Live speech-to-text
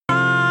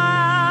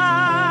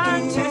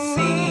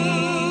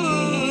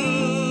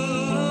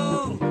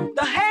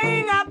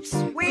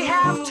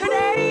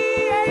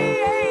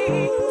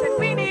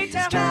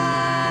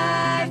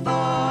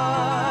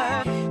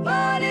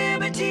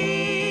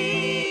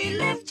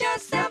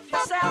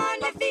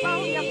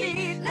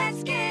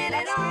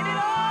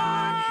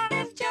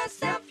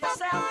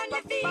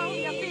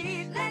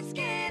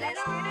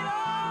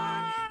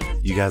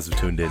You guys have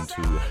tuned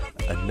into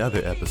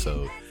another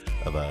episode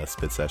of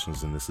Spit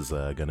Sessions, and this is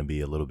going to be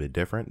a little bit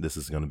different. This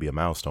is going to be a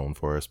milestone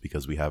for us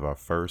because we have our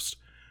first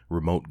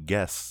remote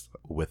guest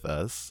with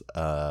us.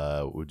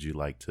 Would you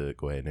like to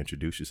go ahead and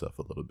introduce yourself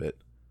a little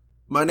bit?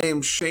 My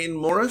name's Shane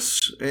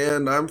Morris,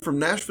 and I'm from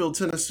Nashville,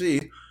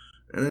 Tennessee.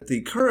 And at the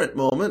current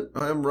moment,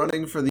 I'm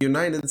running for the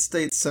United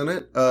States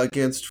Senate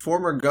against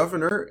former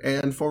governor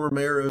and former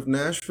mayor of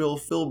Nashville,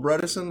 Phil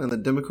Bredesen, in the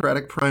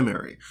Democratic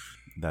primary.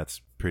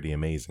 That's pretty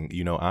amazing.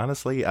 You know,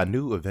 honestly, I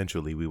knew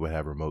eventually we would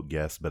have remote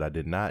guests, but I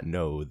did not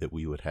know that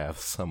we would have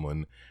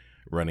someone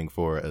running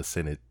for a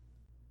Senate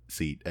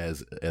seat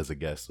as a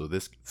guest. So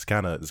this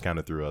kind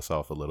of threw us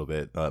off a little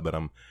bit, but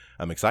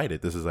I'm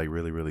excited. This is like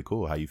really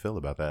cool. How you feel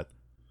about that?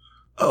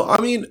 Oh,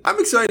 I mean, I'm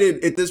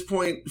excited at this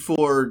point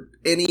for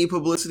any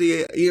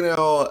publicity. You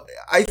know,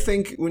 I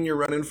think when you're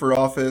running for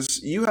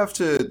office, you have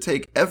to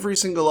take every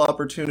single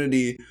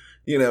opportunity,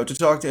 you know, to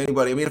talk to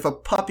anybody. I mean, if a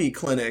puppy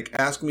clinic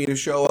asked me to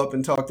show up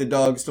and talk to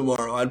dogs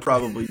tomorrow, I'd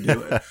probably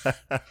do it.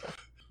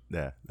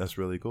 Yeah, that's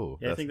really cool.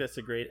 Yeah, I think that's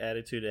a great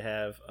attitude to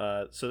have.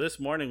 So this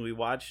morning we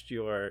watched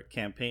your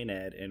campaign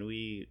ad and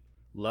we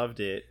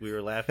loved it. We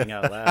were laughing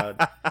out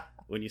loud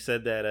when you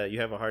said that you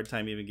have a hard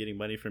time even getting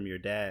money from your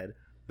dad.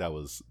 That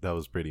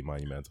was pretty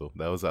monumental.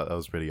 That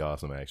was pretty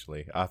awesome,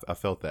 actually. I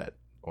felt that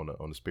on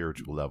a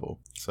spiritual level.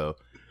 So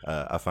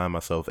I find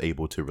myself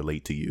able to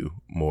relate to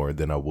you more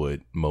than I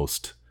would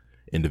most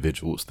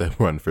individuals that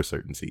run for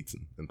certain seats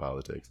in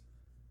politics.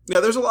 Yeah,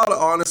 there's a lot of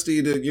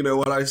honesty to, you know,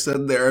 what I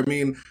said there. I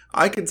mean,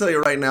 I can tell you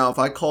right now, if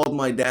I called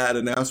my dad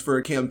and asked for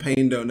a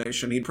campaign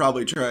donation, he'd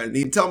probably try and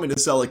he'd tell me to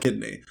sell a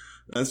kidney.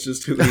 That's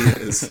just who he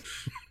is.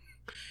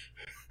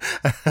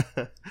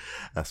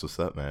 That's what's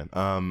up, man.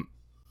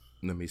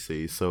 Let me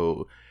see.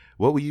 So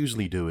what we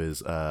usually do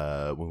is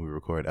when we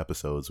record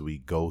episodes, we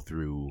go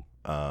through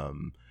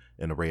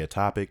an array of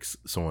topics,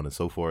 so on and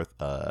so forth.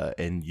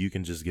 And you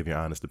can just give your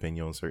honest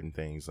opinion on certain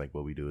things. Like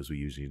what we do is we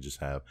usually just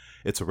have,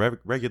 it's a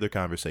regular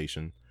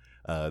conversation.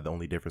 The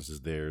only difference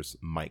is there's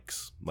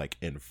mics like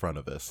in front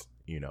of us,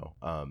 you know.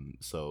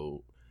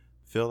 So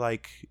feel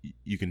like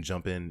you can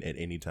jump in at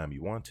any time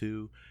you want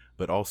to.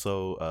 But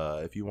also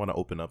if you want to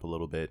open up a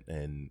little bit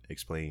and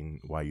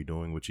explain why you're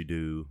doing what you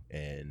do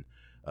and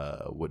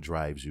what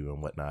drives you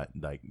and whatnot,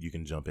 like you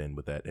can jump in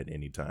with that at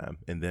any time.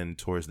 And then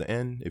towards the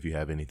end, if you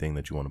have anything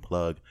that you want to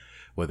plug,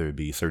 whether it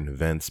be certain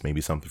events,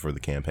 maybe something for the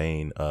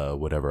campaign,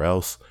 whatever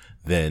else,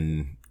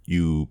 then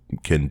you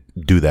can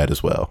do that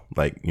as well.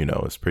 Like, you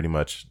know, it's pretty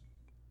much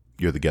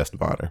you're the guest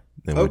of honor.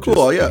 And oh,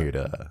 cool. Yeah. Here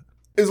to,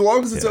 as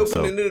long as it's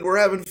open-ended, we're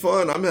having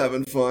fun. I'm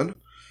having fun.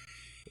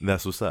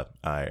 That's what's up.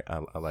 I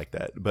like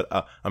that. But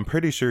I'm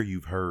pretty sure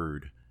you've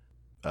heard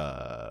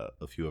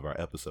a few of our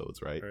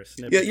episodes, right?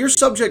 Yeah, your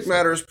subject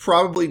matter is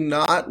probably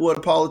not what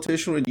a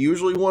politician would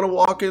usually want to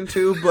walk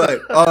into,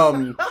 but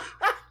I'm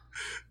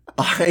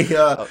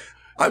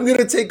going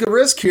to take a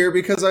risk here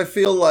because I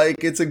feel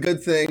like it's a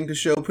good thing to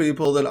show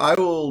people that I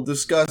will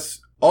discuss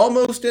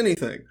almost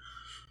anything.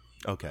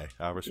 Okay,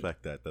 I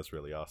respect that. That's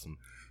really awesome.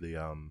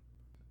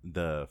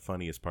 The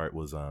funniest part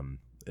was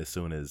as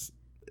soon as,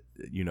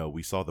 you know,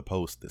 we saw the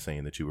post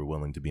saying that you were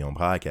willing to be on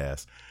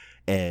podcast,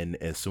 and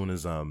as soon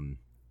as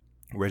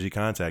Reggie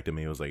contacted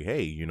me. It was like,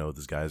 hey, you know,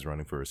 this guy's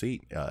running for a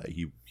seat.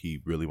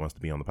 He really wants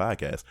to be on the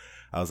podcast.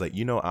 I was like,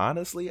 you know,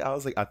 honestly,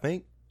 I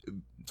think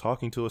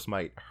talking to us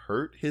might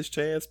hurt his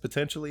chance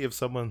potentially if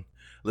someone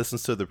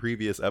listens to the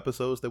previous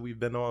episodes that we've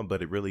been on.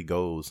 But it really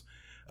goes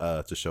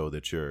to show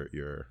that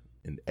you're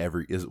in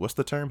what's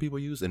the term people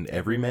use? In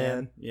every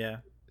man? Yeah.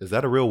 Is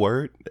that a real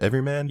word?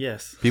 Every man?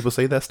 Yes. People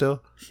say that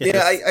still? Yes.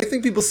 Yeah, I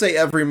think people say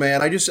every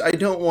man. I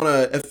don't want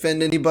to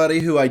offend anybody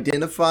who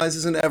identifies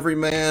as an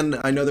everyman.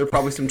 I know there are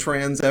probably some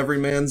trans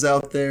everymans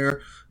out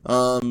there.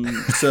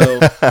 So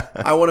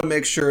I want to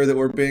make sure that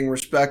we're being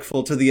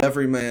respectful to the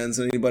everymans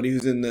and anybody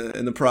who's in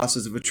the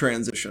process of a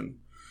transition.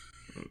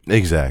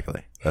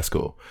 Exactly. That's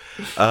cool.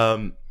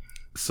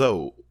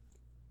 So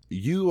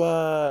you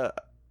I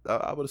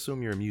would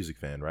assume you're a music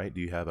fan, right?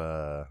 Do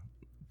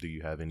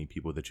you have any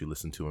people that you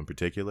listen to in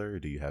particular? Or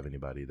do you have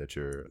anybody that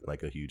you're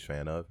like a huge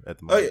fan of at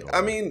the moment?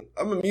 I mean,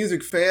 I'm a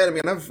music fan. I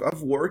mean,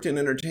 I've worked in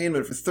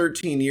entertainment for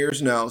 13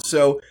 years now.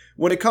 So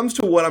when it comes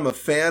to what I'm a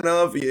fan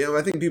of, you know,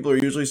 I think people are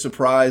usually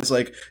surprised.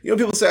 Like, you know,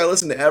 people say I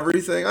listen to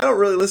everything. I don't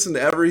really listen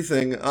to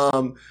everything.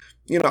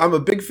 You know, I'm a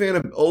big fan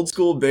of old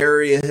school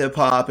Bay hip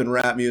hop and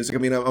rap music. I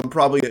mean, I'm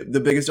probably the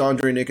biggest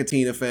Andre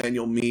Nicotina fan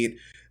you'll meet.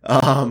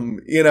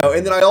 You know,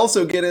 and then I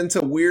also get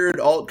into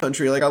weird alt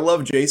country. Like I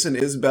love Jason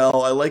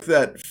Isbell. I like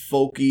that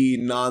folky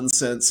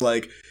nonsense.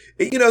 Like,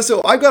 you know, so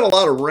I've got a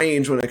lot of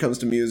range when it comes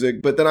to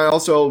music, but then I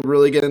also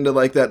really get into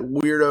like that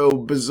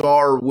weirdo,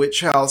 bizarre witch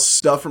house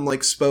stuff from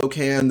like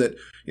Spokane that,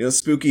 you know,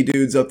 spooky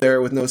dudes up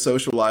there with no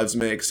social lives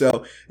make.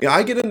 So, yeah,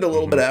 I get into a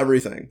little bit of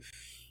everything.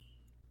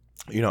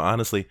 You know,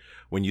 honestly,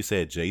 when you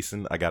said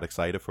Jason, I got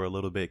excited for a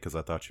little bit because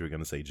I thought you were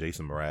going to say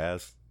Jason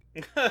Mraz.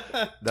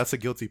 That's a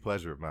guilty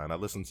pleasure of mine. I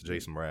listen to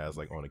Jason Mraz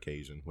like on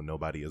occasion when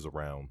nobody is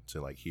around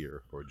to like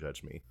hear or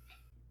judge me.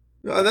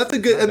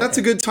 That's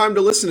a good time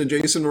to listen to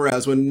Jason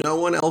Mraz when no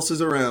one else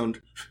is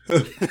around.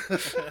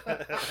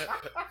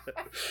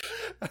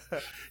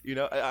 You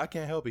know, I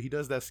can't help it. He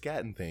does that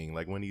scatting thing,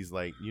 like when he's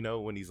like, you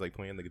know, when he's like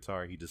playing the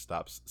guitar, he just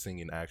stops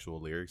singing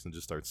actual lyrics and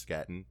just starts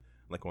scatting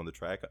like on the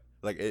track.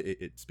 Like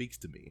it speaks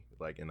to me,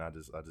 like, and I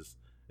just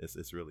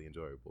it's really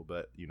enjoyable.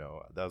 But you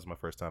know, that was my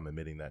first time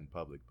admitting that in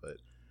public. But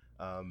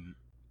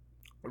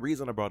the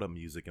reason I brought up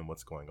music and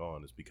what's going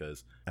on is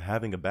because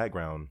having a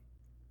background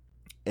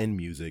in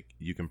music,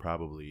 you can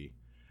probably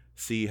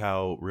see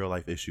how real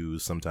life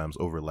issues sometimes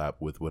overlap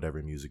with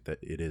whatever music that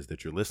it is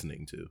that you're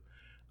listening to.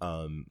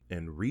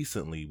 And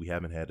recently we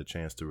haven't had a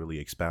chance to really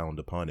expound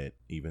upon it,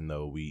 even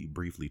though we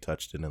briefly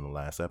touched it in the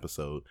last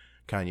episode.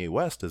 Kanye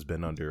West has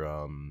been under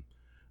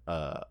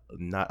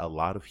not a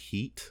lot of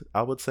heat,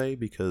 I would say,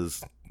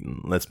 because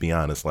let's be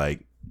honest,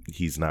 like,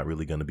 he's not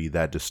really going to be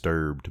that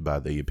disturbed by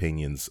the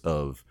opinions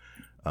of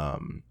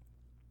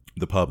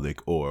the public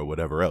or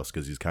whatever else,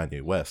 because he's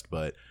Kanye West.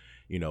 But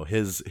you know,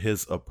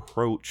 his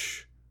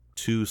approach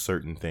to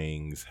certain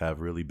things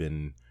have really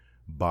been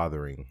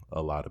bothering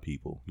a lot of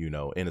people, you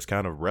know, and it's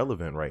kind of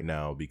relevant right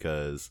now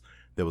because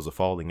there was a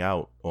falling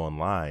out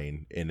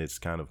online, and it's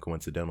kind of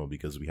coincidental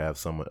because we have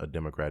a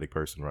Democratic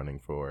person running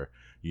for,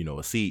 you know,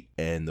 a seat,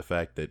 and the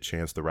fact that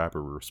Chance the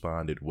Rapper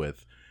responded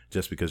with,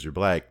 just because you're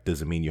black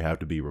doesn't mean you have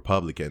to be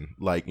Republican.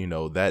 Like, you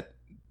know, that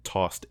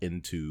tossed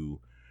into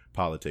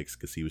politics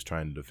because he was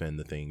trying to defend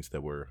the things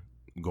that were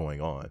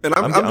going on. And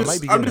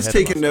I'm just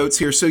taking notes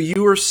here. So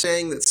you were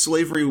saying that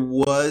slavery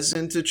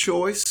wasn't a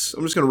choice?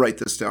 I'm just going to write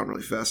this down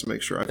really fast and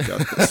make sure I've got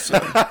this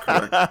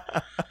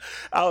correct.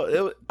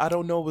 I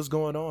don't know what's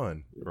going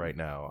on right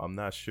now. I'm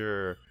not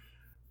sure,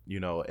 you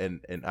know, and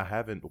I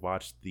haven't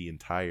watched the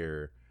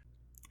entire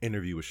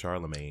interview with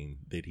Charlemagne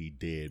that he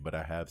did, but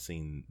I have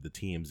seen the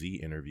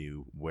TMZ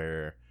interview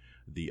where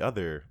the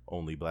other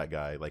only black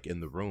guy, like, in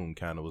the room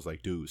kind of was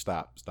like, dude,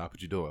 stop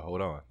what you're doing.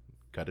 Hold on.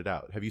 Cut it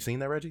out. Have you seen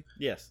that, Reggie?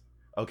 Yes.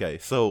 Okay,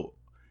 so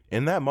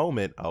in that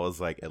moment, I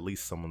was like, at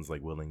least someone's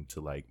like willing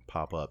to like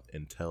pop up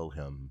and tell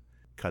him,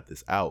 cut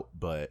this out.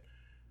 But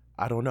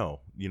I don't know.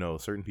 You know,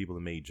 certain people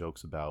have made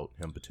jokes about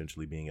him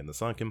potentially being in the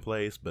sunken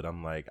place, but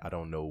I'm like, I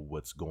don't know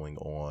what's going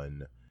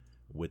on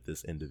with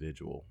this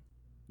individual,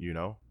 you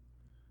know?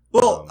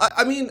 Well,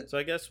 I mean... So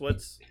I guess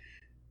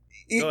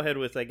go ahead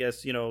with, I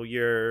guess, you know,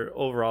 your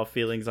overall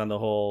feelings on the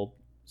whole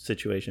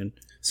situation.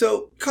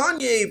 So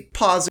Kanye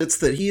posits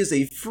that he is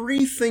a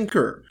free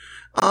thinker.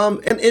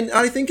 And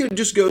I think it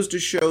just goes to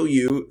show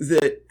you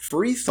that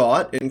free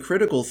thought and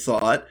critical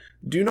thought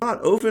do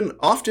not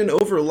often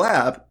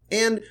overlap.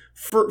 And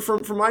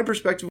from my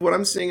perspective, what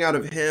I'm seeing out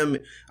of him,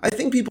 I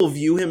think people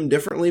view him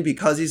differently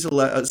because he's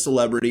a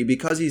celebrity,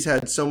 because he's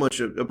had so much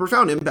a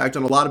profound impact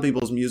on a lot of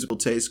people's musical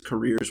tastes,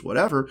 careers,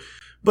 whatever.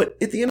 But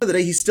at the end of the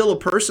day, he's still a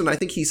person. I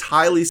think he's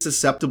highly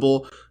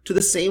susceptible to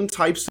the same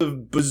types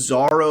of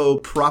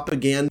bizarro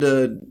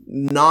propaganda,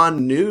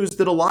 non-news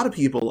that a lot of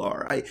people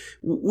are.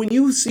 When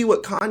you see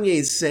what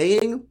Kanye's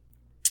saying,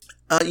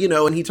 you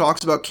know, and he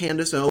talks about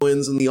Candace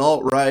Owens and the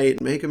alt-right,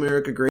 Make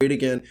America Great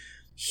Again,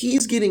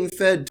 he's getting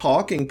fed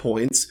talking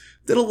points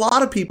that a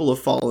lot of people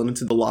have fallen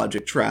into the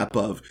logic trap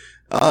of.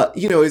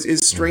 You know,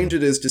 as strange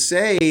it is to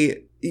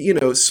say, you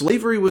know,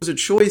 slavery was a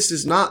choice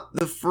is not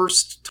the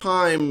first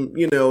time,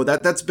 you know,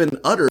 that's been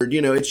uttered.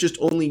 You know, it's just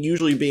only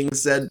usually being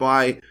said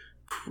by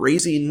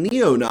crazy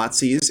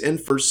neo-Nazis. And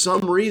for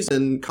some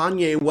reason,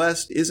 Kanye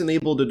West isn't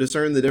able to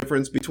discern the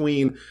difference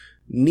between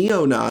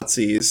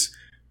neo-Nazis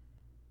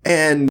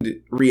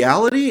and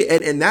reality,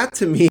 and that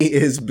to me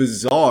is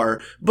bizarre.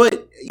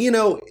 But, you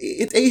know,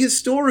 it's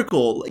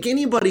ahistorical. Like,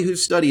 anybody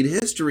who's studied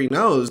history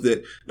knows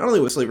that not only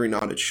was slavery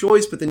not a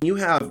choice, but then you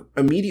have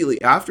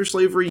immediately after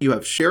slavery, you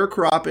have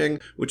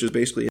sharecropping, which is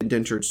basically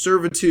indentured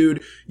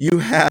servitude. You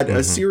had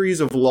a series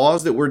of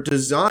laws that were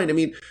designed. I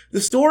mean,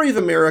 the story of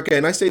America,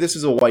 and I say this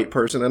as a white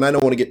person, and I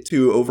don't want to get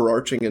too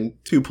overarching and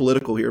too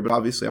political here, but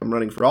obviously I'm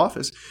running for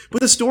office. But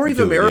the story of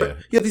America,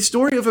 the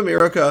story of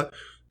America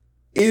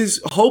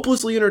is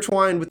hopelessly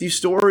intertwined with the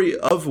story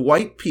of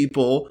white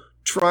people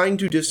trying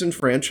to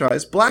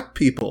disenfranchise black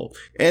people.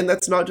 And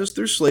that's not just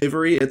through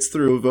slavery, it's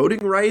through voting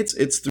rights,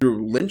 it's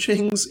through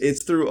lynchings,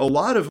 it's through a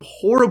lot of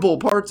horrible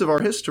parts of our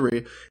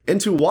history.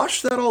 And to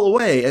wash that all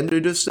away and to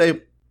just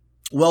say,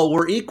 well,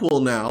 we're equal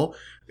now,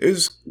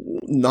 is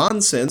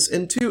nonsense.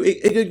 And two,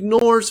 it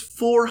ignores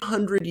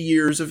 400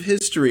 years of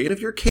history. And if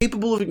you're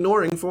capable of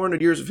ignoring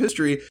 400 years of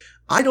history,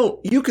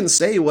 you can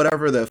say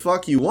whatever the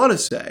fuck you want to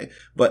say,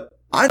 but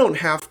I don't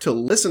have to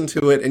listen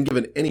to it and give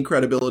it any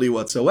credibility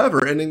whatsoever.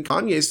 And in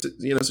Kanye's,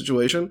 you know,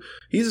 situation,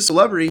 he's a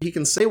celebrity. He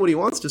can say what he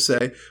wants to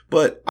say,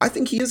 but I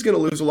think he is going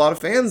to lose a lot of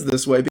fans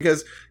this way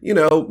because, you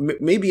know,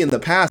 maybe in the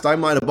past I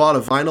might have bought a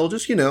vinyl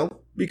just, you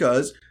know,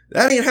 because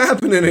that ain't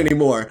happening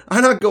anymore.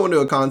 I'm not going to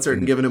a concert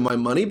and giving him my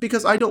money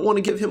because I don't want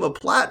to give him a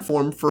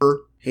platform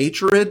for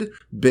hatred,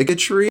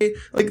 bigotry.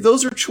 Like,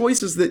 those are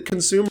choices that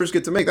consumers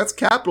get to make. That's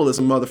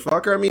capitalism,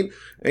 motherfucker. I mean,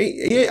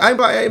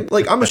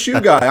 I'm a shoe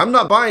guy. I'm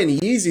not buying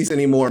Yeezys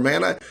anymore,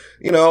 man. I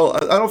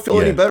don't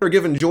feel any better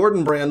giving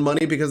Jordan brand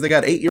money because they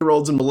got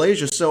 8-year-olds in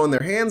Malaysia sewing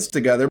their hands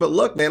together. But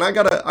look, man, I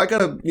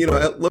gotta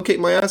locate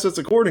my assets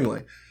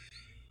accordingly.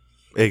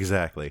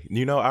 Exactly.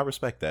 I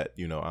respect that.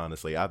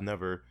 Honestly,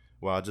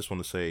 I just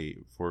want to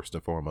say first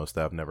and foremost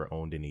that I've never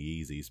owned any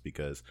Yeezys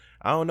because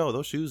I don't know,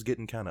 those shoes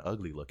getting kind of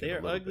ugly looking. They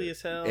are ugly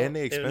as hell, and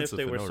they expensive.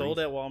 And if they were sold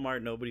at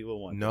Walmart, nobody will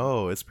want them.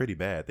 No, it's pretty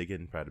bad. They're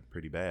getting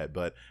pretty bad.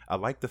 But I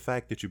like the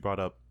fact that you brought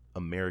up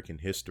American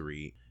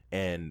history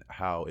and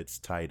how it's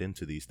tied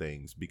into these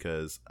things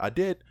because I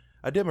did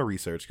my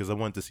research because I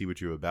wanted to see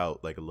what you were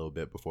about like a little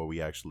bit before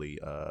we actually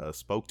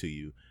spoke to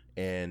you.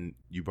 And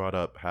you brought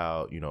up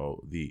how,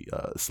 the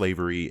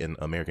slavery in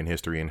American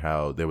history and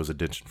how there was a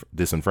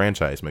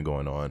disenfranchisement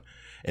going on.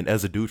 And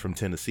as a dude from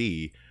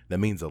Tennessee, that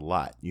means a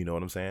lot. You know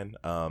what I'm saying?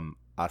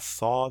 I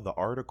saw the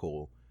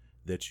article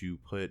that you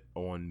put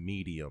on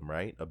Medium,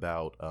 right?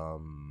 About,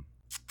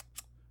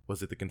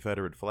 was it the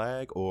Confederate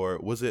flag or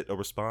was it a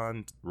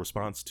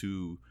response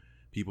to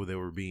people that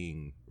were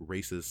being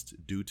racist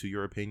due to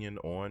your opinion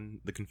on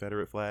the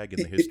Confederate flag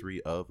and the history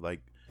of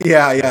like,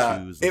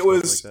 it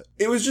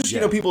was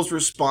just people's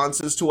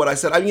responses to what I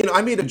said.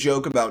 I made a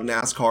joke about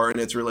NASCAR and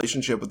its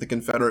relationship with the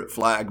Confederate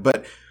flag,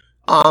 but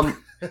there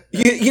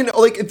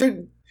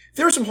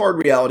are some hard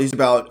realities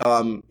about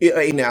a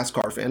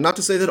NASCAR fan. Not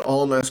to say that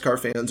all NASCAR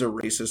fans are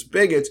racist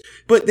bigots,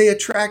 but they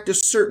attract a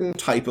certain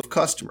type of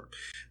customer.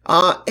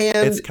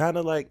 And it's kind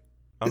of like,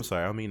 I'm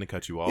sorry, I don't mean to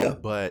cut you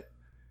off, but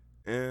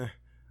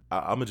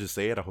I'm gonna just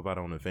say it. I hope I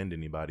don't offend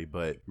anybody,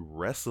 but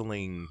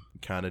wrestling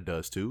kind of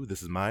does too.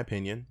 This is my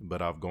opinion,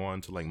 but I've gone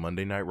to like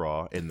Monday Night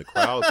Raw and the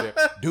crowd there,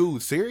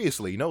 dude.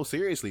 Seriously.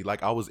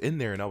 Like I was in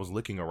there and I was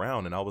looking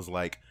around and I was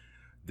like,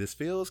 this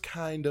feels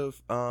kind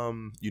of,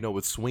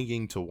 it's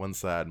swinging to one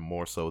side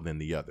more so than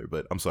the other.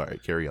 But I'm sorry,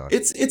 carry on.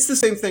 It's the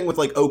same thing with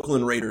like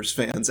Oakland Raiders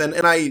fans, and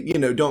I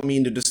don't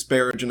mean to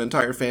disparage an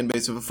entire fan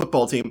base of a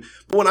football team,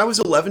 but when I was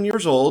 11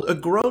 years old, a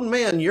grown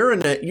man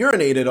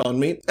urinated on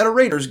me at a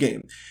Raiders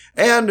game,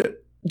 and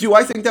do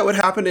I think that would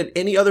happen at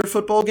any other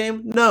football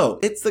game? No.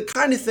 It's the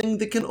kind of thing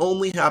that can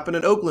only happen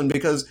in Oakland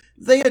because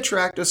they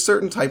attract a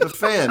certain type of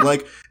fan,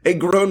 like a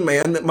grown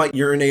man that might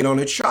urinate on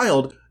a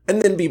child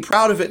and then be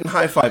proud of it and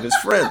high-five his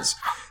friends.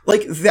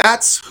 Like,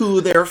 that's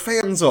who their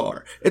fans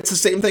are. It's the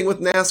same thing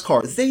with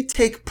NASCAR. They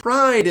take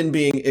pride in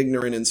being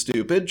ignorant and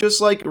stupid,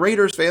 just like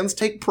Raiders fans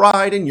take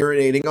pride in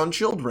urinating on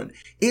children.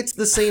 It's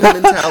the same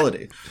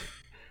mentality.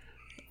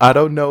 I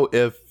don't know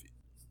if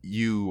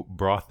you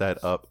brought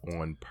that up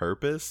on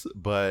purpose,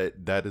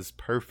 but that is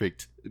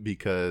perfect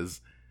because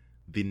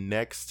the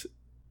next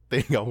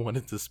thing I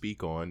wanted to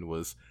speak on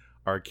was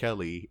R.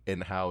 Kelly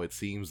and how it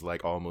seems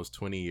like almost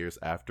 20 years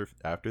after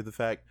the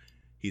fact,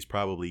 he's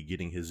probably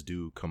getting his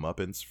due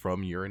comeuppance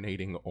from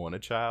urinating on a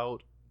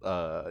child.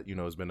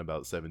 It's been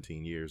about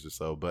 17 years or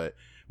so, but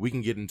we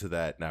can get into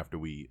that after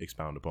we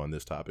expound upon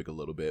this topic a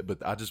little bit.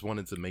 But I just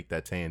wanted to make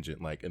that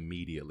tangent like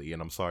immediately,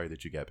 and I'm sorry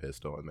that you got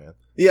pissed on, man.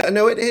 Yeah,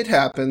 no, it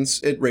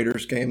happens at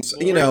Raiders games.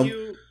 Well,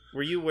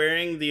 were you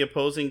wearing the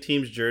opposing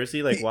team's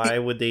jersey? Like, why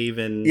would they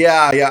even...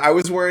 Yeah, I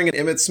was wearing an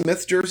Emmitt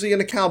Smith jersey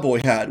and a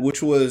cowboy hat,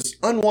 which was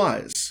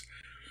unwise.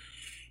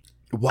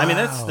 Wow. I mean,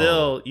 that's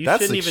still...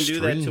 That's shouldn't even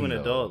do that to an extreme,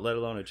 adult, let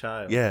alone a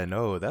child. Yeah,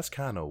 no, that's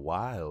kind of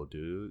wild,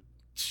 dude.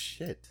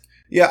 Shit.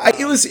 Yeah,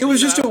 it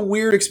was just a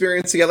weird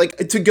experience to get, like,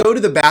 to go to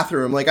the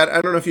bathroom. Like, I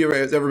don't know if you've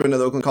ever been to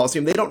the Oakland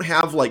Coliseum. They don't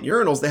have, like,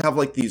 urinals. They have,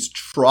 like, these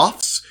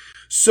troughs.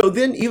 So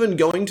then even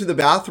going to the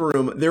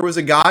bathroom, there was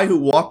a guy who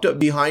walked up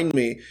behind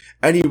me,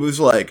 and he was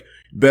like,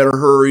 better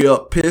hurry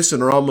up pissing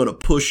or I'm going to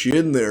push you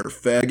in there,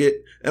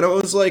 faggot. And I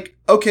was like,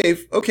 okay,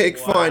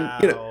 fine.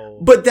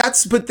 But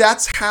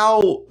that's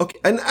how, okay.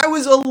 And I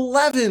was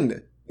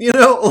 11. Dude,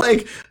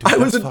 I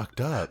was fucked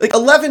up. Like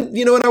 11,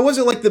 and I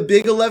wasn't like the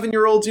big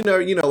 11-year-olds,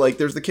 like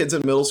there's the kids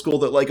in middle school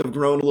that like have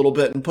grown a little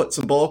bit and put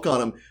some bulk on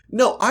them.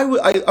 No, I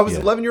was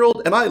an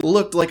 11-year-old and I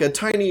looked like a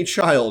tiny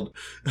child.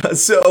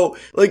 So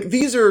like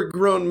these are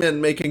grown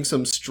men making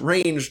some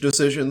strange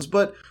decisions,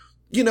 but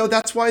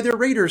that's why they're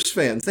Raiders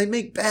fans. They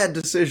make bad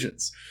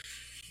decisions.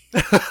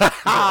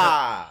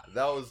 That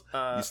was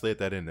you slid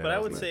that in there. But I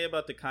would say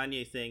about the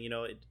Kanye thing,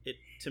 it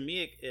to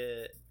me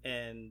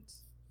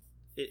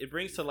it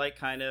brings to light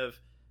kind of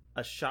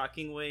a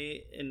shocking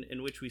way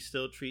in which we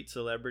still treat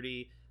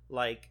celebrity.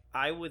 Like,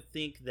 I would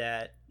think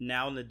that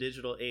now in the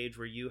digital age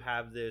where you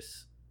have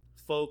this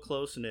faux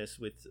closeness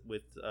with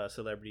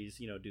celebrities,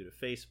 due to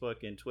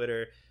Facebook and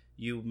Twitter,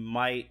 you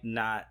might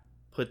not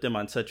put them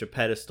on such a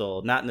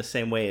pedestal, not in the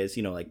same way as,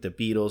 like the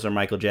Beatles or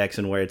Michael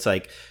Jackson, where it's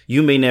like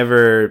you may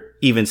never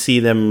even see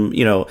them,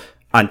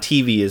 on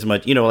TV as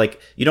much, like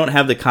you don't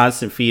have the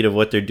constant feed of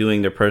what they're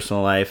doing, their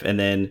personal life, and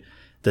then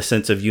the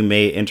sense of you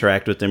may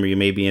interact with them or you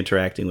may be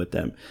interacting with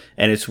them.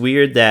 And it's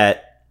weird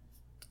that,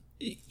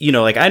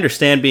 like I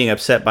understand being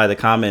upset by the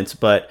comments,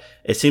 but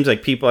it seems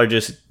like people are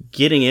just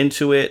getting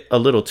into it a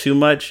little too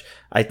much.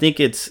 I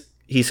think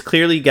he's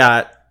clearly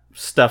got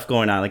stuff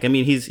going on. Like, I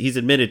mean, he's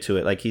admitted to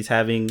it. Like, he's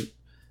having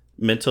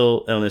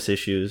mental illness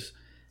issues,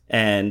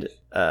 and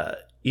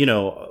you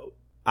know,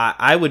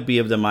 I would be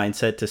of the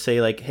mindset to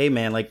say, like, hey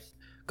man, like,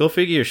 go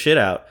figure your shit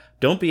out.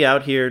 Don't be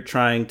out here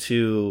trying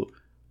to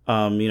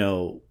you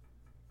know,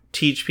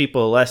 teach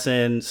people a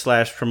lesson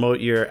 / promote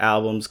your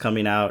albums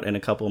coming out in a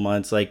couple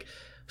months. Like,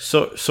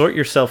 sort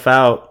yourself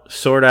out,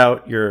 sort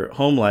out your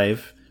home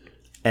life,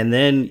 and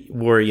then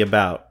worry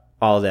about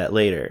all that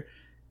later.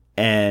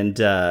 And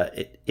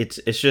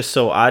it's just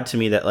so odd to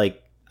me that,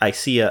 like, I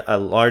see a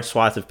large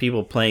swath of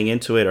people playing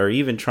into it, or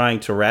even trying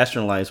to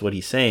rationalize what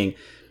he's saying.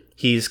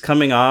 He's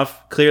coming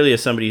off clearly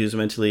as somebody who's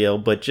mentally ill,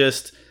 but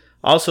just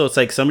also it's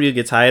like somebody who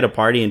gets high at a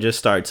party and just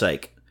starts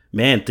like,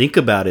 man, think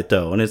about it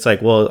though. And it's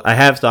like, well, I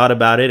have thought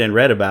about it and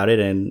read about it,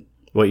 and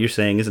what you're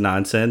saying is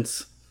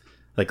nonsense.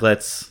 Like,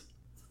 let's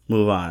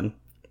move on.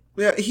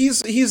 Yeah,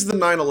 he's the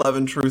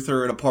 9/11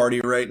 truther at a party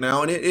right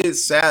now, and it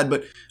is sad,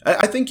 but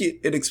I think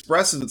it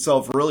expresses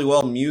itself really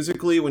well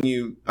musically when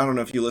I don't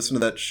know if you listen to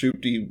that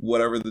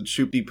the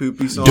Shoopty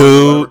Poopy song.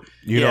 Dude,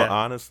 you know,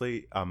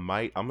 honestly, I'm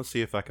gonna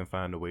see if I can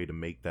find a way to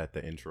make that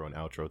the intro and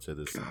outro to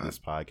this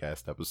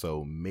podcast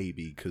episode,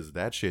 maybe, because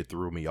that shit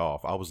threw me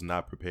off. I was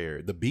not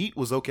prepared. The beat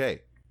was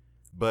okay,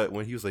 but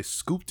when he was like,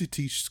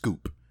 scoop-de-tee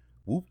scoop,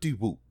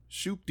 whoop-de-whoop,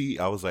 shoop-de,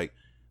 I was like,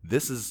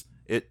 this is...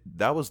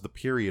 That was the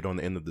period on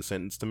the end of the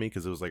sentence to me,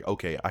 because it was like,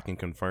 okay, I can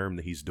confirm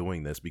that he's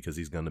doing this because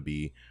he's going to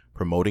be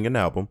promoting an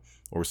album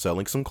or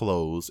selling some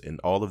clothes, and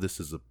all of this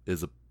is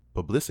a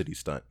publicity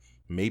stunt.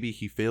 Maybe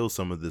he feels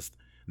some of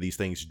these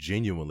things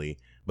genuinely,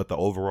 but the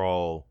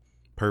overall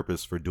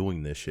purpose for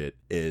doing this shit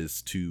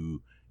is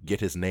to get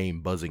his name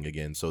buzzing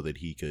again so that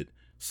he could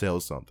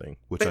sell something,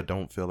 which I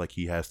don't feel like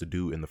he has to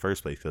do in the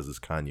first place because it's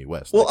Kanye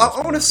West. Well,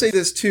 I want to say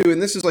this too,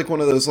 and this is like one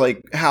of those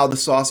like how the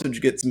sausage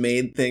gets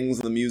made things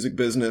in the music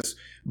business,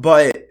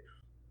 but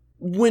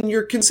when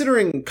you're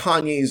considering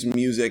Kanye's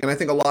music, and I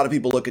think a lot of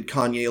people look at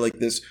Kanye like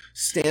this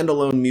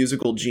standalone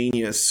musical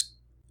genius,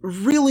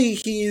 really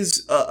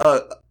he's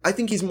I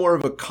think he's more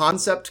of a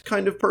concept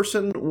kind of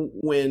person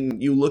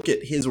when you look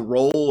at his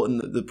role in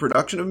the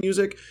production of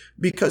music,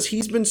 because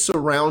he's been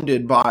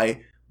surrounded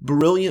by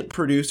brilliant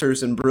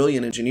producers and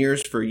brilliant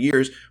engineers for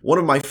years. One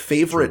of my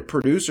favorite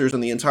producers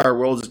in the entire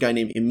world is a guy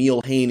named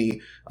Emile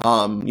Haney.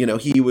 You know,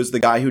 he was the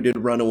guy who did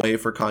Runaway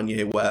for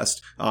Kanye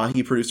West.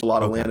 He produced a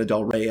lot of Lana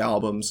Del Rey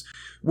albums.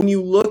 When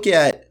you look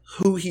at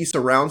who he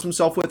surrounds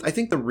himself with, I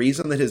think the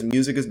reason that his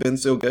music has been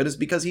so good is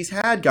because he's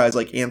had guys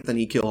like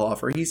Anthony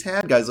Kielhofer. He's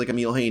had guys like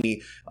Emile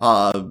Haney,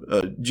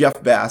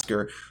 Jeff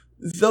Basker.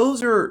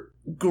 Those are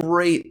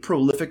great,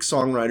 prolific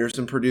songwriters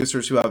and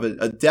producers who have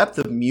a depth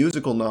of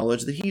musical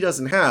knowledge that he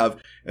doesn't have.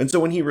 And so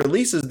when he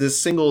releases this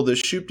single, the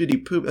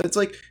Shoop-Diddy-Poop, it's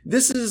like,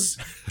 this is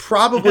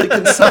probably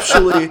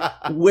conceptually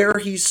where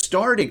he's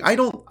starting.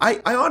 I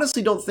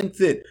honestly don't think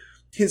that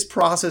his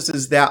process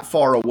is that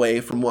far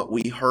away from what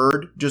we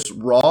heard, just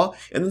raw.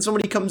 And then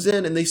somebody comes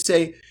in and they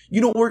say,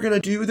 you know what we're going to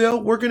do, though?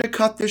 We're going to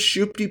cut this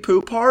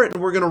Shoop-Dee-Poop part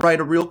and we're going to write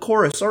a real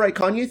chorus. All right,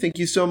 Kanye, thank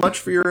you so much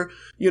for your,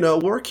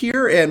 work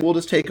here, and we'll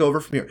just take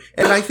over from here.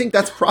 And I think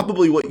that's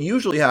probably what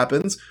usually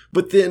happens.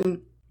 But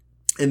then,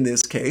 in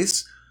this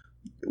case,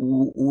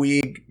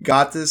 we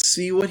got to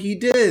see what he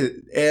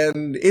did.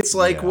 And it's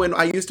like when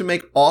I used to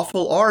make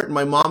awful art and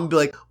my mom would be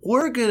like,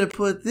 we're going to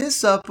put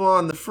this up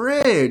on the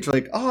fridge.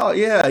 Like, oh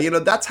yeah,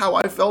 that's how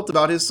I felt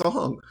about his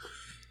song.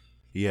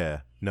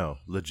 Yeah, no,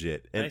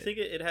 legit. And I think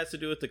it has to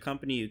do with the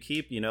company you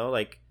keep,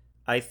 like,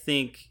 I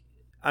think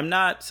I'm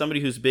not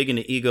somebody who's big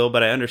into ego,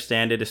 but I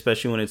understand it,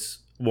 especially when it's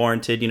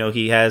warranted.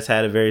 He has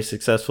had a very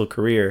successful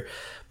career,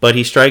 but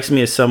he strikes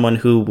me as someone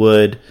who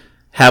would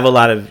have a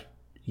lot of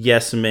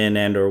yes men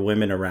and or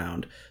women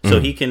around, so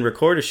he can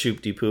record a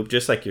Shoop-Dee-Poop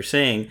just like you're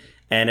saying,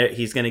 and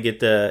he's going to get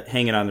the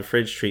hanging on the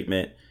fridge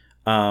treatment.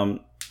 I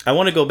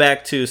want to go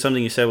back to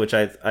something you said, which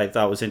I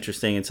thought was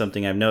interesting and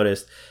something I've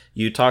noticed.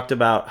 You talked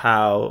about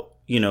how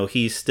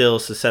he's still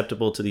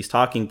susceptible to these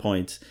talking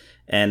points,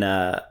 and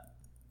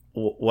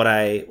what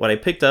I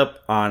picked up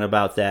on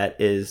about that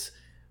is,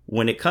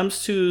 when it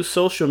comes to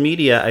social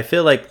media, I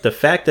feel like the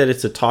fact that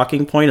it's a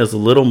talking point is a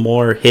little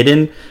more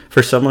hidden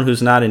for someone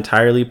who's not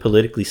entirely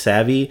politically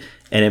savvy,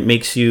 and it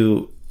makes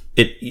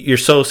you're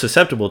so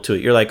susceptible to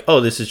it. You're like,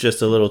 oh, this is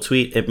just a little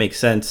tweet. It makes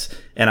sense,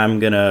 and I'm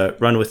going to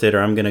run with it,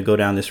 or I'm going to go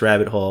down this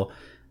rabbit hole.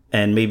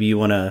 And maybe you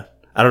want to,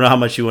 I don't know how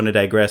much you want to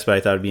digress, but I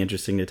thought it'd be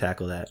interesting to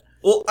tackle that.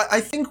 Well,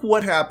 I think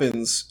what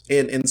happens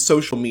in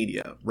social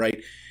media,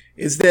 right,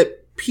 is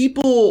that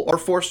people are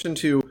forced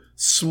into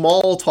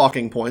small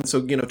talking points.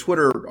 So,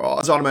 Twitter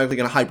is automatically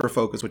going to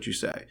hyper-focus what you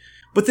say.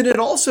 But then it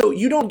also,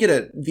 you don't get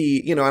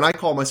and I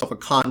call myself a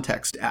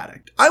context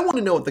addict. I want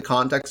to know what the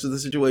context of the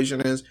situation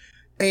is.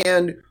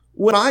 And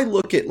when I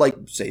look at, like,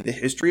 say, the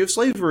history of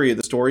slavery,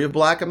 the story of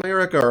Black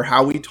America, or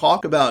how we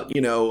talk about,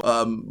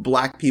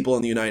 Black people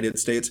in the United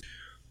States,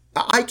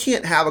 I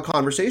can't have a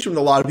conversation with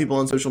a lot of people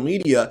on social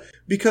media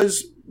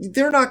because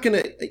they're not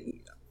going to...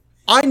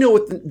 I know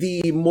what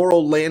the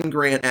Moral Land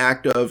Grant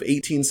Act of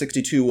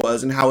 1862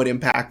 was and how it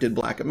impacted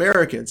Black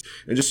Americans.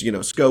 And just,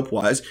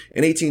 scope-wise,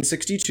 in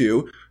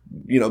 1862,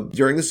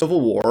 during the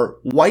Civil War,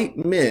 white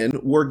men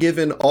were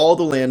given all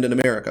the land in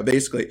America,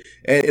 basically.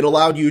 And it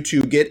allowed you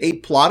to get a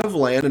plot of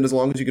land, and as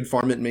long as you could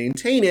farm it and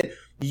maintain it,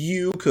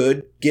 you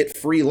could get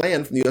free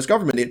land from the U.S.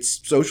 government.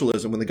 It's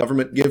socialism. When the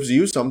government gives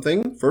you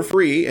something for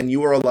free and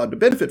you are allowed to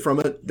benefit from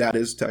it, that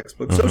is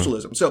textbook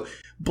socialism. So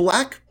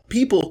Black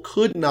people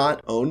could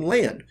not own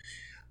land.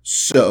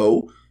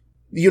 So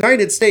the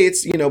United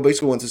States,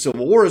 basically once the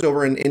Civil War is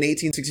over in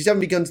 1867,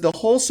 begins the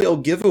wholesale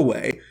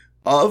giveaway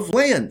of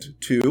land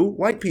to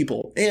white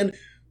people. And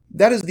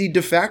that is the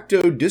de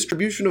facto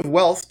distribution of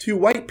wealth to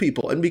white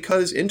people. And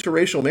because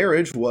interracial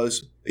marriage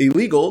was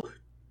illegal,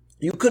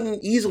 you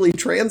couldn't easily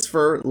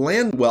transfer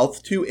land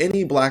wealth to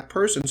any Black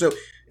person. So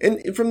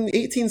from the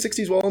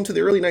 1860s well into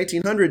the early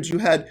 1900s, you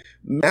had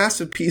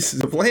massive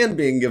pieces of land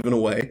being given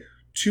away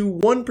to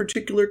one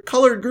particular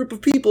colored group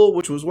of people,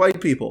 which was white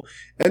people.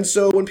 And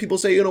so when people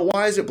say,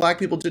 why is it Black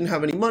people didn't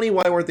have any money?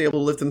 Why weren't they able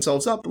to lift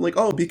themselves up? I'm like,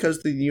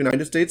 because the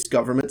United States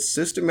government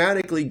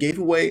systematically gave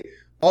away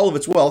all of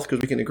its wealth,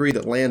 because we can agree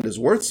that land is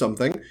worth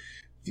something.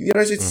 The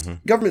United States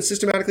government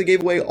systematically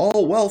gave away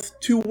all wealth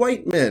to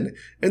white men.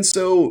 And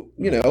so,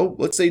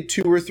 let's say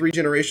 2 or 3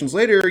 generations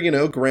later,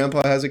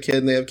 grandpa has a kid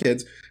and they have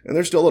kids and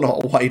they're still an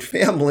all-white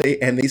family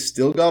and they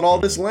still got all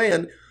this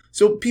land.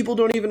 So people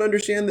don't even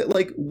understand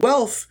that,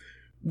 wealth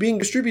being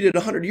distributed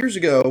 100 years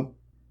ago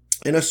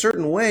in a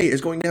certain way is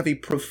going to have a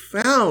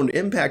profound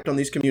impact on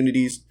these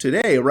communities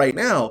today, right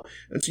now.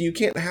 And so you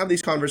can't have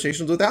these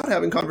conversations without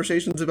having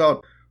conversations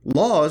about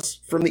laws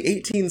from the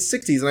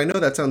 1860s. And I know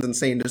that sounds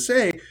insane to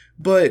say,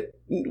 but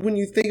when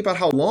you think about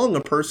how long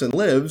a person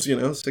lives,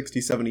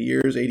 60, 70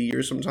 years, 80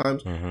 years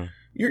sometimes,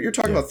 you're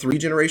talking about 3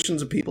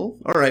 generations of people.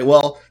 All right,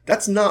 well,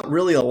 that's not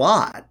really a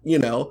lot,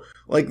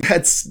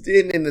 that's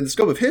in the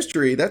scope of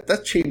history,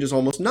 that changes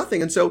almost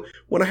nothing. And so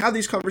when I have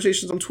these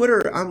conversations on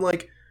Twitter, I'm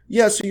like,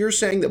 yeah, so you're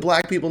saying that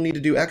Black people need to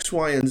do X,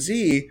 Y, and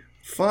Z.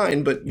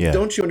 Fine, but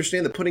don't you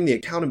understand that putting the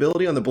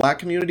accountability on the Black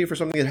community for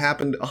something that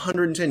happened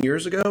 110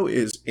 years ago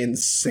is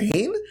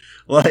insane?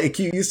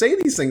 You say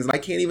these things and I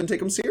can't even take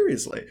them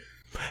seriously.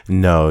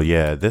 No,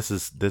 yeah, this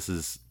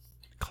is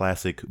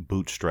classic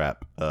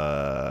bootstrap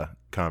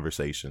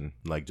conversation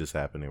just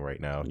happening right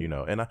now,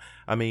 and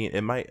I mean,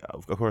 it might,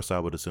 of course, I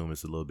would assume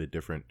it's a little bit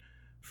different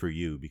for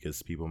you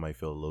because people might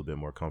feel a little bit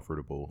more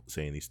comfortable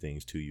saying these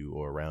things to you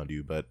or around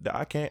you, but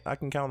I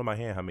can count on my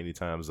hand how many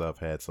times I've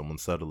had someone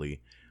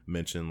subtly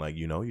mention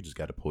you just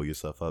got to pull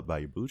yourself up by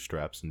your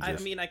bootstraps. And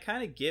just... I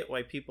kind of get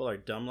why people are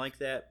dumb like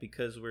that,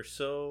 because we're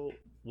so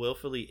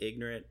willfully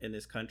ignorant in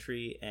this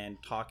country, and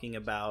talking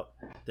about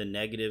the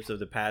negatives of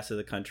the past of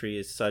the country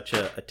is such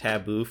a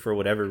taboo for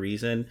whatever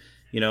reason.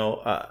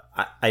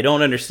 I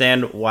don't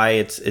understand why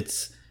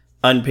it's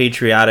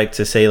unpatriotic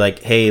to say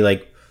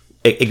hey,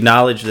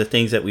 acknowledge the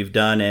things that we've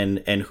done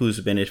and who's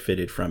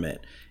benefited from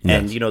it.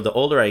 Yes. And the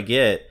older I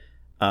get,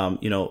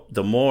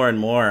 the more and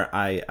more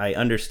I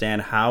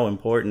understand how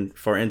important,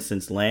 for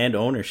instance, land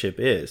ownership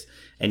is,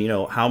 and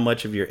how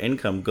much of your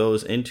income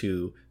goes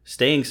into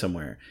staying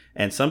somewhere.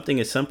 And something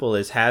as simple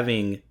as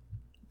having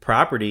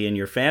property in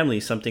your family,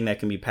 something that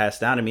can be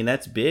passed down. I mean,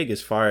 that's big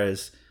as far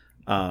as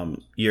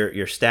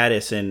your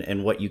status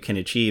and what you can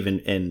achieve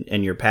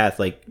and your path,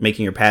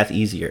 making your path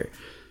easier.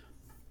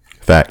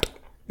 Fact.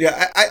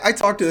 Yeah, I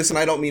talk to this, and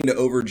I don't mean to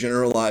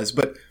overgeneralize,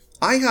 but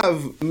I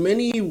have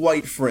many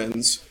white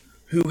friends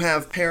who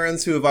have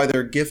parents who have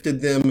either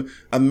gifted them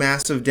a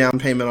massive down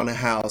payment on a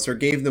house or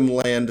gave them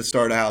land to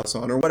start a house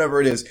on or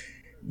whatever it is.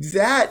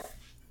 That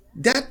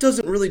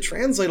doesn't really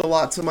translate a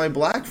lot to my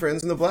Black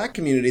friends in the Black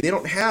community. They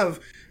don't have,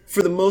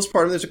 for the most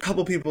part, and there's a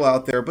couple people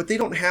out there, but they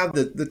don't have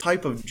the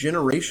type of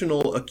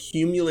generational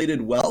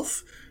accumulated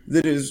wealth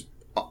that is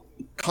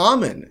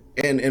common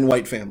in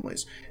white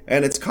families.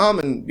 And it's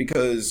common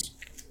because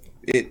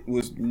it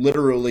was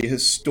literally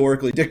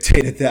historically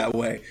dictated that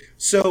way.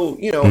 So,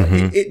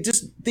 it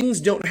just,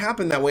 things don't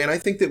happen that way. And I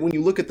think that when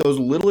you look at those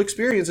little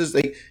experiences,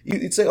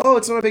 you'd say,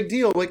 it's not a big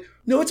deal.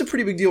 No, it's a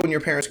pretty big deal when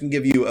your parents can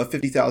give you a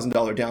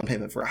 $50,000 down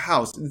payment for a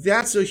house.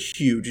 That's a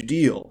huge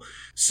deal.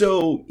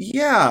 So,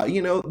 yeah,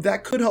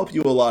 that could help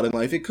you a lot in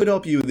life. It could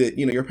help you that,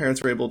 your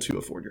parents were able to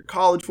afford your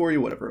college for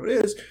you, whatever it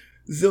is.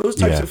 Those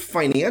types of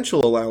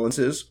financial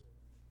allowances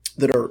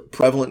that are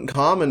prevalent and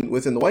common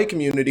within the white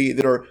community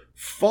that are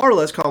far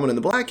less common in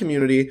the Black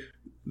community,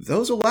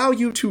 those allow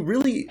you to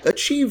really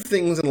achieve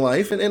things in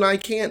life. And I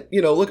can't,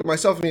 look at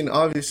myself. I mean,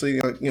 obviously,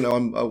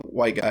 I'm a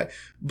white guy,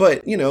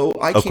 but,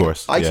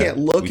 I can't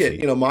look at,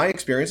 my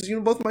experiences.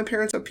 Both of my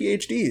parents have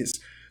PhDs.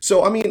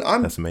 So, I mean,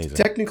 I'm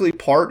technically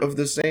part of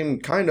the same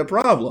kind of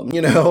problem,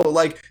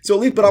 so at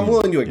least, but I'm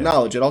willing to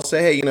acknowledge it. I'll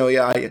say,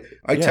 hey,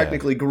 I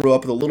technically grew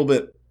up with a little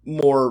bit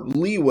more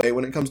leeway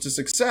when it comes to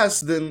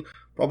success than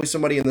probably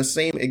somebody in the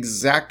same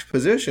exact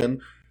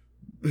position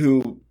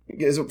who,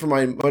 is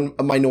from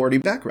a minority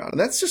background. And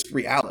that's just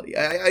reality.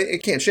 I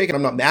can't shake it.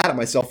 I'm not mad at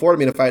myself for it. I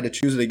mean, if I had to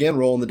choose it again,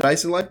 rolling the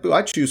dice in life,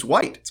 I'd choose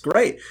white. It's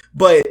great.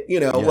 But,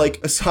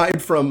 like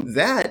aside from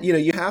that,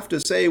 you have to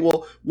say,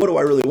 well, what do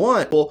I really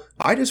want? Well,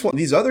 I just want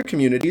these other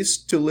communities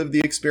to live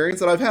the experience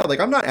that I've had. Like,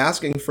 I'm not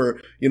asking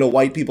for,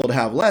 white people to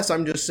have less.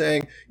 I'm just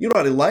saying, you know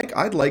what I'd like?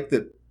 I'd like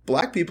that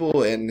Black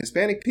people and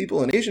Hispanic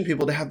people and Asian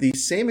people to have the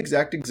same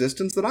exact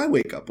existence that I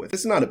wake up with.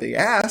 It's not a big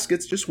ask.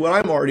 It's just what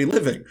I'm already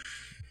living.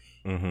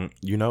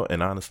 Mm-hmm.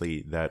 And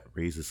honestly, that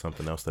raises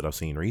something else that I've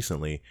seen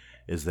recently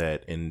is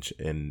that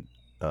in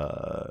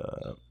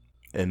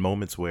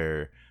moments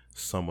where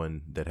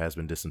someone that has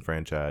been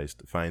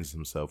disenfranchised finds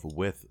himself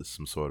with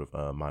some sort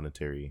of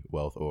monetary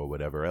wealth or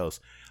whatever else,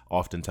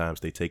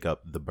 oftentimes they take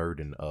up the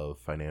burden of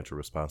financial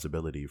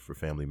responsibility for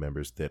family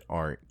members that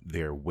aren't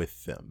there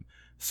with them.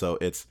 So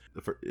it's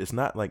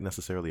not like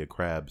necessarily a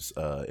crabs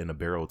in a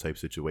barrel type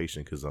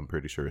situation, because I'm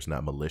pretty sure it's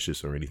not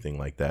malicious or anything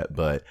like that,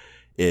 but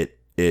it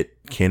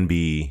can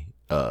be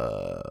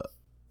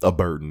a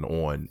burden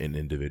on an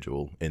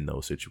individual in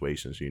those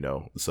situations,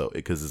 so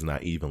because it's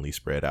not evenly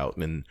spread out.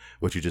 And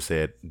what you just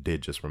said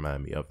did just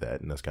remind me of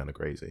that, and that's kind of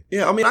crazy.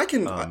 Yeah, I mean, I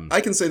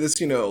can say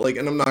this, and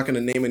I'm not going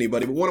to name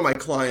anybody, but one of my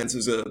clients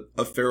is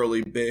a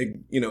fairly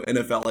big,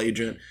 NFL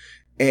agent.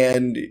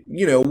 And,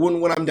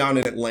 when I'm down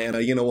in Atlanta,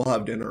 we'll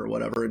have dinner or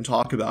whatever and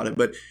talk about it.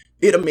 But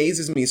it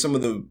amazes me, some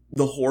of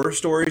the horror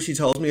stories he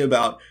tells me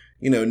about,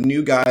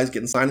 new guys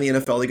getting signed in the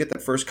NFL. They get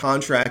that first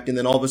contract, and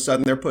then all of a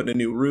sudden they're putting a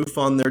new roof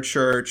on their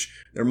church.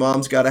 Their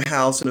mom's got a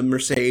house and a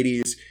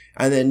Mercedes.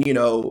 And then,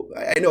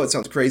 I know it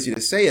sounds crazy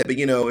to say it, but,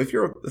 if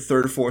you're a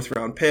third or fourth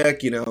round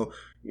pick, you're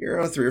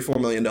on a $3 or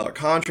 $4 million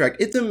contract.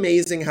 It's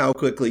amazing how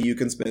quickly you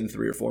can spend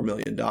 $3 or $4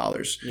 million.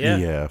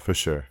 Yeah, for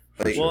sure.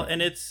 Well,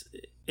 and it's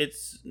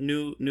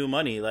new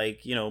money.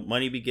 Like,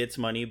 money begets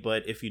money,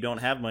 but if you don't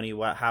have money,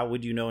 how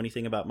would you know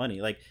anything about money?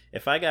 Like,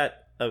 if I got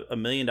 $1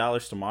 million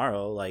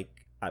tomorrow, like,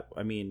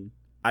 I mean,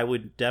 I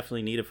would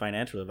definitely need a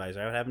financial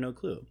advisor. I would have no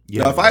clue.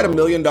 Yeah, if I had $1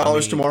 million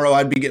tomorrow,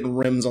 I'd be getting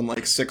rims on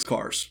like 6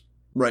 cars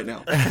right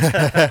now.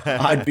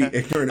 I'd be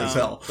ignorant as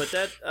hell. But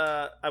that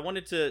I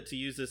wanted to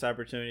use this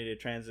opportunity to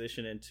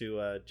transition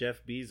into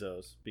Jeff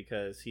Bezos,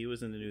 because he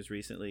was in the news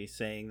recently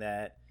saying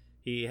that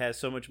he has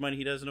so much money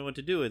he doesn't know what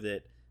to do with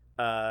it.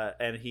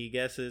 And he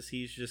guesses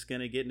he's just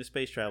going to get into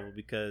space travel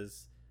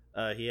because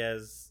he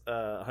has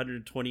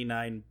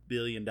 $129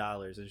 billion.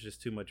 It's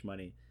just too much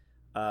money.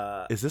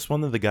 Is this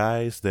one of the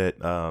guys that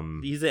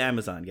he's the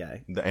Amazon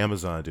guy, the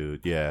Amazon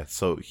dude? Yeah.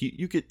 So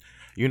you could,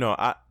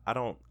 I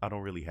don't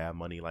really have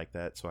money like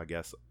that, so I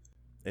guess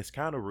it's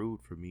kind of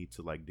rude for me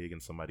to like dig in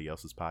somebody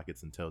else's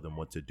pockets and tell them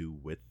what to do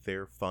with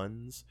their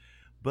funds.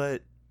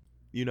 But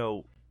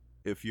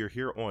if you're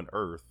here on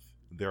Earth,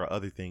 there are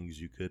other things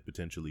you could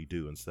potentially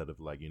do instead of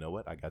like,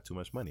 I got too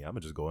much money, I'm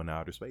gonna just go into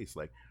outer space.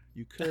 Like,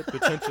 you could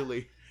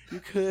potentially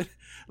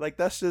like,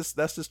 that's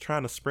just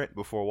trying to sprint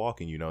before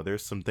walking.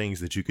 There's some things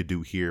that you could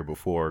do here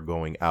before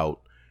going out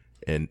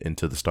and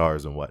into the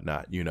stars and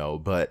whatnot,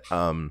 but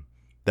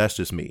that's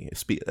just me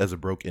as a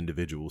broke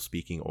individual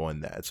speaking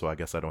on that. So I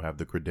guess I don't have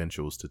the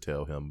credentials to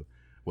tell him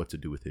what to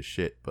do with his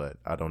shit, but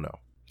I don't know.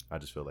 I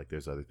just feel like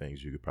there's other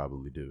things you could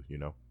probably do,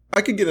 I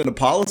could get into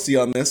policy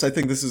on this. I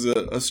think this is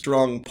a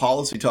strong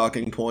policy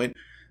talking point.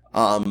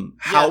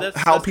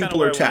 How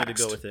people are taxed.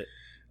 To go with it.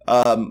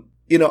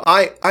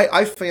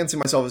 I fancy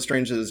myself, as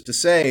strange as to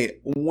say,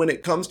 when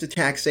it comes to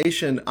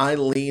taxation, I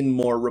lean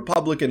more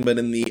Republican, but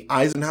in the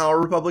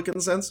Eisenhower Republican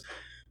sense.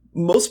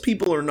 Most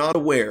people are not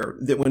aware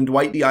that when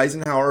Dwight D.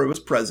 Eisenhower was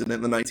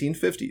president in the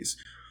 1950s,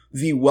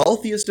 the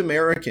wealthiest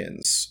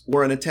Americans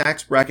were in a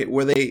tax bracket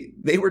where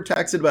they were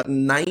taxed at about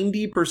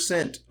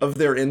 90% of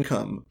their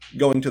income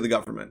going to the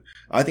government.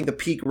 I think the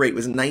peak rate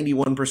was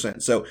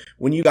 91%. So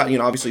when you got,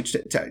 obviously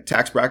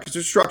tax brackets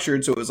are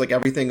structured, so it was like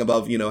everything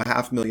above,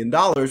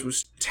 $500,000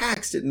 was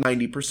taxed at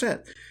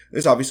 90%.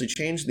 This obviously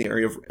changed in the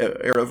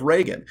era of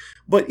Reagan.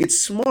 But it's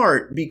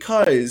smart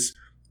because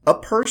a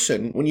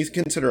person, when you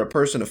consider a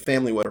person, a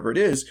family, whatever it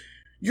is,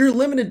 you're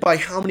limited by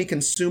how many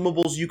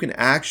consumables you can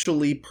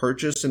actually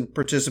purchase and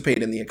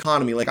participate in the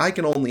economy. Like, I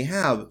can only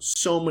have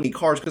so many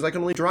cars because I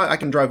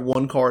can drive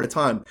one car at a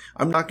time.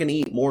 I'm not going to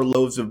eat more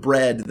loaves of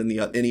bread than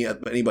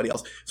anybody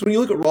else. So when you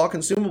look at raw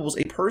consumables,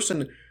 a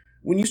person,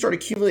 when you start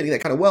accumulating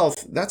that kind of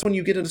wealth, that's when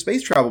you get into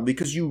space travel,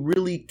 because you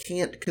really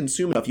can't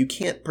consume enough. You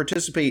can't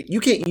participate. You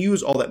can't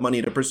use all that money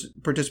to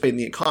participate in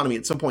the economy.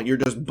 At some point, you're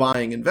just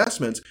buying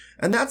investments.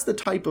 And that's the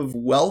type of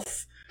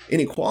wealth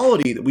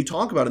inequality that we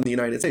talk about in the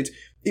United States.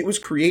 It was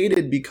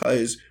created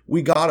because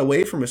we got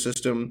away from a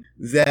system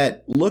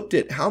that looked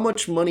at how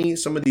much money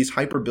some of these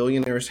hyper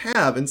billionaires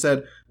have and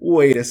said,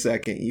 wait a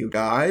second, you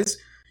guys,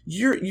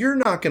 you're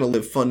not going to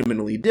live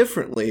fundamentally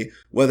differently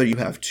whether you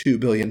have $2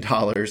 billion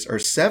or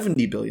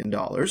 $70 billion.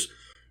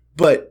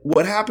 But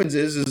what happens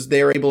is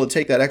they're able to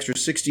take that extra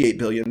 $68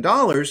 billion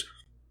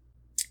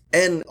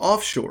and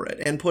offshore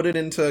it and put it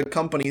into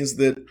companies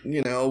that,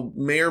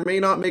 may or may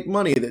not make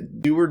money,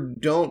 that do or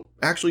don't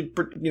actually,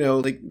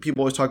 like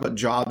people always talk about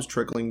jobs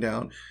trickling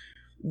down.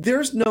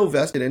 there's no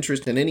vested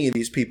interest in any of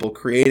these people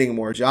creating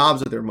more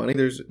jobs with their money.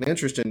 There's an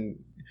interest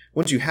in,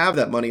 once you have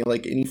that money,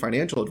 like any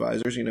financial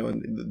advisors, you know,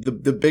 and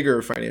the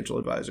bigger financial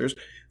advisors,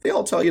 they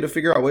all tell you to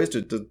figure out ways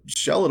to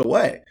shell it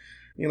away.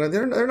 You know,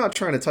 they're not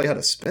trying to tell you how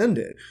to spend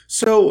it.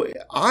 So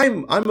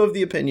I'm of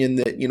the opinion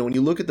that, you know, when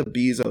you look at the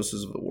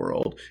Bezoses of the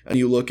world and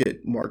you look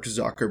at Mark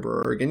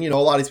Zuckerberg, and, you know,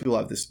 a lot of these people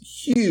have this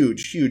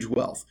huge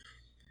wealth.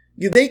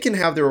 They can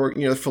have their,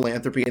 you know,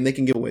 philanthropy, and they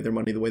can give away their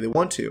money the way they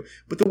want to.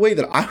 But the way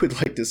that I would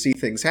like to see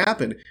things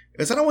happen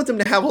is I don't want them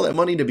to have all that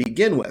money to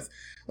begin with.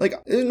 Like,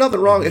 there's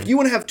nothing wrong. If you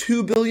want to have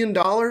 $2 billion,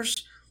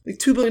 like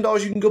 $2 billion,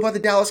 you can go buy the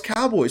Dallas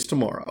Cowboys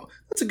tomorrow.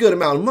 That's a good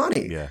amount of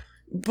money. Yeah.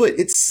 But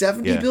it's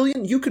 70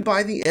 billion. You could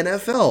buy the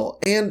NFL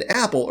and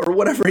Apple or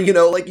whatever, you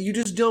know, like, you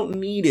just don't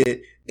need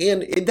it.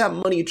 And that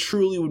money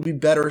truly would be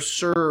better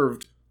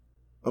served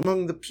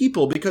among the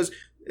people, because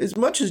as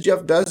much as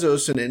Jeff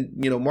Bezos and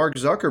you know, Mark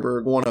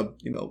Zuckerberg want to,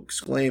 you know,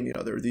 exclaim, you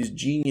know, they're these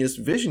genius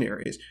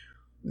visionaries,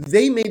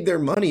 they made their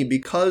money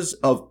because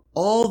of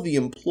all the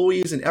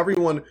employees and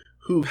everyone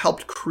who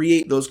helped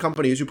create those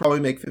companies, who probably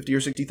make $50,000 or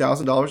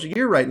 $60,000 a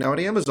year right now at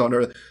Amazon,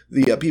 or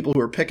the people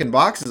who are picking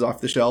boxes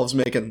off the shelves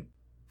making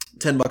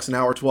 $10 an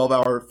hour,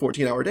 12-hour,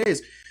 14-hour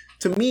days.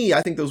 To me,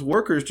 I think those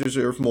workers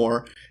deserve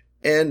more.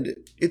 And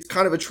it's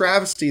kind of a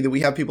travesty that we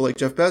have people like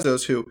Jeff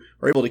Bezos who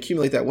are able to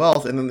accumulate that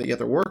wealth, and then yet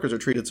their workers are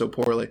treated so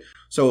poorly.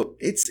 So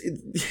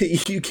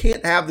you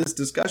can't have this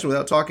discussion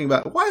without talking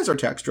about, why is our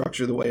tax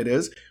structure the way it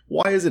is?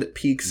 Why is it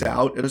peaks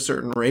out at a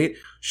certain rate?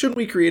 Shouldn't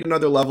we create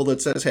another level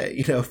that says, hey,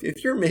 you know,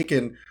 if you're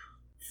making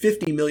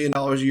 $50 million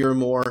a year or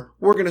more,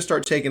 we're going to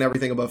start taking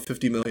everything above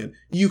 $50 million.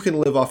 You can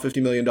live off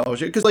 $50 million a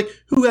year. Because, like,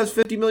 who has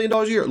 $50 million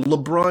a year?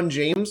 LeBron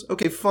James?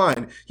 Okay,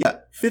 fine. Yeah,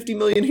 $50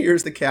 million a year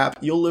is the cap.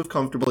 You'll live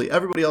comfortably.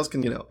 Everybody else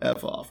can, you know,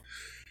 F off.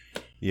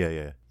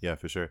 Yeah,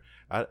 for sure.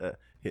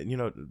 You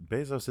know,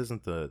 Bezos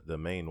isn't the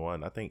main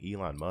one. I think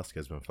Elon Musk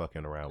has been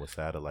fucking around with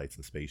satellites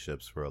and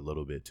spaceships for a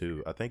little bit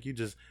too. I think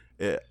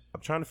I'm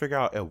trying to figure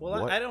out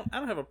I don't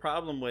have a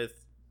problem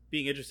with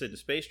being interested in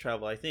space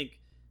travel. I think,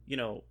 you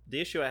know, the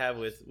issue I have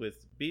with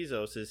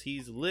Bezos is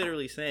he's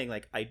literally saying,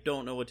 like, I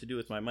don't know what to do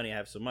with my money. I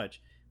have so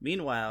much.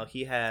 Meanwhile,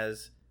 he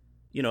has,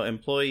 you know,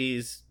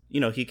 employees,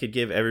 you know, he could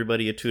give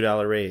everybody a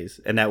 $2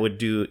 raise, and that would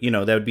do, you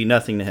know, that would be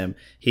nothing to him.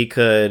 He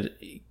could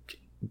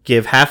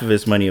give half of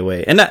his money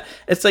away. And that,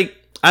 it's like,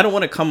 I don't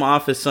want to come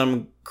off as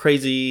some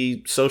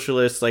crazy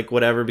socialist, like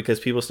whatever, because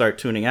people start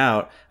tuning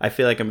out. I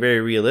feel like I'm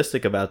very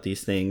realistic about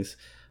these things.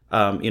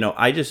 You know,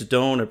 I just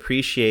don't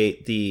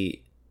appreciate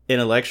the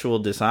intellectual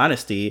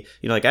dishonesty.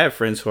 You know, like, I have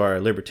friends who are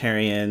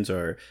libertarians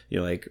or, you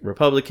know, like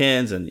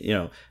Republicans, and, you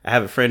know, I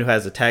have a friend who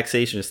has a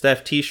Taxation of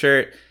Steph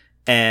t-shirt,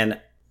 and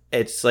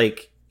it's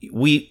like,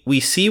 we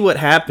see what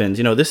happens.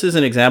 You know, this is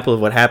an example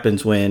of what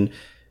happens when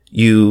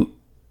you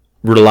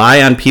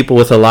rely on people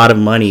with a lot of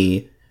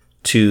money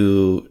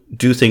to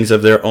do things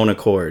of their own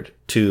accord,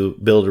 to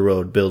build a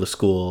road, build a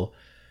school,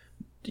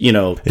 you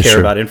know, care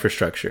about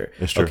infrastructure.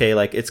 Okay,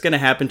 like, it's going to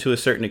happen to a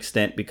certain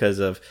extent because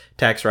of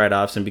tax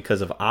write-offs and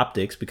because of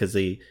optics, because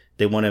they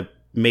want to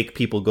make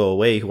people go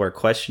away who are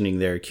questioning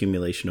their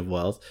accumulation of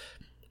wealth.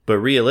 But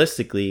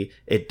realistically,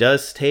 it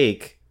does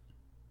take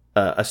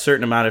a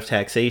certain amount of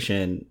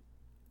taxation,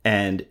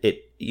 and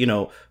it, you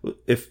know,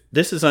 if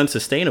this is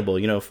unsustainable,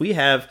 you know, if we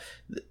have,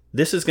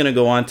 this is going to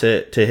go on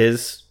to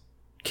his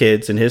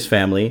kids and his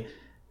family,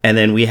 and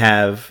then we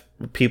have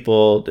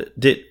people.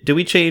 Did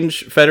we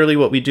change federally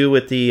what we do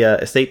with the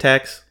estate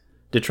tax?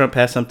 Did Trump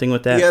pass something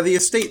with that? Yeah, the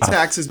estate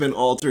tax has been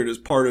altered as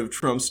part of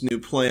Trump's new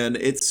plan.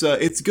 It's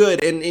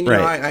good, and you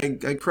know,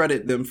 I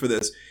credit them for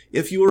this.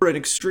 If you were an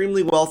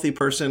extremely wealthy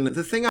person,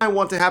 the thing I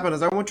want to happen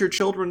is I want your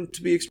children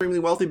to be extremely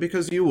wealthy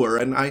because you were,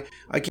 and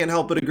I can't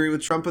help but agree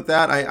with Trump with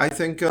that. I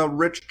think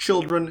rich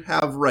children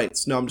have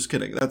rights. No, I'm just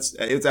kidding.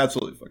 It's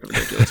absolutely fucking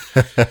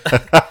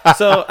ridiculous.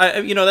 So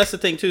you know, that's the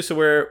thing too. So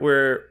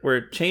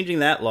we're changing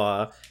that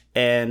law,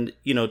 and,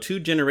 you know, 2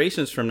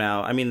 generations from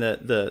now, I mean,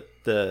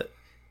 the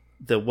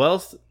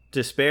wealth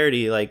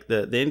disparity, like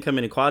the income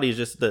inequality, is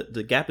just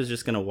the gap is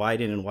just going to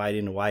widen and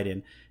widen and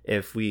widen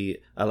if we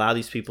allow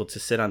these people to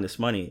sit on this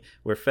money.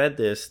 We're fed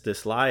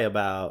this lie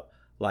about,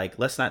 like,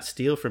 let's not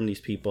steal from these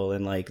people,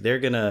 and, like, they're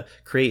going to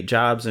create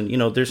jobs, and, you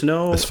know, there's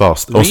no it's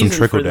false. reason Some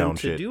trickle for them down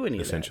to shit, do any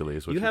essentially, of that.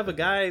 is what you have a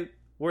thinking. guy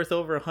worth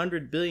over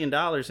 $100 billion,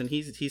 and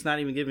he's not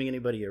even giving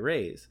anybody a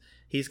raise.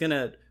 He's going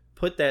to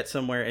put that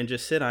somewhere and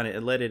just sit on it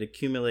and let it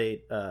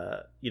accumulate,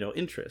 you know,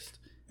 interest.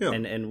 Yeah.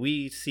 And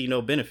we see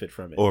no benefit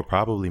from it. Or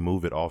probably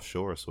move it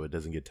offshore so it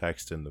doesn't get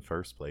taxed in the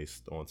first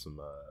place on some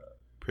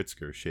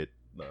Pritzker shit.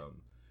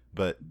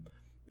 But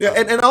yeah,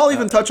 and I'll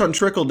even touch on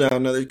trickle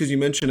down now because you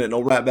mentioned it, and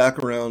I'll wrap back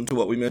around to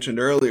what we mentioned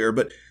earlier.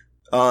 But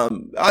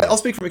I'll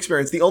speak from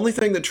experience. The only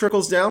thing that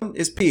trickles down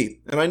is pee,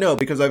 and I know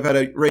because I've had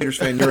a Raiders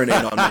fan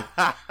urinate on me.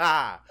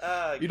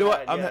 You know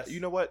what? Yes. You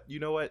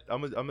know what?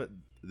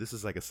 This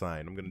is like a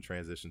sign. I'm going to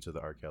transition to the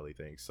R. Kelly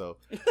thing. So,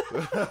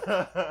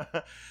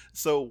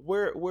 so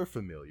we're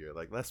familiar.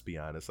 Like, let's be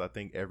honest. I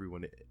think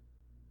everyone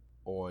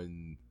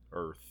on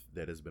Earth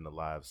that has been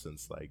alive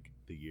since like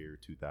the year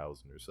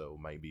 2000 or so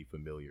might be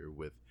familiar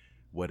with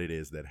what it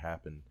is that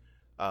happened.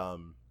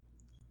 One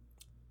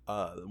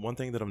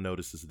thing that I've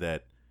noticed is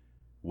that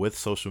with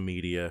social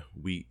media,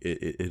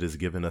 it has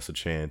given us a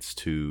chance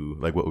to,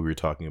 like what we were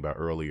talking about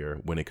earlier,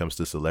 when it comes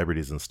to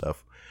celebrities and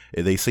stuff,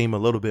 they seem a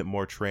little bit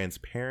more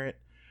transparent,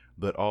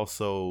 but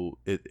also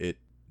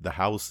the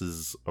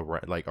houses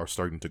are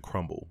starting to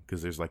crumble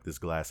because there's like this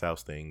glass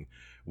house thing.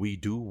 We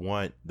do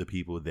want the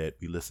people that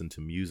we listen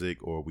to music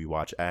or we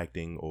watch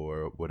acting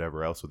or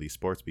whatever else with these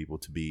sports people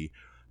to be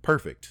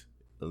perfect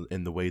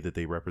in the way that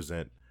they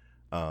represent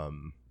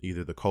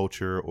either the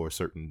culture or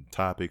certain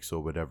topics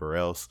or whatever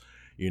else.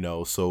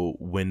 So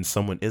when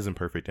someone isn't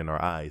perfect in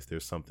our eyes,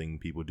 there's something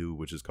people do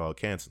which is called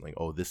canceling.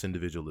 Oh, this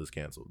individual is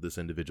canceled. This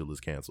individual is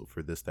canceled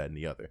for this, that, and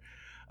the other.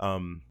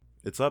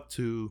 It's up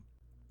to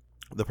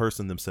the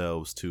person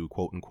themselves to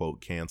quote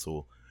unquote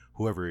cancel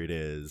whoever it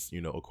is,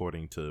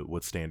 according to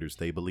what standards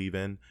they believe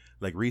in.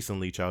 Like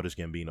recently, Childish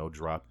Gambino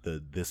dropped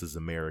the "This Is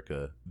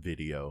America"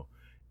 video,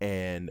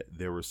 and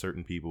there were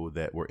certain people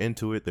that were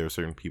into it. There were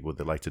certain people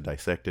that like to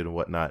dissect it and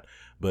whatnot,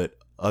 but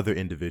other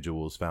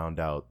individuals found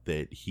out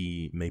that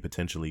he may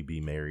potentially be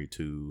married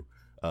to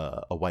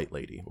a white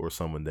lady or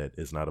someone that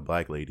is not a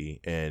black lady.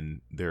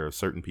 And there are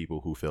certain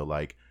people who feel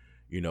like,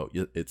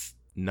 it's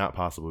not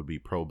possible to be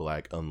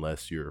pro-black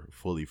unless you're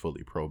fully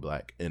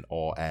pro-black in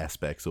all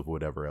aspects of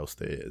whatever else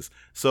there is.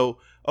 So,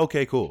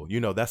 okay, cool.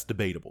 That's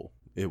debatable.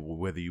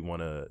 Whether you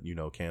want to,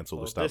 cancel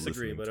or stop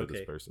listening to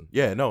this person.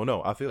 Yeah,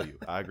 no, I feel you.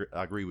 I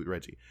agree with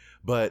Reggie.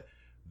 But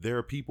there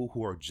are people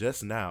who are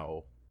just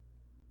now,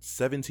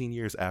 17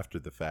 years after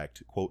the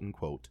fact, quote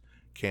unquote,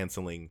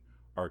 canceling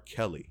R.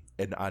 Kelly.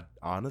 And I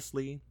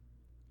honestly,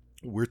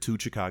 we're two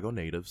Chicago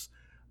natives.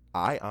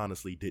 I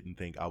honestly didn't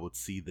think I would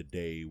see the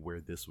day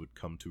where this would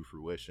come to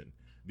fruition,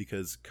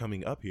 because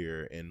coming up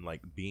here and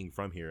like being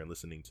from here and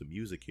listening to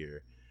music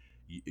here,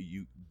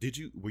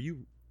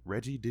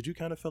 Reggie, did you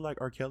kind of feel like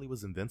R. Kelly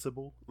was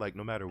invincible? Like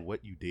no matter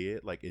what you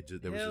did, like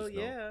there was just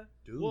yeah.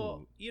 Dude.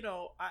 Well,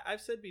 I've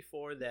said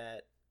before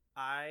that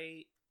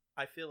I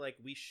feel like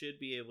we should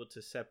be able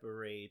to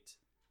separate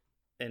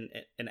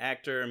an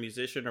actor, a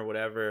musician, or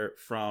whatever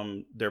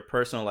from their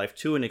personal life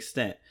to an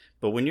extent.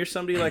 But when you're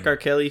somebody like R.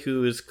 Kelly,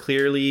 who is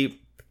clearly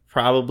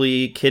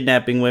probably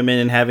kidnapping women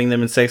and having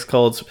them in sex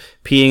cults,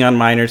 peeing on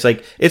minors,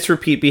 like it's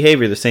repeat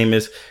behavior. The same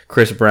as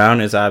Chris Brown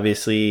is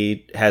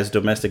obviously has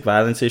domestic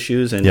violence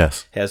issues and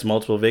has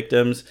multiple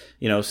victims.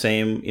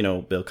 Same,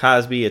 Bill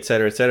Cosby, et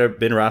cetera, et cetera.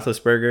 Ben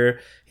Roethlisberger,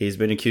 he's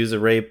been accused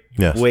of rape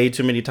way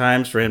too many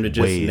times for him to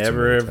just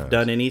never have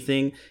done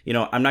anything.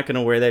 I'm not going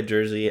to wear that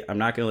jersey. I'm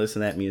not going to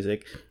listen to that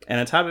music. And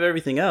on top of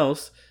everything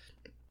else,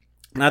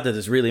 not that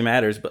this really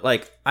matters, but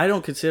like I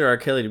don't consider R.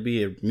 Kelly to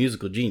be a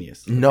musical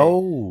genius. Okay?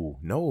 No,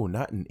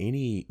 not in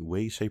any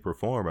way, shape, or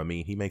form. I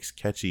mean, he makes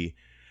catchy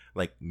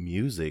like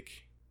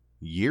music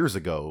years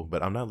ago,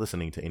 but I'm not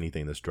listening to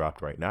anything that's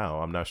dropped right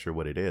now. I'm not sure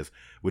what it is,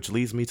 which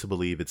leads me to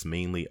believe it's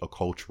mainly a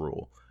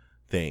cultural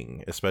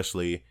thing.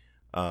 Especially,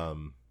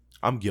 I'm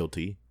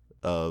guilty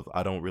of,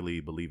 I don't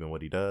really believe in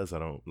what he does. I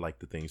don't like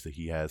the things that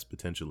he has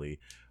potentially,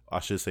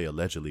 I should say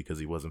allegedly, because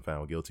he wasn't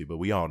found guilty, but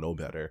we all know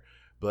better.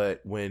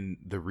 But when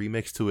the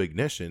remix to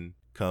Ignition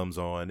comes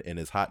on and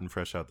is hot and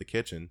fresh out the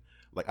kitchen,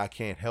 like I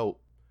can't help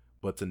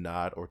but to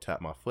nod or tap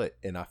my foot,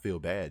 and I feel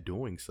bad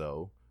doing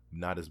so.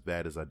 Not as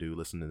bad as I do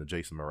listening to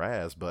Jason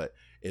Mraz, but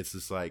it's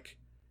just like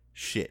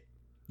shit.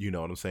 You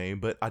know what I'm saying?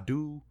 But I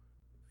do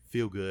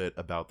feel good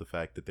about the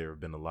fact that there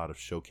have been a lot of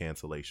show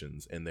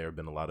cancellations, and there have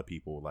been a lot of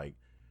people like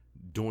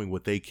doing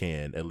what they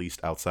can, at least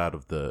outside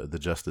of the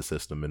justice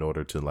system, in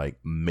order to like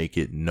make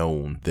it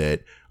known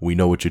that we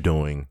know what you're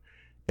doing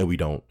and we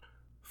don't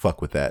fuck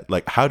with that.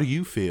 Like, how do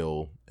you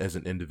feel as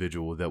an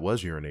individual that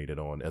was urinated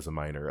on as a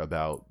minor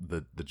about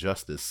the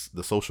justice,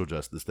 the social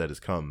justice that has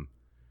come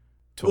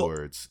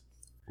towards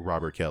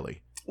Robert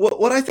Kelly? Well,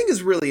 what I think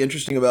is really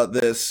interesting about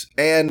this,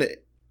 and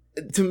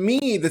to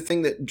me, the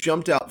thing that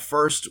jumped out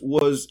first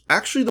was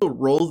actually the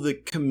role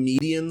that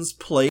comedians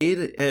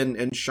played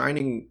and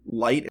shining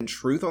light and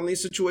truth on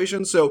these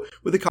situations. So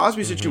with the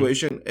Cosby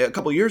situation, a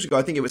couple of years ago,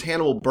 I think it was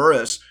Hannibal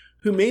Buress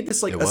who made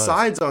this like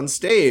asides on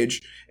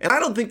stage. And I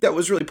don't think that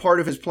was really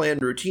part of his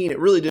planned routine. It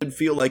really did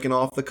feel like an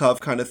off the cuff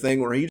kind of thing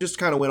where he just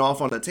kind of went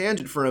off on a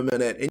tangent for a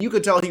minute. And you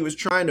could tell he was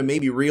trying to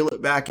maybe reel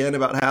it back in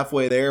about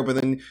halfway there,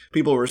 but then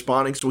people were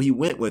responding, so he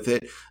went with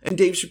it. And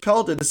Dave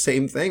Chappelle did the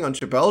same thing on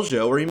Chappelle's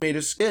Show where he made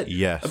a skit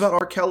about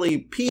R.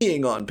 Kelly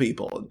peeing on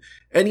people.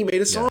 And he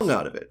made a song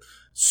out of it.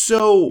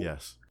 So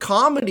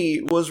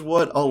comedy was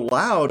what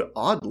allowed,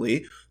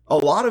 oddly, a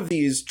lot of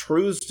these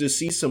truths to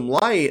see some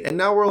light. And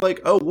now we're like,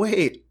 oh,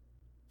 wait.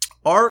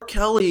 R.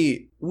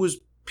 Kelly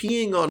was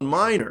peeing on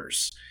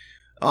minors.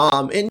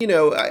 And,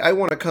 I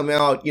want to come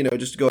out,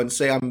 just to go and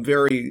say I'm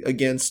very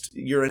against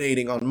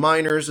urinating on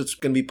minors. It's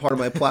going to be part of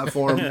my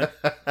platform.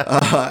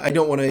 I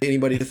don't want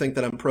anybody to think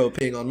that I'm pro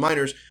peeing on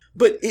minors.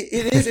 But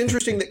it is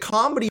interesting that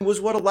comedy was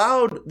what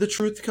allowed the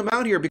truth to come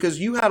out here, because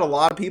you had a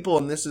lot of people,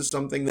 and this is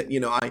something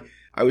that,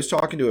 I was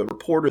talking to a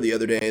reporter the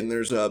other day, and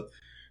there's a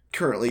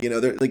currently,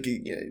 they're like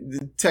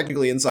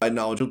technically inside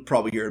knowledge. You'll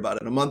probably hear about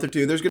it in a month or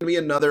two. There's going to be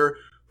another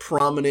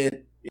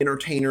prominent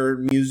entertainer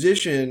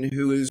musician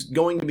who is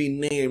going to be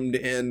named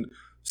in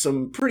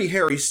some pretty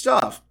hairy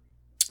stuff.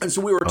 And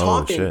so we were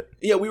talking.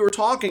 We were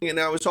talking, and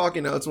I was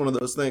talking. Now it's one of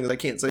those things. I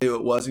can't say who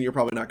it was, and you're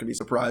probably not going to be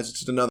surprised. It's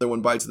just another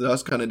one bites the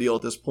dust kind of deal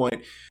at this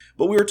point.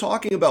 But we were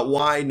talking about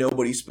why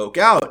nobody spoke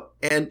out.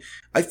 And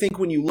I think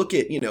when you look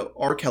at,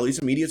 R. Kelly's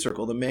immediate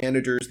circle, the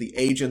managers, the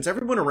agents,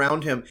 everyone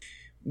around him,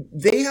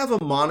 they have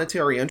a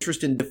monetary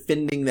interest in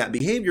defending that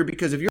behavior,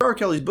 because if you're R.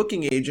 Kelly's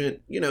booking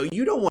agent, you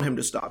don't want him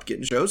to stop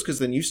getting shows, because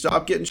then you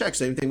stop getting checks.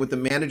 Same thing with the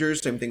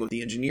managers, same thing with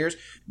the engineers.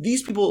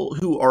 These people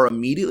who are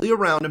immediately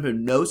around him, who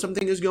know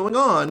something is going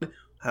on,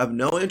 have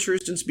no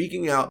interest in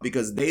speaking out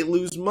because they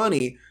lose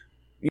money,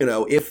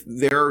 if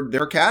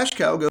their cash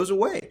cow goes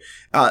away.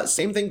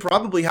 Same thing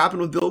probably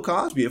happened with Bill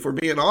Cosby. If we're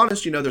being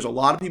honest, there's a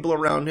lot of people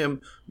around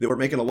him that were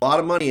making a lot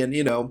of money, and,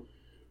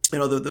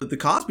 the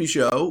Cosby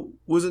Show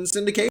was in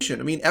syndication.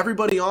 I mean,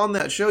 everybody on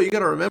that show, you got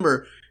to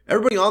remember,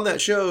 everybody on that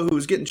show who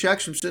was getting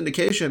checks from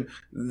syndication,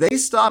 they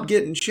stopped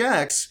getting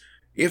checks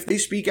if they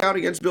speak out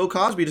against Bill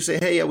Cosby to say,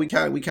 hey, yeah, we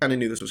kind of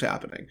knew this was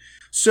happening.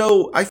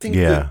 So I think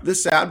the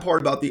sad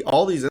part about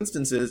all these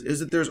instances is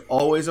that there's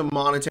always a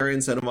monetary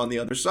incentive on the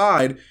other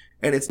side.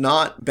 And it's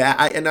not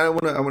bad. And I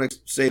want to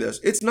say this.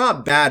 It's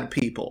not bad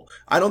people.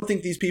 I don't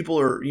think these people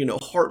are,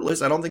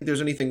 heartless. I don't think there's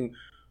anything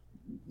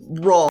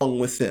wrong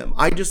with them.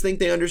 I just think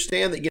they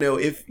understand that,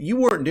 if you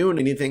weren't doing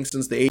anything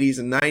since the 80s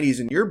and 90s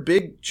and your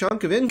big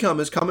chunk of income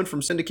is coming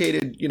from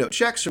syndicated,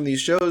 checks from these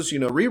shows,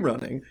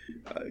 rerunning,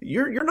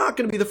 you're not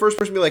going to be the first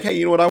person to be like, hey,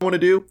 you know what I want to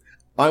do?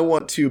 I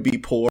want to be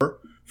poor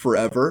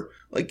forever.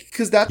 Like,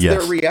 because that's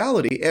their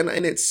reality. And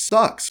it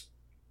sucks.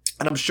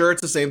 And I'm sure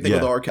it's the same thing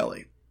with R.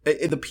 Kelly.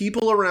 The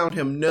people around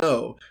him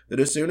know that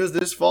as soon as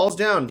this falls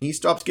down, he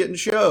stops getting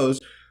shows,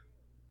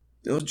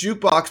 those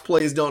jukebox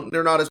plays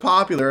they're not as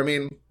popular. I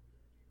mean,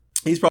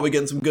 he's probably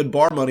getting some good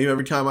bar money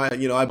every time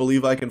I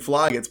Believe I Can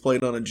Fly gets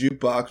played on a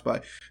jukebox by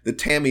the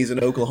Tammys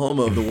in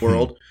Oklahoma of the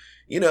world.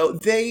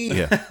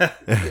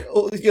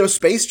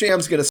 Space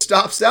Jam's going to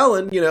stop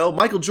selling.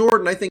 Michael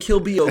Jordan, I think he'll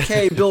be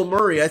okay. Bill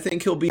Murray, I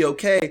think he'll be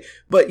okay.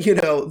 But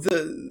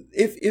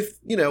if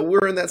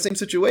we're in that same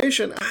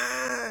situation,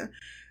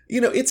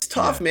 it's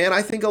tough, man.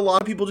 I think a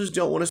lot of people just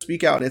don't want to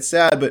speak out, and it's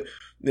sad. But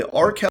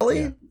R.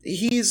 Kelly,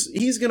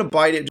 he's going to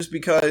bite it just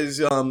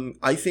because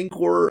I think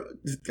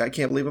I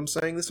can't believe I'm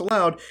saying this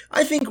aloud.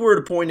 I think we're at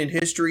a point in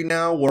history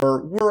now where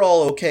we're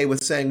all okay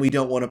with saying we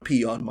don't want to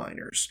pee on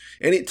minors.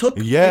 And it took,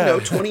 20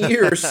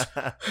 years.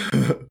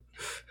 It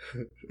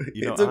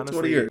took honestly,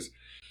 20 years.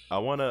 I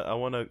want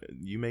to,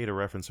 you made a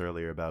reference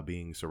earlier about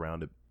being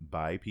surrounded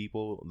by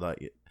people.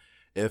 Like,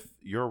 if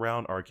you're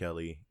around R.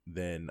 Kelly,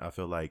 then I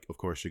feel like, of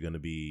course, you're going to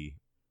be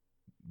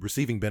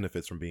receiving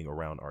benefits from being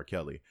around R.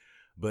 Kelly.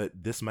 But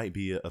this might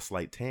be a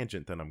slight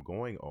tangent that I'm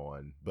going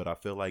on, but I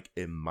feel like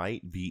it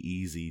might be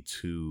easy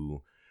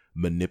to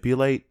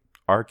manipulate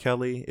R.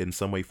 Kelly in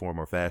some way, form,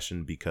 or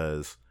fashion,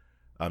 because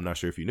I'm not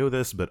sure if you knew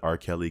this, but R.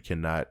 Kelly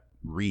cannot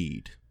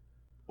read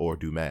or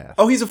do math.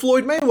 Oh, he's a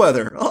Floyd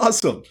Mayweather.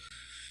 Awesome.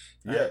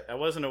 Yeah, I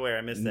wasn't aware.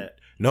 I missed that.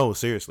 No,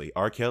 seriously,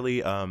 R.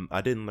 Kelly.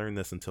 I didn't learn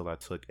this until I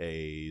took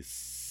I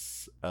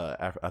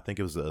think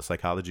it was a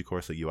psychology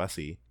course at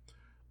USC,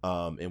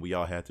 and we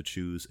all had to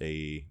choose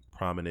a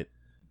prominent,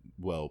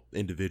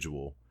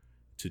 individual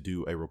to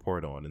do a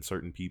report on, and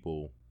certain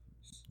people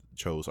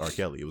chose R.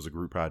 Kelly. It was a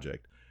group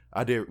project.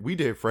 We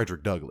did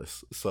Frederick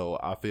Douglass, so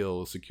I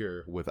feel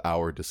secure with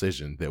our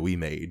decision that we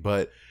made.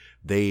 But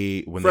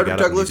Frederick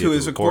Douglass, who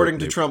is according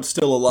to Trump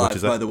still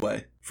alive, by the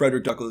way.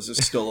 Frederick Douglass is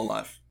still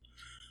alive.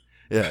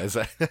 Yeah,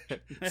 exactly.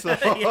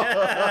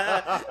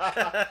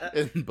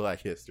 In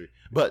Black history.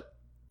 But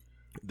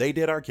they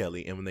did R.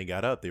 Kelly, and when they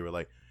got up, they were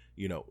like,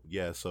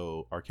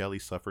 so R.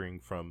 Kelly's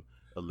suffering from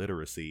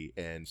illiteracy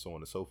and so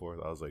on and so forth.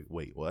 I was like,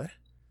 wait, what?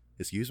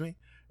 Excuse me?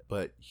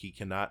 But he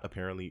cannot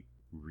apparently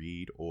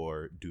read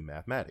or do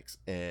mathematics.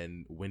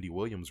 And Wendy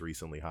Williams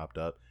recently hopped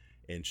up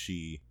and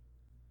she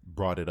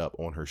brought it up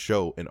on her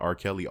show, and R.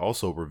 Kelly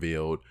also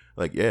revealed,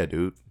 like, yeah,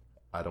 dude,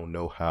 I don't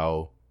know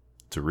how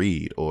to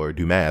read or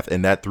do math,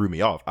 and that threw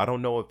me off. I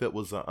don't know if it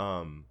was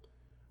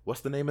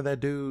what's the name of that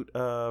dude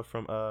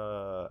from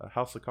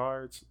House of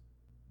Cards?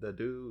 The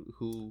dude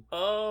who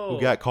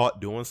got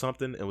caught doing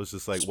something and was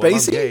just like, well,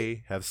 I'm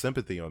gay, have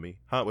sympathy on me.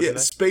 Huh?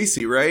 What's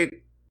Spacey, right?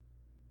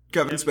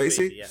 Kevin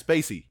Spacey? Yeah.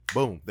 Spacey.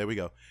 Boom. There we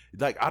go.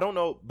 Like, I don't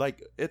know.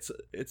 Like,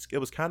 it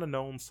was kind of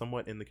known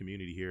somewhat in the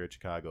community here at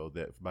Chicago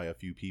that by a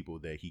few people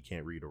that he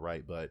can't read or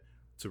write, but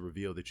to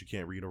reveal that you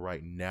can't read or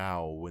write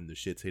now when the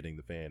shit's hitting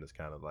the fan is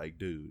kind of like,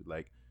 dude,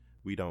 like,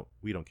 we don't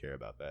care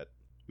about that.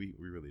 We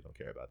really don't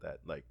care about that.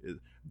 Like,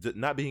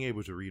 not being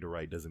able to read or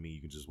write doesn't mean you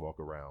can just walk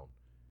around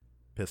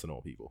pissing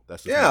on people.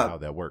 That's just not how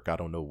that works. I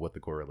don't know what the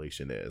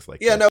correlation is.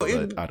 Like, I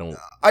don't.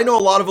 I know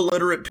a lot of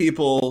illiterate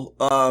people.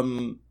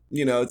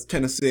 It's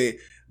Tennessee,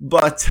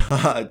 but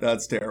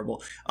that's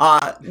terrible.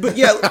 But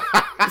yeah,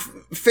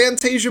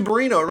 Fantasia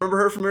Barrino, remember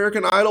her from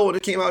American Idol? When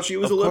it came out, she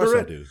was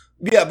illiterate. Of course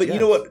I do. Yeah, but Yes. you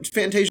know what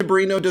Fantasia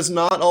Barrino does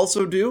not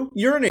also do?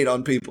 Urinate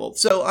on people.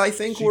 So I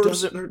think She we're...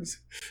 doesn't-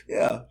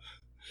 Yeah.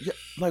 Yeah,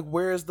 like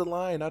where is the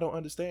line? I don't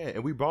understand.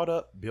 And we brought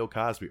up Bill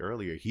Cosby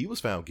earlier. He was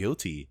found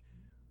guilty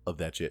of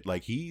that shit.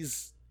 Like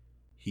he's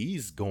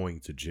going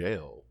to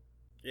jail.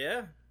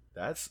 Yeah.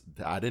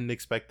 I didn't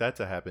expect that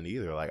to happen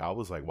either. Like I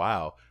was like,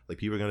 wow, like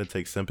people are gonna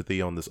take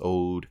sympathy on this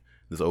old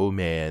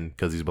man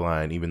because he's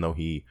blind, even though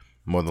he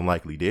more than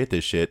likely did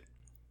this shit.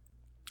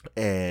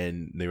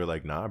 And they were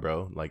like, nah,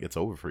 bro, like it's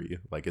over for you.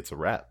 Like it's a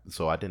wrap.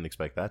 So I didn't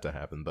expect that to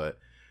happen. But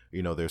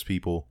there's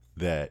people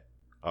that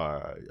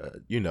are,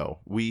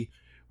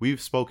 we've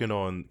spoken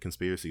on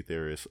conspiracy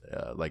theorists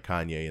like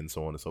Kanye and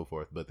so on and so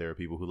forth, but there are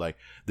people who like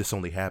this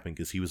only happened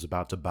because he was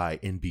about to buy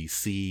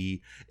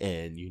NBC,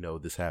 and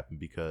this happened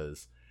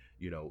because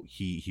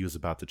he was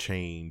about to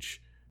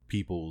change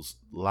people's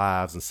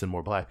lives and send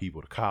more black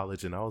people to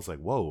college. And I was like,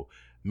 whoa,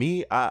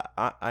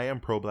 I am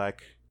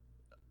pro-black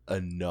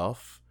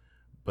enough,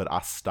 but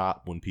I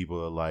stop when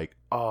people are like,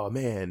 oh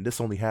man,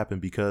 this only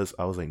happened because.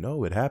 I was like,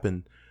 no, it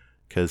happened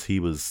because he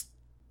was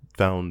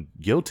found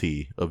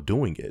guilty of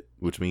doing it,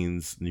 which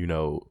means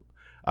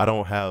I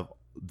don't have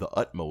the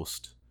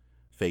utmost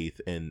faith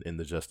in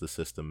the justice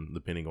system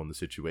depending on the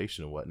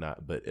situation and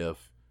whatnot. But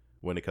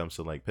when it comes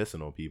to like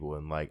pissing on people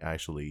and like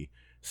actually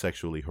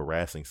sexually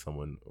harassing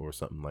someone or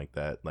something like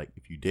that, like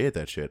if you did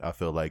that shit, I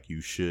feel like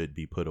you should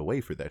be put away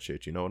for that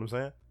shit. You know what I'm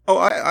saying? Oh,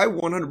 I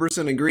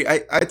 100% agree.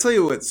 I tell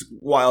you what's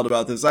wild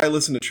about this. I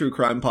listen to true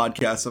crime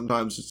podcasts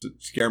sometimes just to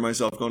scare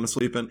myself going to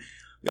sleep, and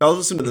I was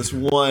listening to this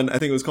one, I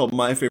think it was called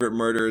My Favorite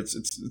Murder.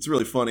 It's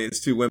really funny. It's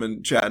two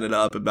women chatting it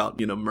up about,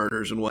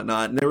 murders and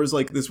whatnot. And there was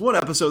like this one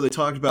episode they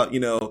talked about,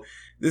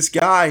 this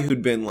guy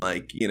who'd been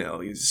like, he's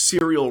a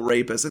serial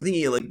rapist. I think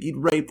he'd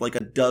raped like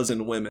a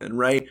dozen women,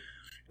 right?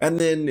 And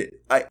then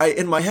I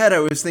in my head I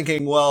was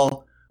thinking,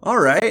 well, all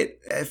right,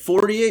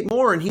 48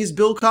 more and he's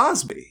Bill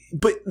Cosby.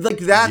 But like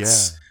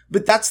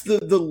that's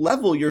the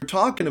level you're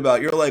talking about.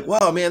 You're like,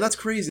 wow, man, that's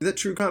crazy. That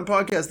true crime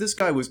podcast, this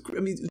guy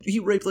he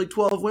raped like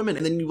 12 women.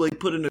 And then you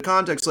like put into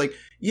context, like,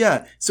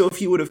 yeah, so if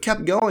he would have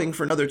kept going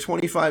for another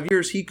 25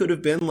 years, he could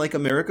have been like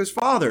America's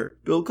father,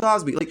 Bill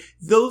Cosby. Like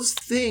those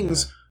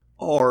things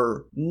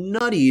are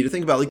nutty to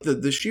think about, like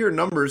the sheer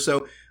numbers.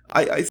 So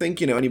I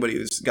think, anybody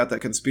who's got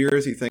that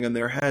conspiracy thing in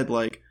their head,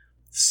 like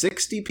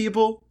 60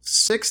 people,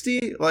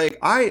 60, like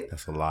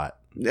that's a lot.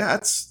 Yeah,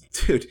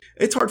 dude,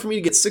 it's hard for me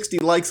to get 60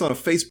 likes on a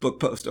Facebook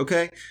post,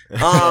 okay?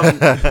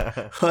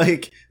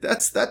 Like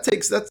that's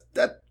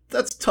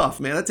tough,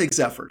 man. That takes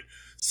effort.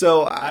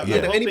 So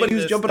anybody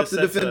who's jumping up to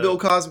defend Bill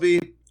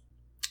Cosby,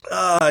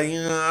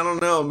 I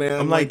don't know, man.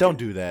 I'm like, don't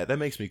do that. That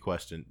makes me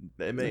question.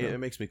 It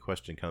makes me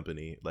question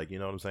company. Like, you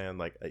know what I'm saying?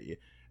 Like,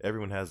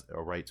 everyone has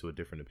a right to a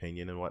different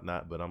opinion and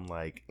whatnot, but I'm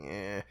like,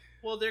 eh.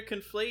 Well, they're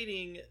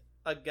conflating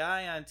a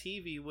guy on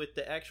TV with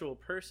the actual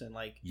person.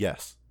 Like,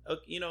 yes.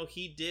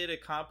 He did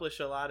accomplish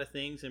a lot of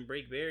things and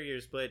break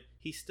barriers, but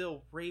he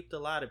still raped a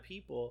lot of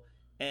people.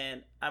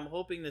 And I'm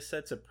hoping this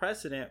sets a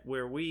precedent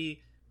where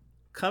we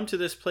come to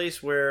this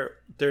place where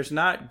there's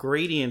not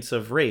gradients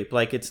of rape.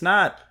 Like, it's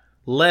not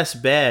less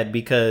bad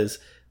because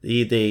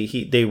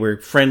they were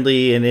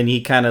friendly and then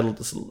he kind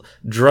of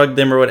drugged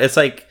them or what. It's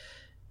like,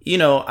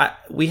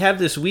 we have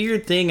this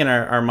weird thing in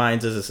our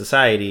minds as a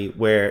society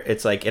where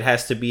it's like it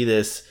has to be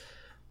this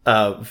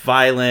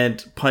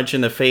violent punch in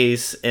the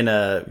face in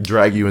a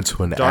drag you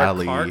into an dark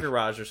alley car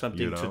garage or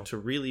something to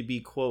really be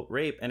quote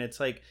rape. And it's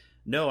like,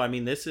 no, I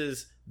mean, this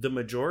is the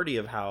majority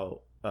of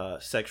how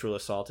sexual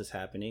assault is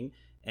happening,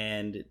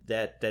 and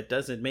that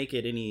doesn't make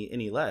it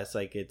any less.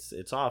 Like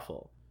it's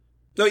awful.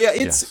 No, yeah,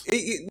 his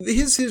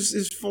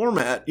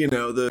format,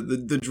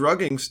 the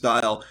drugging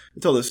style. I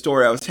tell this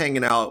story. I was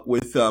hanging out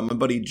with my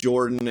buddy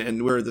Jordan,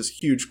 and we were this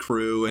huge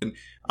crew, and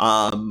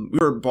we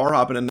were bar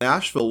hopping in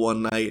Nashville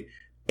one night.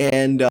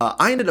 And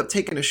I ended up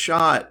taking a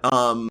shot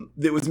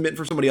that was meant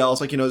for somebody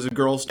else. Like, there's a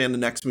girl standing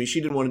next to me.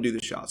 She didn't want to do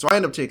the shot. So I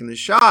ended up taking the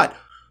shot.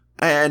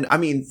 And,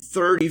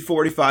 30,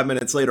 45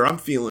 minutes later, I'm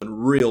feeling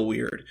real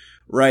weird,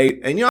 right?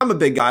 And, I'm a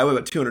big guy. I weigh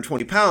about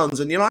 220 pounds.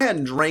 And, I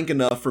hadn't drank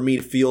enough for me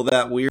to feel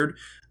that weird.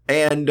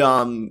 And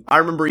I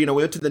remember, we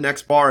went to the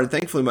next bar. And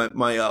thankfully,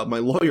 my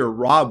lawyer,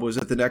 Rob, was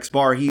at the next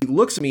bar. He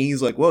looks at me.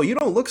 He's like, whoa, you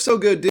don't look so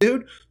good,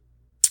 dude.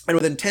 And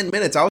within 10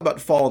 minutes, I was about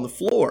to fall on the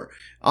floor.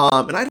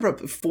 And I'd brought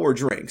 4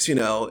 drinks,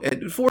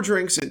 and 4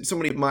 drinks at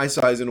somebody of my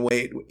size and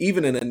weight,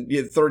 even in a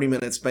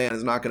 30-minute span,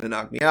 is not going to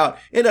knock me out.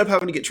 Ended up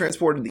having to get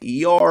transported to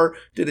the ER,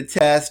 did a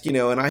test,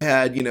 and I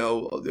had,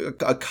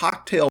 a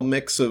cocktail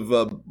mix of,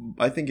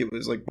 I think it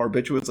was like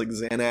barbiturates, like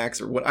Xanax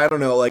or what, I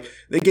don't know. Like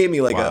they gave me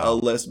like a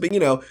list, but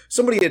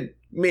somebody had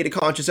made a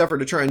conscious effort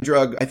to try and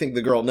drug, I think,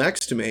 the girl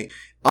next to me.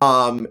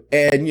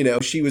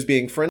 And she was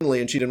being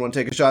friendly and she didn't want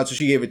to take a shot, so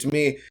she gave it to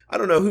me. I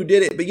don't know who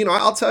did it, but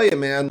I'll tell you,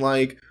 man,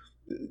 like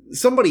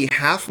somebody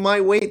half my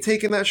weight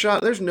taking that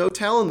shot, there's no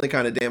telling the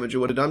kind of damage it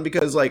would have done,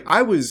 because like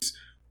I was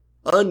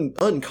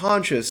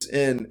unconscious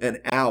in an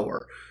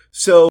hour.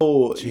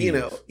 So,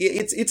 Jeez.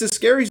 it's a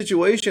scary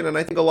situation. And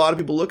I think a lot of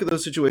people look at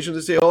those situations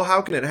and say, oh,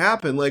 how can it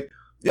happen? Like,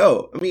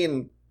 yo, I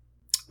mean,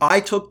 I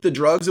took the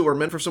drugs that were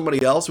meant for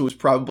somebody else who was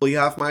probably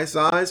half my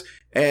size,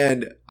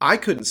 and I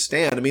couldn't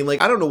stand. I mean,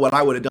 like, I don't know what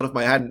I would have done if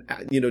I hadn't,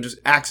 just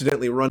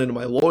accidentally run into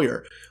my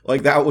lawyer.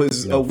 Like, that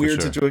was No, a for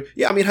weird sure. situation.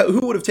 Yeah, I mean, who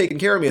would have taken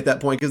care of me at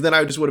that point? Because then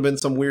I just would have been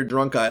some weird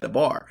drunk guy at a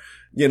bar.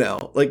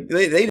 Like,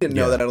 they didn't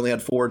know Yeah. that I only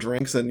had 4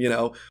 drinks, and,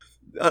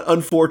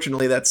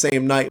 unfortunately, that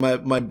same night,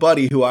 my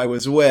buddy who I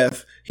was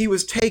with, he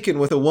was taken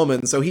with a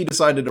woman, so he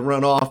decided to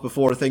run off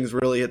before things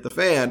really hit the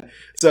fan.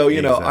 So I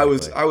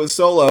Exactly. was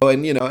solo,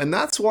 and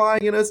that's why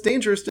it's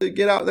dangerous to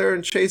get out there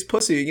and chase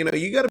pussy. You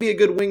got to be a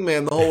good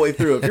wingman the whole way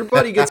through. If your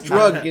buddy gets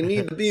drugged, you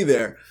need to be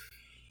there.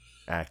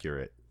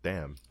 Accurate.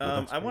 Damn.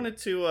 I wanted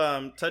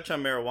to touch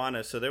on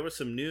marijuana. So there was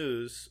some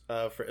news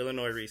for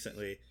Illinois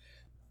recently,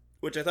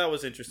 which I thought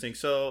was interesting.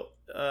 So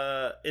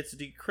it's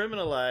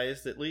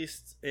decriminalized, at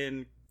least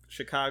in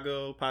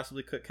Chicago,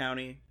 possibly Cook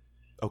County,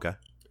 Okay.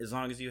 as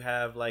long as you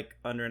have like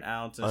under an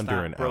ounce and Under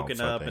it's an not broken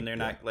ounce, I up think, and they're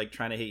yeah. not like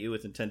trying to hit you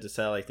with intent to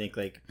sell. I think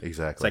like it's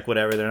Exactly. like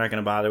whatever, they're not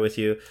going to bother with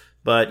you.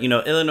 But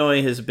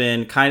Illinois has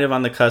been kind of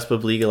on the cusp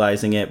of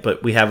legalizing it,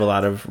 but we have a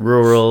lot of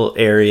rural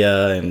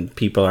area and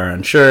people are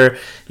unsure,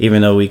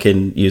 even though we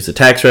can use the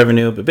tax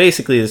revenue. But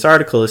basically, this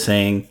article is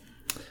saying,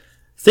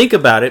 think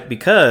about it,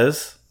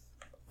 because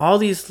all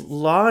these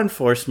law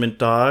enforcement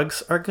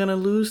dogs are going to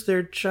lose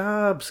their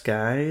jobs,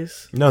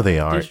 guys. No, they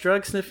These aren't.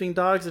 drug sniffing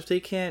dogs, if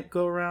they can't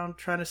go around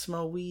trying to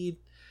smell weed,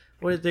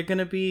 they're going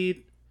to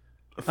be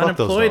Fuck those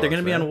unemployed. They're dogs, going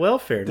to be man. on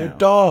welfare They're now.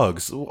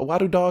 dogs. Why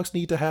do dogs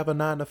need to have a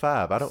 9 to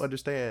 5? I don't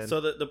understand. So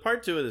the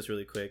part 2 of this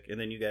really quick, and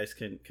then you guys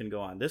can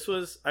go on.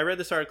 I read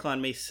this article on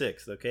May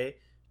 6th, okay?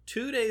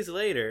 2 days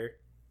later,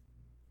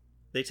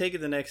 they take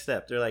it the next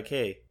step. They're like,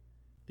 hey,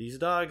 these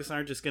dogs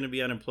aren't just going to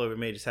be unemployed. We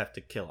may just have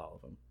to kill all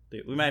of them.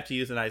 We might have to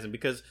euthanize them,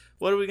 because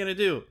what are we going to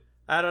do?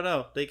 I don't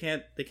know. They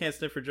can't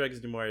sniff for drugs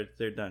anymore.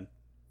 They're done.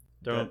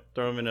 Throw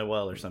them in a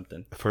well or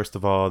something. First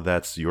of all,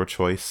 that's your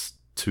choice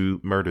to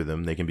murder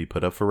them. They can be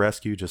put up for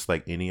rescue just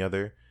like any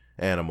other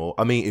animal.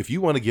 I mean, if you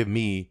want to give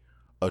me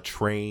a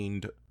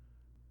trained,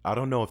 I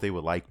don't know if they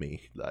would like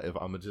me. If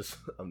I'm just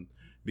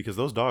because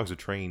those dogs are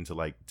trained to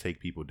like take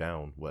people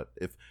down. What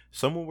if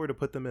someone were to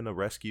put them in a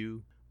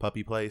rescue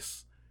puppy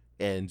place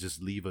and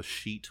just leave a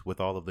sheet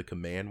with all of the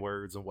command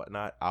words and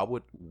whatnot? I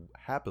would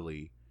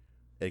happily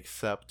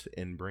accept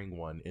and bring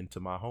one into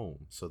my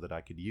home so that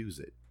I could use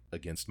it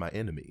against my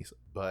enemies.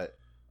 But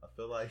I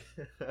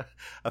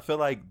feel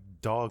like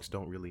dogs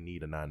don't really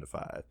need a 9 to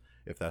 5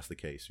 if that's the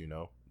case,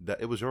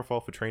 that it was your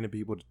fault for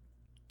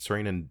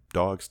training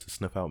dogs to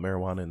sniff out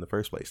marijuana in the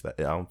first place. That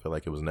I don't feel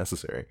like it was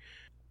necessary.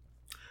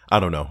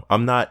 I don't know.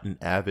 I'm not an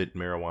avid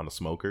marijuana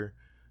smoker,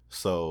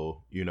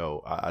 so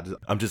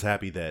I'm just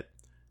happy that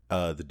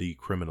the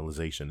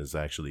decriminalization is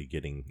actually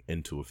getting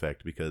into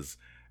effect, because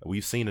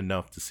we've seen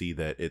enough to see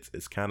that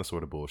it's kind of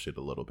sort of bullshit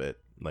a little bit.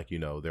 Like,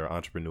 there are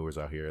entrepreneurs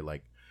out here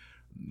like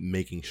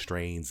making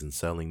strains and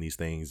selling these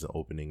things and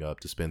opening up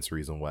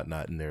dispensaries and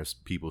whatnot, and there's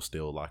people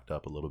still locked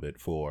up a little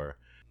bit for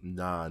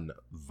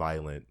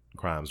non-violent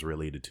crimes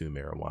related to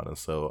marijuana.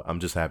 So I'm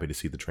just happy to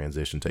see the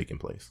transition taking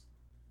place.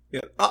 Yeah,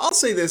 I'll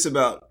say this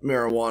about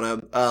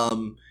marijuana.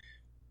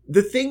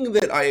 The thing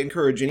that I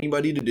encourage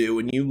anybody to do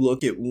when you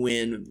look at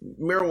when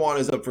marijuana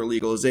is up for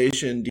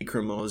legalization,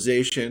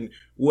 decriminalization,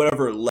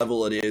 whatever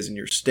level it is in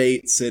your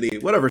state, city,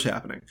 whatever's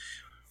happening,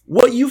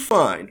 what you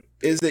find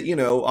is that,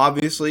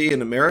 obviously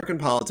in American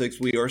politics,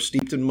 we are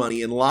steeped in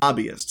money and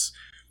lobbyists.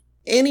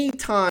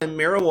 Anytime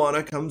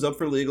marijuana comes up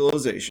for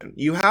legalization,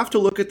 you have to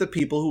look at the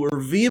people who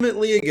are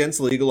vehemently against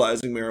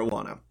legalizing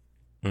marijuana.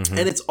 Mm-hmm.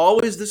 And it's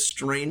always the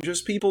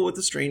strangest people with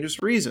the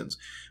strangest reasons.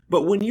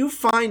 But when you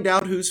find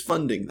out who's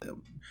funding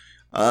them,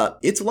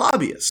 it's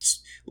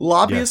lobbyists.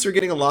 Lobbyists are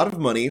getting a lot of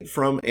money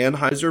from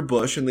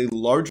Anheuser-Busch and the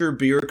larger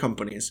beer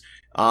companies,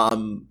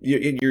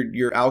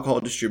 your alcohol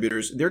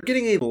distributors. They're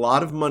getting a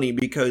lot of money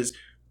because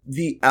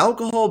the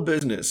alcohol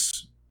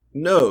business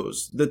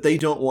knows that they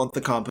don't want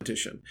the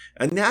competition.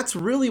 And that's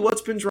really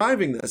what's been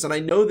driving this. And I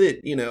know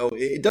that,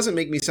 it doesn't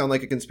make me sound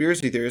like a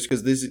conspiracy theorist,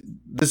 because this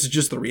is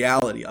just the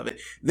reality of it.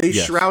 They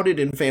shroud it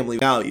in family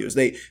values.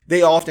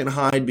 They often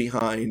hide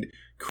behind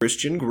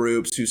Christian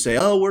groups who say,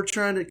 oh, we're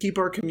trying to keep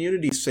our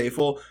communities safe.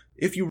 Well,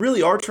 if you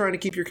really are trying to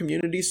keep your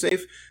community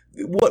safe,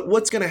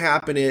 what's going to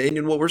happen,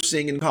 and what we're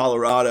seeing in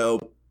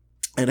Colorado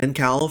and in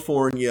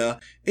California,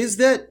 is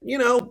that,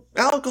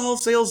 alcohol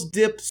sales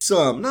dip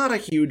some, not a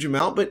huge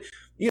amount, but,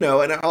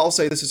 and I'll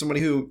say this as somebody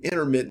who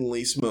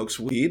intermittently smokes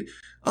weed.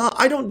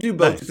 I don't do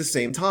both at the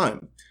same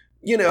time.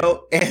 And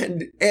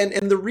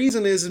the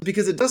reason is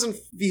because it doesn't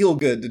feel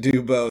good to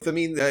do both. I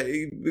mean,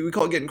 we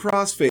call it getting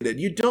crossfaded.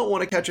 You don't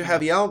want to catch a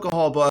heavy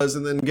alcohol buzz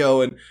and then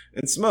go and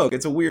smoke.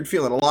 It's a weird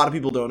feeling. A lot of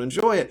people don't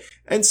enjoy it.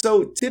 And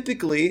so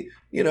typically,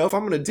 if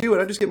I'm going to do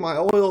it, I just get my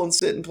oil and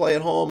sit and play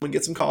at home and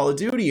get some Call of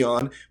Duty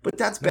on. But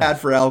that's bad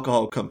for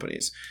alcohol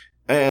companies.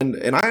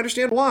 And I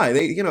understand why.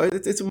 They,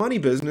 it's a money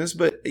business,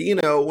 but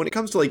when it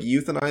comes to like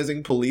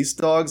euthanizing police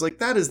dogs, like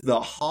that is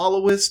the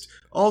hollowest,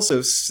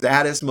 Also,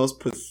 saddest, most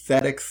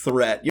pathetic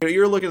threat. You know,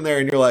 you're looking there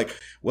and you're like,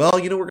 well,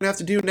 you know what we're going to have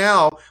to do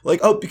now?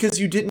 Like, oh, because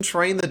you didn't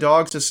train the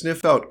dogs to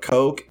sniff out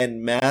coke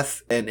and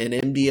meth and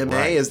MDMA?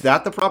 Right. Is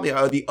that the problem?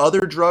 Are the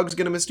other drugs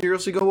going to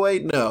mysteriously go away?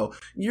 No.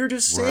 You're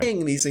just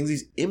saying these things,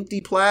 these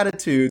empty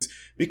platitudes,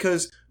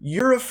 because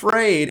you're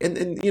afraid.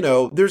 And, you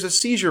know, there's a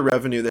seizure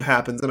revenue that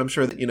happens, and I'm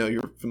sure that, you know,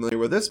 you're familiar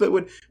with this, but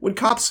when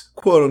cops,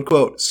 quote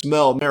unquote,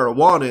 smell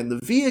marijuana in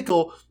the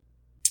vehicle,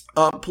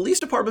 police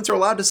departments are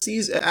allowed to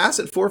seize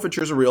asset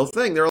forfeiture is a real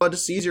thing. They're allowed to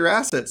seize your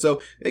assets. So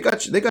they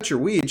got your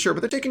weed, sure, but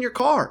they're taking your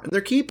car and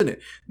they're keeping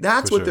it.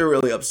 That's what they're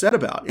really upset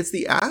about. It's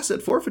the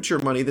asset forfeiture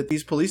money that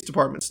these police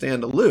departments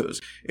stand to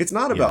lose. It's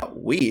not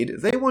about weed.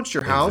 They want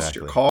your house,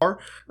 your car.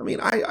 I mean,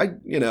 I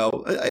you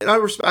know,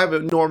 I have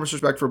enormous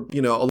respect for,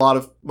 you know, a lot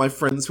of my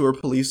friends who are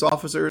police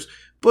officers,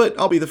 but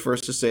I'll be the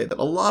first to say that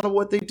a lot of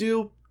what they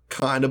do,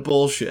 kind of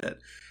bullshit.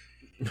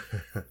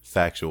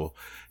 Factual.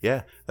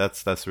 Yeah,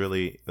 that's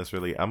really.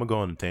 I'm gonna go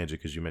on a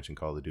tangent because you mentioned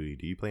Call of Duty.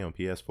 Do you play on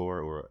PS4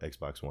 or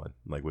Xbox One?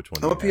 Like, which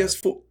one? I'm a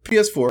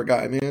PS4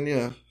 guy, man.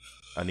 Yeah.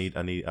 I need.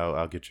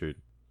 I'll get your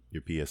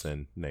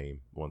PSN name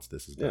once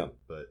this is done.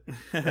 Yeah.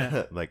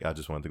 But like, I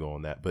just wanted to go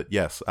on that. But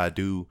yes, I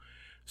do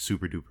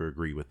super duper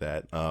agree with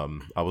that.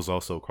 I was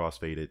also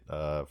crossfaded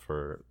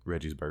for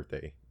Reggie's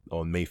birthday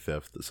on May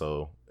 5th.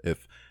 So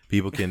if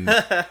people can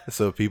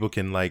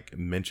like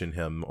mention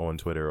him on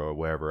Twitter or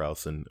wherever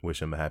else and wish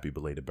him a happy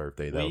belated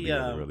birthday, that would be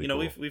really you know,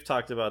 cool. we've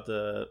talked about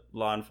the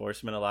law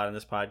enforcement a lot in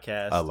this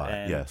podcast. A lot,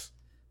 and, yes.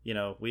 You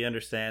know, we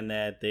understand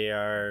that they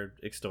are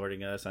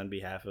extorting us on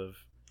behalf of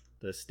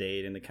the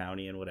state and the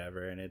county and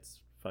whatever, and it's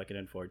fucking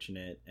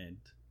unfortunate. And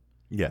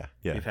yeah,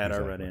 we've had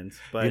our run-ins,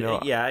 but you know,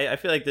 I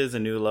feel like there's a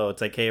new low.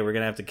 It's like, hey, we're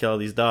gonna have to kill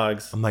these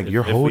dogs. I'm like,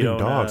 you're holding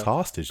dogs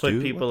hostage, put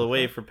dude. Put people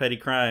away for petty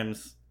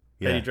crimes,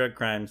 petty drug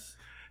crimes.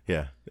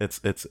 Yeah,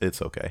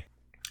 it's okay.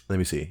 Let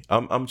me see.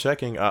 I'm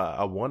checking.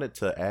 I wanted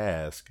to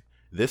ask.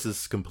 This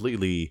is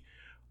completely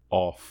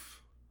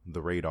off the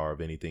radar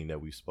of anything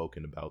that we've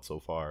spoken about so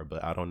far,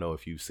 but I don't know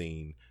if you've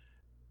seen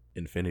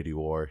Infinity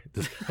War.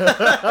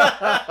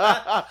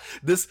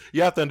 This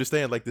you have to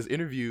understand. Like, this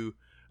interview.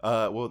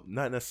 Well,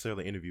 not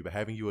necessarily interview, but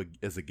having you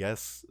as a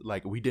guest.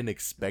 Like, we didn't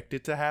expect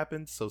it to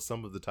happen. So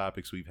some of the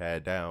topics we've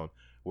had down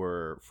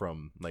were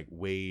from like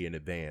way in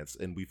advance,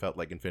 and we felt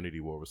like Infinity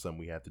War was something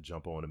we had to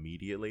jump on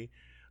immediately.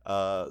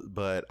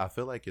 But I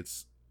feel like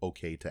it's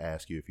okay to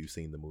ask you if you've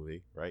seen the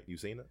movie, right?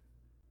 You've seen it?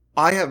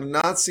 I have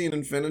not seen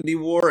Infinity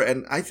War,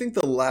 and I think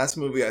the last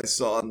movie I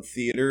saw in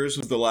theaters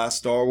was the last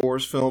Star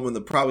Wars film,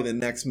 and probably the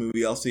next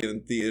movie I'll see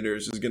in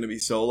theaters is going to be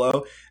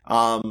Solo.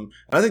 And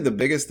I think the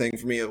biggest thing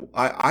for me,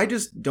 I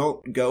just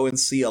don't go and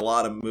see a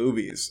lot of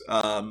movies.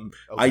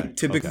 I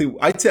typically,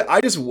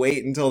 I just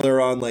wait until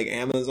they're on like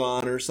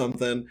Amazon or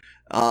something.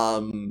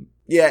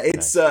 Yeah,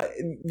 it's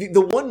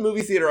the one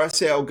movie theater I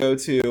say I'll go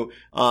to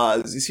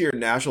is here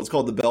in Nashville. It's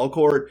called the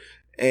Belcourt.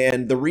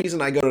 And the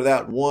reason I go to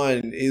that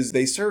one is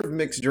they serve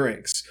mixed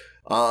drinks.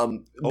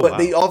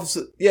 They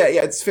also,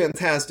 it's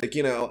fantastic,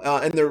 you know,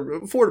 and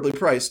they're affordably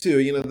priced too.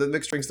 You know, the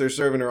mixed drinks they're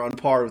serving are on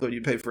par with what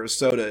you pay for a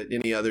soda at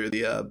any other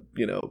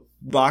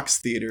box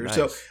theater. Nice.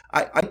 So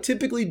I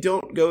typically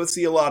don't go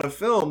see a lot of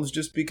films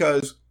just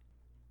because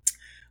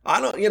I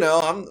don't, you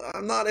know,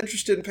 I'm not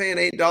interested in paying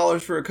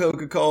 $8 for a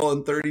Coca-Cola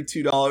and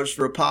 $32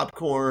 for a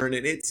popcorn,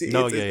 and it's a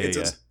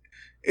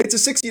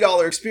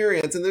 $60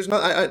 experience, and there's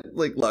not. I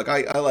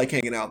like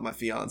hanging out with my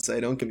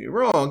fiance. Don't get me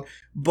wrong,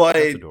 but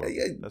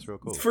that's real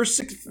cool. For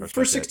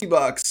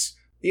 $60,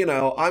 you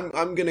know,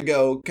 I'm gonna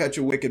go catch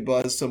a Wicked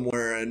Buzz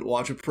somewhere and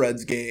watch a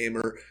Preds game,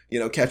 or you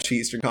know, catch the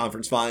Eastern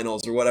Conference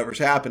Finals or whatever's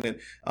happening.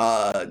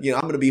 You know,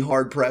 I'm gonna be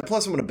hard pressed.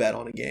 Plus, I'm gonna bet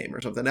on a game or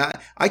something.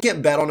 I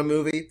can't bet on a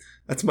movie.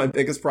 That's my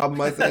biggest problem,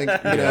 I think.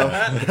 You know,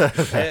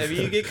 I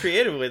mean, you get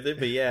creative with it,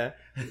 but yeah.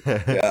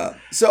 Yeah.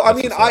 So I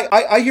mean,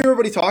 I hear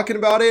everybody talking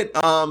about it.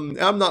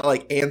 I'm not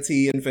like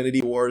anti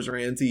Infinity Wars or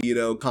anti, you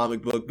know,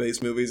 comic book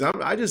based movies.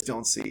 I just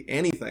don't see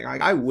anything.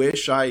 I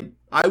wish I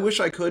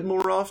could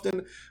more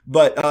often,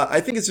 but I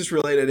think it's just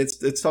related.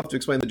 It's tough to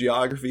explain the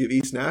geography of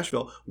East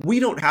Nashville. We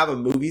don't have a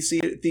movie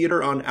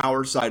theater on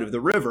our side of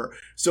the river.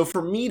 So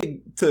for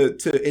me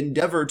to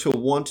endeavor to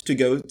want to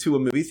go to a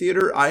movie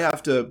theater, I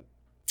have to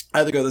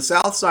either go to the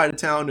south side of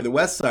town or the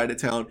west side of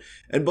town,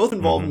 and both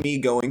involve me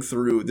going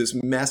through this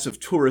mess of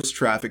tourist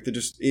traffic that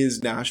just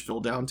is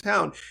Nashville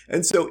downtown.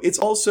 And so it's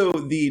also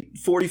the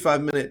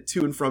 45-minute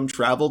to and from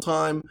travel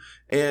time,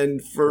 and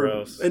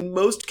in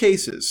most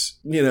cases,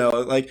 you know,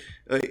 like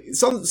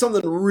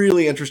something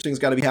really interesting's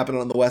got to be happening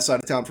on the west side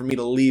of town for me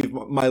to leave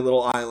my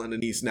little island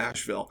in East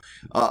Nashville.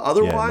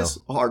 Otherwise,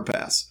 hard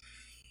pass.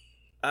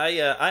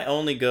 I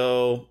only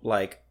go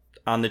like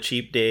on the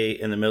cheap day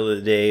in the middle of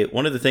the day.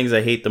 One of the things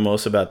I hate the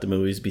most about the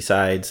movies,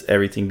 besides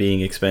everything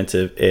being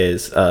expensive,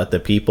 is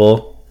the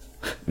people.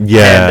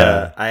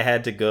 Yeah. And I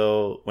had to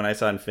go when I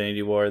saw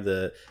Infinity War.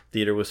 The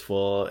theater was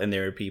full, and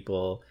there were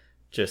people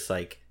just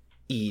like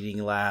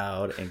eating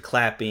loud and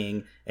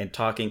clapping and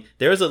talking.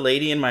 There was a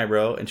lady in my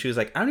row, and she was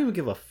like, I don't even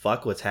give a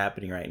fuck what's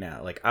happening right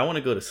now. Like, I want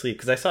to go to sleep,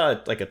 because I saw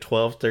like a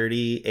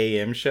 12:30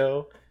 a.m.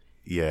 show.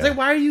 Yeah. It's like,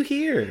 why are you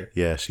here?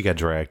 Yeah, she got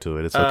dragged to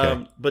it. It's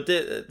okay. But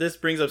this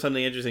brings up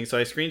something interesting. So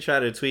I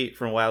screenshotted a tweet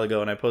from a while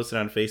ago and I posted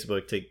on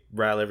Facebook to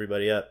rile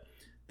everybody up.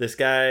 This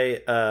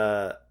guy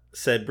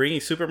said, bringing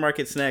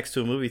supermarket snacks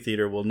to a movie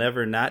theater will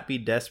never not be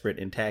desperate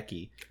and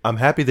tacky. I'm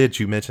happy that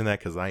you mentioned that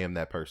because I am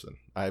that person.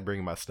 I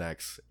bring my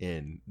snacks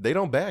in. They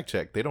don't bag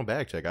check.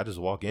 I just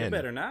walk in. You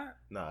better not.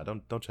 Nah,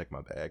 don't check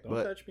my bag.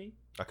 Don't touch me.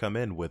 I come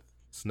in with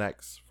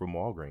snacks from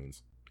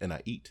Walgreens and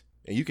I eat.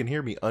 And you can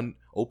hear me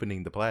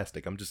opening the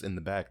plastic. I'm just in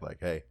the back like,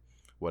 hey,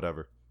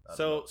 whatever.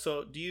 So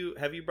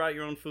have you brought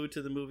your own food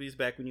to the movies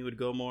back when you would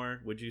go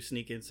more? Would you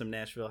sneak in some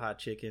Nashville hot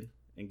chicken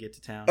and get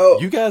to town? Oh,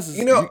 you guys,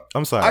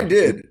 I'm sorry. I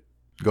did.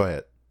 Go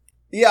ahead.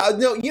 Yeah,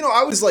 no,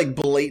 I was like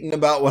blatant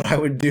about what I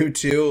would do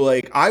too.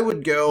 Like, I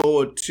would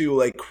go to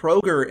like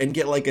Kroger and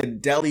get like a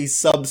deli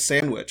sub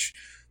sandwich,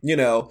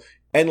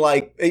 and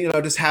like,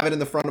 just have it in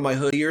the front of my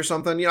hoodie or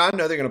something. I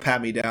know they're gonna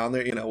pat me down.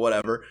 They're,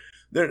 whatever.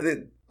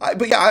 I'm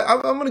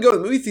gonna go to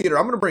the movie theater.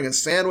 I'm gonna bring a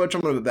sandwich.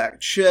 I'm gonna have a bag of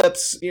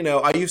chips.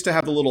 I used to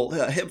have the little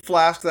hip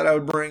flask that I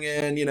would bring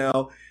in.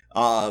 So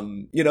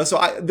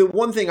the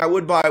one thing I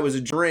would buy was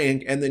a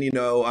drink, and then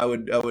I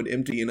would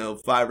empty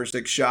 5 or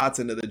 6 shots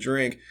into the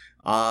drink.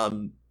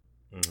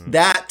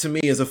 That to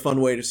me is a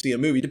fun way to see a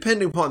movie,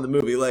 depending upon the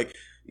movie. Like,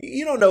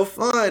 you don't know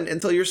fun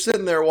until you're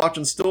sitting there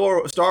watching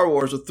Star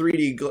Wars with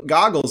 3D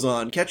goggles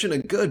on, catching a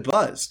good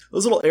buzz.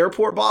 Those little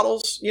airport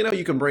bottles,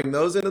 you can bring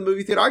those into the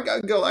movie theater.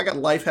 I got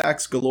life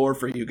hacks galore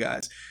for you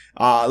guys.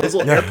 Those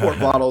little airport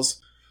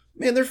bottles,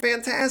 man, they're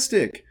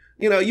fantastic.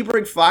 You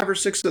bring 5 or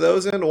 6 of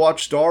those in to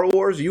watch Star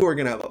Wars, you are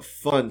gonna have a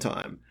fun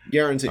time,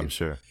 guaranteed. I'm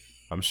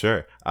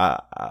sure.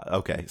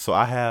 Okay, so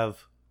I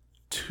have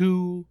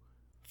 2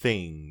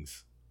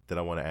 things that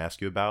I want to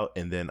ask you about,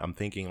 and then I'm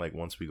thinking like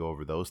once we go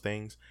over those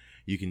things,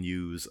 you can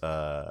use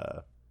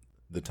the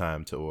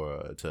time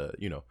to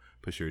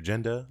push your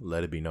agenda,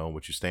 let it be known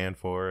what you stand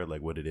for,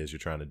 like what it is you're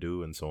trying to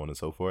do, and so on and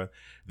so forth.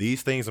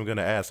 These things I'm going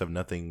to ask have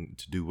nothing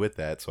to do with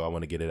that, so I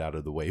want to get it out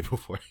of the way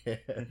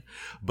beforehand.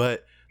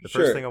 But the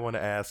first thing I want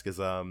to ask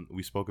is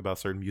we spoke about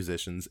certain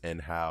musicians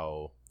and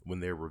how when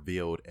they're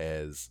revealed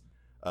as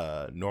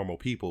normal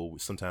people,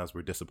 sometimes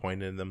we're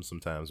disappointed in them,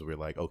 sometimes we're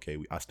like, okay,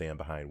 I stand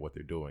behind what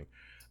they're doing.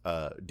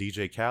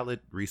 DJ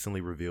Khaled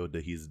recently revealed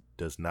that he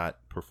does not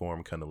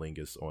perform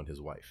cunnilingus on his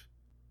wife,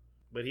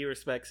 but he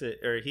respects it,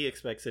 or he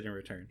expects it in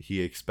return.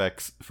 He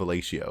expects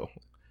fellatio.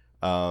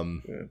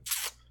 I'm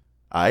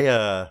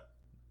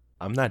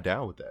not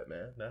down with that,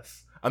 man.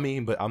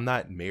 But I'm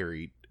not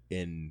married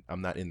and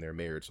I'm not in their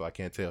marriage, so I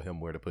can't tell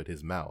him where to put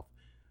his mouth.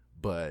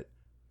 But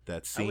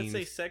that seems, I would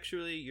say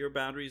sexually, your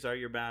boundaries are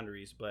your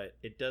boundaries, but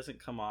it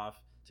doesn't come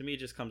off. To me,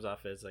 it just comes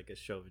off as like a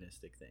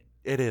chauvinistic thing.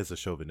 It is a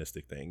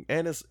chauvinistic thing,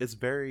 and it's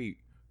very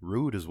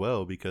rude as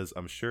well, because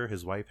I'm sure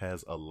his wife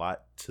has a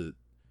lot to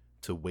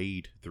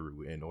wade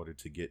through in order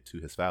to get to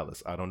his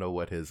phallus. I don't know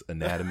what his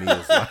anatomy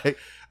is like.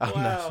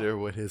 I'm not sure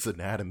what his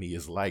anatomy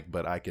is like,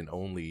 but I can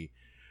only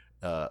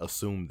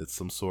assume that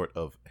some sort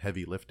of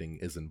heavy lifting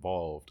is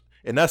involved.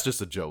 And that's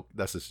just a joke.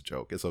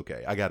 It's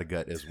okay. I got a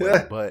gut as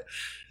well. But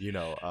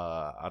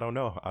I don't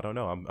know.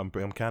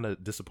 I'm kind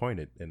of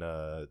disappointed in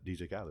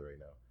DJ Khaled right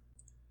now.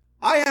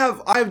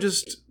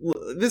 this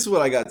is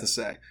what I got to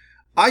say.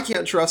 I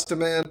can't trust a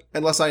man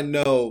unless I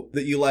know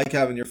that you like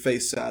having your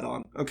face sat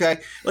on. Okay?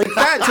 Like,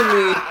 that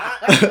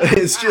to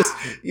me is just,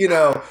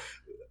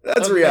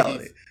 that's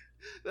reality.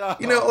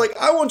 Like,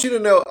 I want you to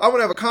know, I want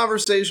to have a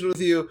conversation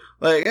with you.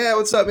 Like, hey,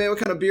 what's up, man? What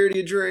kind of beer do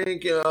you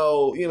drink?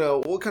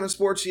 What kind of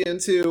sports you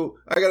into?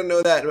 I got to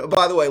know that.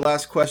 By the way,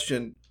 last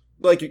question.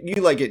 Like, you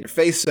like getting your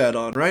face set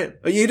on, right?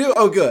 Oh, you do?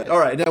 Oh, good. All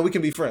right, now we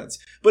can be friends.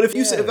 But if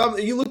you say,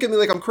 you look at me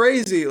like I'm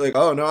crazy, like,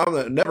 oh no, I'm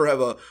gonna never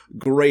have a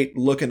great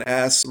looking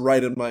ass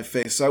right in my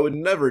face. So I would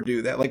never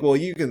do that. Like, well,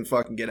 you can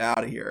fucking get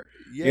out of here.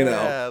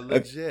 Yeah,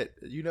 legit.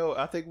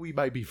 I think we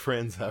might be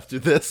friends after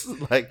this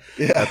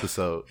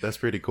episode. That's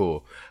pretty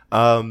cool.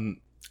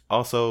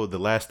 Also, the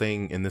last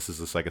thing, and this is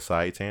just like a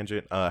side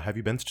tangent. Have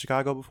you been to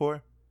Chicago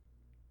before?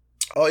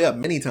 Oh yeah,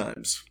 many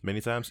times.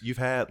 Many times. You've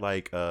had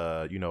like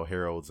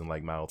Harold's and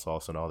like Mild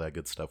Sauce and all that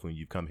good stuff when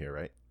you've come here,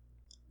 right?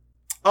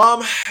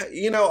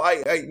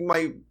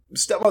 My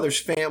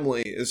stepmother's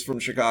family is from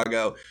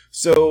Chicago.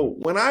 So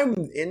when I'm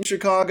in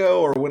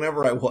Chicago or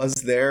whenever I was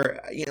there,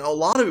 a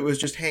lot of it was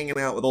just hanging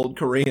out with old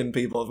Korean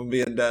people, if I'm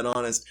being dead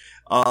honest.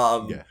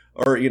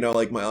 Or,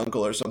 like my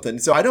uncle or something.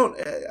 So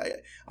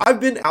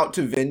I've been out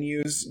to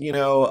venues,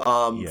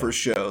 for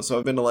shows. So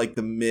I've been to like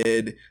the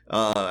Mid,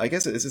 I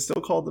guess, is it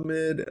still called the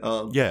Mid?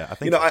 I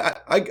think,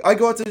 I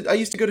go out I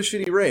used to go to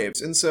shitty raves.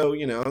 And so,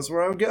 that's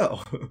where I would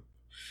go.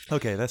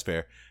 Okay, that's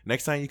fair.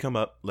 Next time you come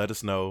up, let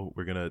us know.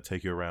 We're going to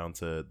take you around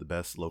to the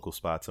best local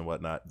spots and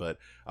whatnot. But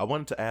I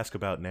wanted to ask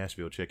about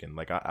Nashville chicken.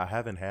 Like, I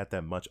haven't had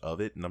that much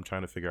of it, and I'm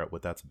trying to figure out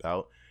what that's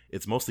about.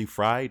 It's mostly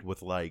fried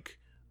with, like,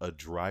 a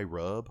dry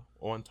rub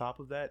on top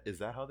of that. Is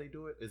that how they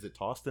do it? Is it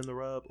tossed in the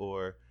rub?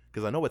 Or,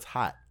 because I know it's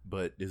hot,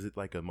 but is it,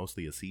 like,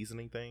 mostly a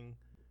seasoning thing?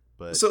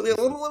 But so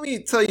let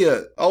me tell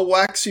you, I'll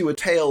wax you a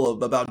tale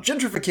about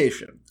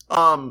gentrification.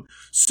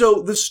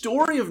 So the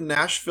story of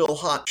Nashville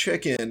hot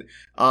chicken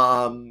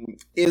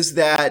is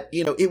that,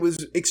 it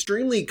was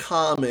extremely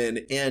common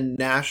in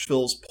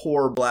Nashville's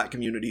poor black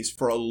communities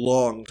for a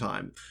long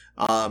time.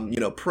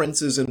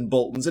 Prince's and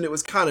Bolton's, and it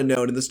was kind of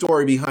known. And the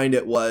story behind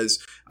it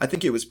was, I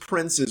think it was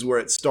Prince's where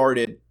it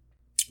started,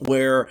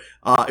 where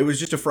it was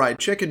just a fried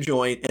chicken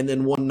joint, and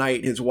then one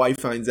night his wife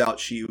finds out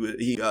he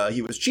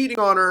was cheating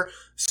on her,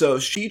 so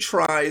she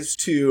tries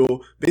to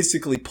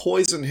basically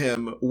poison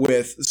him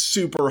with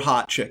super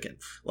hot chicken.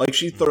 Like,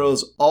 she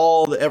throws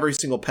every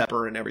single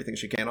pepper and everything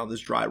she can on this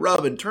dry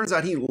rub, and it turns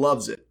out he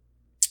loves it.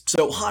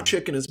 So hot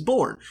chicken is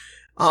born.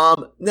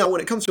 Now, when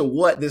it comes to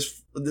what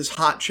this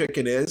hot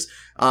chicken is,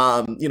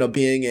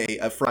 being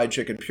a fried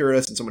chicken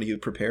purist and somebody who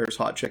prepares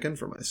hot chicken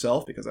for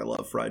myself because I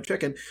love fried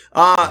chicken,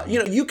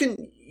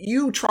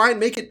 you try and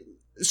make it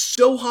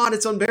so hot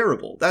it's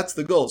unbearable. That's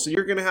the goal. So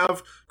you're going to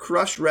have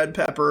crushed red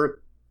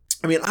pepper.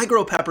 I mean, I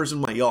grow peppers in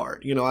my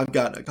yard. I've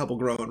got a couple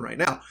growing right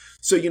now.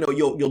 So,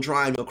 you'll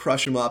dry them, you'll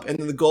crush them up. And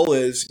then the goal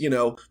is,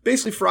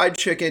 basically fried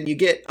chicken. You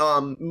get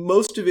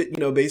most of it,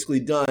 basically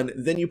done.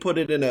 Then you put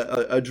it in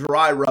a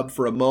dry rub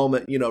for a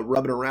moment,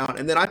 rub it around.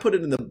 And then I put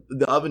it in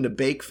the oven to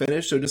bake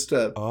finish. So just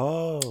the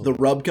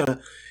rub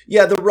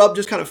the rub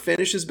just kind of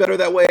finishes better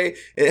that way.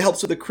 It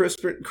helps with the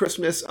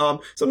crispness.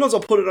 Sometimes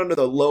I'll put it under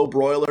the low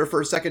broiler for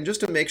a second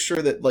just to make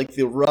sure that, like,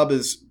 the rub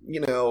is,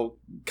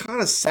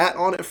 kind of sat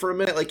on it for a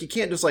minute. Like, you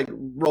can't just, like,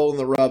 roll in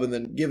the rub and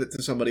then give it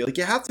to somebody. Like,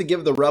 you have to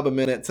give the rub a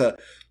minute to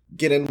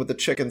get in with the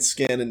chicken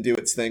skin and do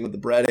its thing with the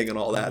breading and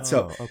all that.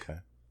 Okay.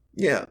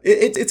 Yeah,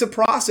 it's a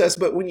process,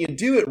 but when you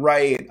do it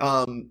right,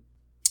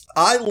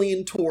 I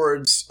lean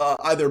towards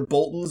either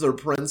Bolton's or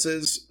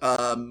Prince's.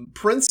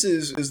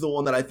 Prince's is the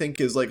one that I think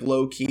is, like,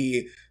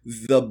 low-key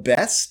the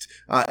best.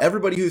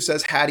 Everybody who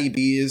says Hattie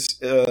B's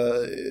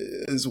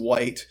is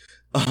white.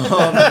 And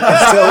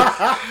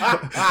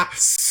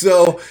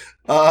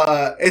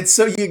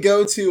so you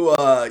go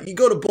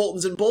to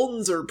Bolton's, and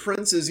Bolton's or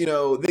Prince's, they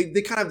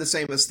kind of have the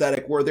same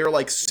aesthetic where they're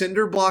like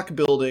cinder block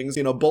buildings.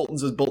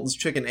 Bolton's is Bolton's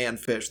chicken and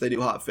fish. They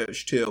do hot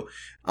fish too.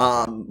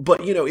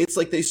 But it's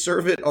like they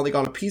serve it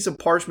on a piece of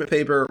parchment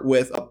paper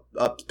with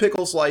a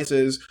pickle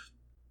slices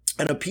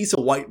and a piece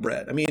of white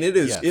bread. I mean, it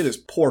is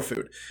poor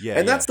food. Yeah,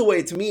 and that's the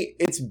way, to me,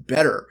 it's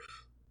better.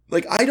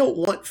 Like, I don't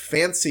want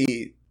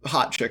fancy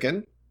hot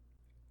chicken.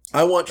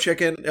 I want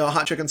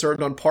hot chicken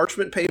served on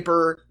parchment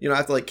paper. I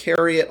have to, like,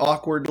 carry it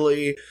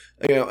awkwardly,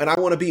 and I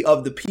want to be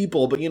of the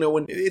people. But,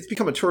 when it's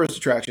become a tourist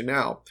attraction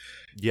now,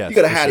 you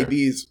go to Hattie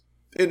B's.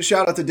 And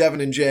shout out to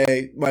Devin and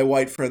Jay, my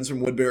white friends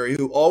from Woodbury,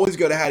 who always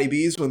go to Hattie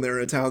B's when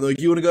they're in town. They're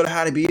like, you want to go to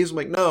Hattie B's? I'm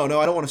like, no,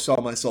 I don't want to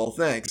sell my soul.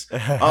 Thanks.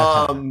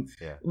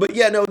 But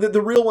yeah, no,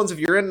 the real ones, if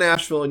you're in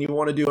Nashville and you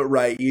want to do it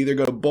right, you either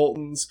go to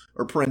Bolton's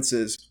or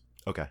Prince's.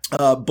 Okay.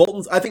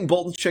 I think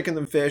Bolton's Chicken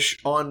and Fish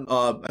on,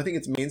 I think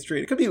it's Main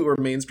Street. It could be where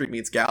Main Street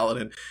meets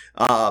Gallatin.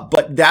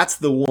 But that's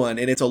the one.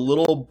 And it's a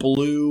little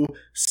blue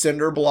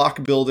cinder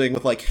block building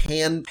with, like,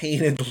 hand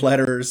painted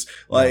letters.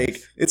 Like,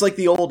 nice. It's like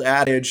the old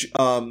adage,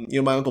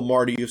 my Uncle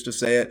Marty used to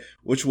say it,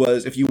 which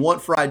was, if you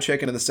want fried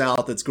chicken in the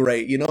South, it's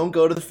great. You don't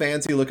go to the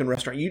fancy looking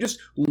restaurant. You just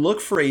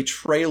look for a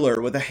trailer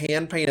with a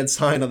hand painted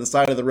sign on the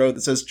side of the road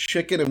that says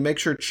chicken, and make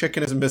sure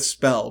chicken is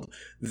misspelled.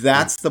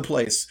 That's the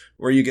place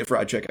where you get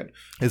fried chicken.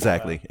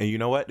 Exactly. And you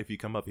know what? If you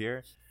come up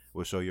here,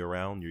 we'll show you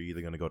around. You're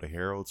either going to go to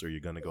Harold's or you're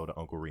going to go to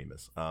Uncle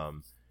Remus.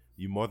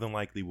 You more than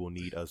likely will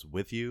need us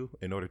with you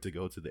in order to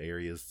go to the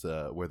areas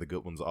where the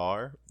good ones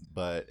are.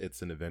 But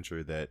it's an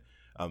adventure that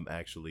I'm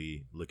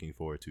actually looking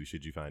forward to,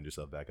 should you find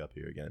yourself back up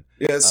here again.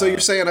 Yeah, so you're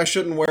saying I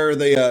shouldn't wear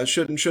the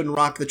shouldn't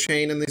rock the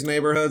chain in these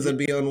neighborhoods? That'd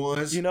be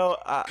unwise. Just don't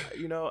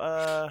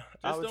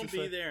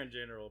be there in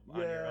general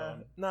on your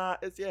own. Nah,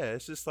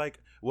 it's just like,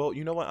 well,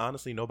 you know what?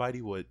 Honestly,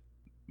 nobody would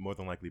more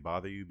than likely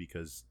bother you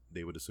because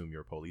they would assume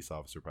you're a police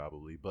officer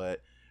probably.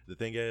 But the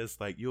thing is,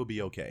 like, you'll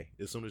be okay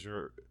as soon as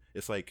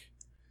it's like,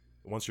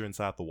 once you're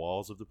inside the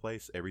walls of the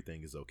place,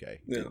 everything is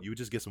okay. Yeah. You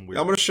just get some weird.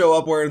 I'm going to show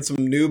up wearing some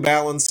New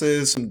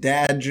Balances, some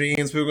dad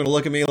jeans. People are going to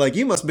look at me like,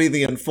 you must be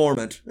the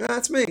informant. Yeah,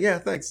 that's me. Yeah,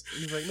 thanks.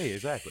 He's like me,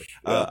 exactly.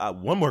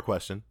 One more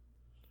question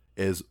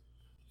is,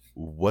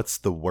 what's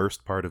the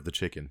worst part of the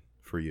chicken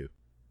for you?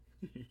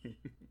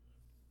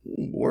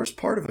 Worst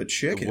part of a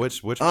chicken?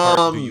 Which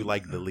part do you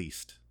like the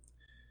least?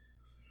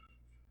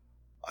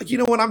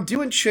 When I'm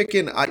doing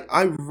chicken,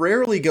 I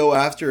rarely go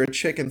after a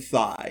chicken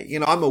thigh.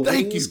 I'm a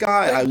wings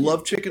guy. I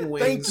love chicken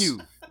wings. Thank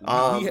you.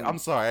 I'm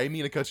sorry, I didn't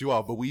mean to cut you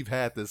off, but we've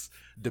had this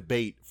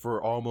debate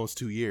for almost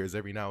 2 years.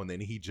 Every now and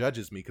then he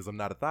judges me because I'm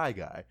not a thigh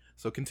guy.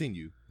 So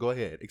continue. Go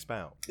ahead.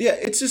 Expound. Yeah,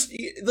 it's just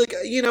like,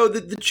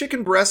 the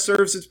chicken breast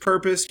serves its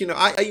purpose.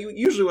 I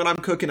usually when I'm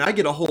cooking, I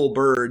get a whole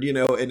bird,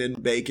 and then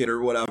bake it or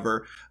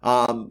whatever.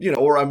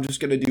 Or I'm just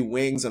going to do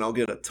wings and I'll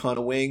get a ton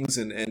of wings.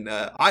 And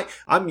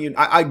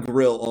I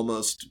grill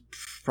almost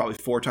probably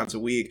 4 times a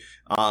week.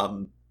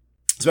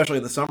 Especially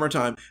in the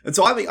summertime. And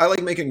so I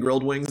like making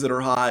grilled wings that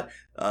are hot.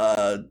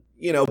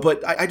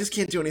 But I just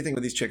can't do anything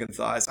with these chicken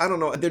thighs. I don't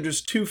know. They're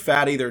just too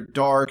fatty. They're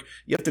dark.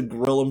 You have to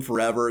grill them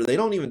forever. They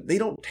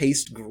don't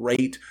taste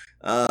great.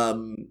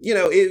 Everything's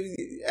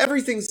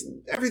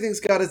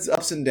got its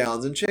ups and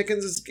downs, and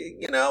chickens is,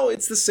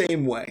 it's the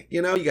same way.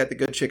 You got the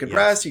good chicken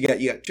breast. You got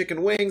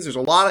chicken wings. There's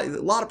a lot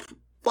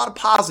of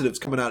positives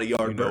coming out of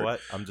Yardbird. You know what?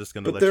 I'm just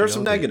gonna. But there are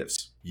some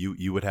negatives.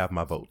 You would have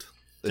my vote.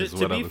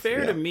 To be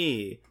fair to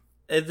me,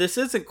 this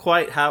isn't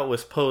quite how it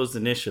was posed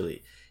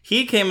initially.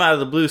 He came out of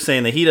the blue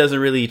saying that he doesn't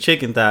really eat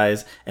chicken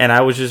thighs, and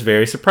I was just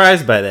very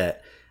surprised by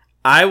that.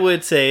 I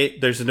would say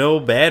there's no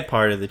bad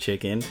part of the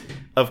chicken.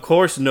 Of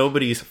course,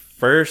 nobody's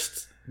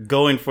first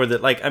going for the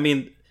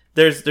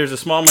there's a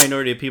small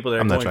minority of people that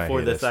are going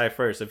for the thigh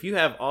first. If you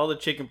have all the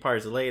chicken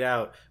parts laid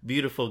out,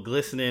 beautiful,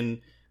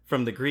 glistening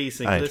from the grease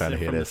and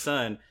glistening from the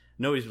sun,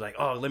 nobody's like,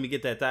 "Oh, let me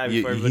get that thigh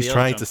before everybody else." He's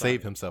trying to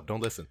save himself.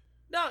 Don't listen.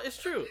 No, it's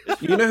true.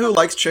 You know who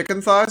likes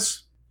chicken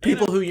thighs?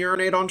 People who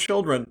urinate on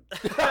children.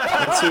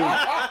 That's who.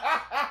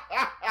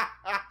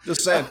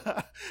 Just saying.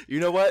 You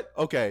know what?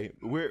 Okay,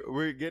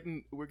 we're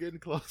getting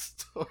close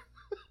to.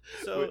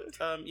 So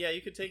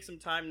you could take some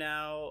time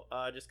now.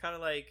 Just kind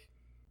of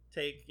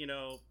take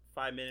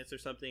 5 minutes or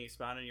something,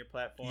 expound on your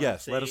platform.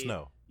 Yes, let us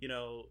know.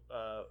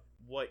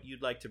 What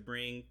you'd like to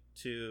bring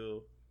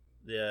to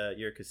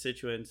your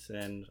constituents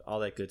and all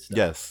that good stuff.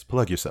 Yes,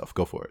 plug yourself.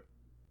 Go for it.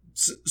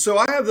 So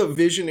I have the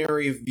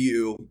visionary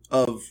view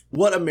of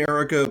what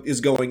America is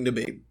going to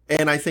be.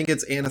 And I think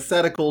it's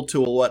antithetical to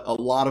what a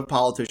lot of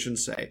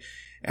politicians say.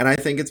 And I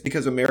think it's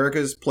because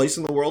America's place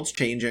in the world's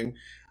changing.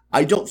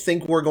 I don't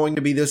think we're going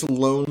to be this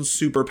lone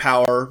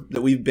superpower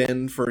that we've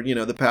been for,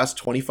 the past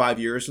 25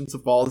 years since the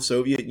fall of the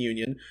Soviet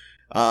Union.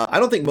 I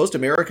don't think most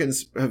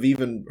Americans have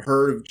even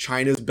heard of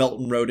China's Belt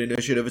and Road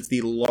Initiative. It's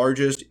the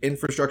largest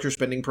infrastructure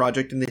spending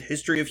project in the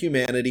history of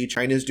humanity.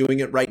 China is doing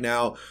it right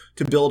now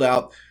to build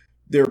out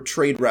their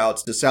trade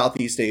routes to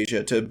Southeast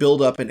Asia, to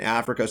build up in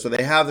Africa, so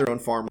they have their own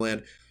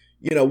farmland.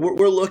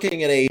 We're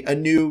looking at a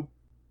new,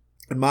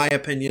 in my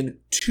opinion,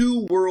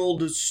 two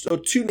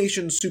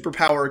nation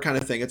superpower kind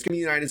of thing. It's going to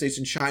be the United States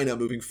and China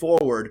moving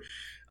forward.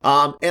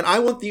 And I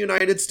want the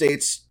United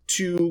States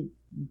to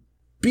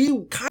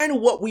be kind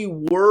of what we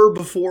were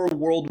before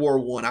World War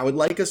I. I would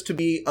like us to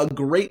be a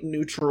great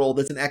neutral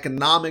that's an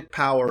economic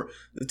power,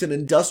 that's an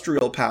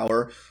industrial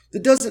power,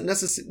 that doesn't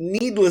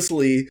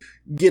needlessly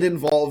get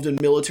involved in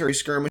military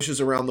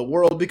skirmishes around the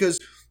world, because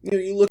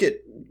you look at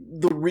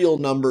the real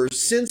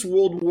numbers. Since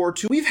World War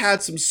II, we've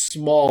had some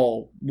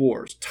small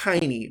wars,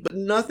 tiny, but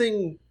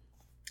nothing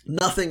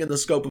in the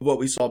scope of what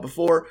we saw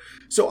before.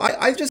 So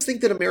I just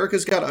think that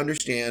America's got to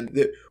understand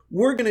that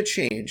we're going to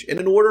change.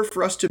 And in order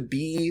for us to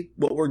be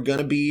what we're going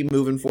to be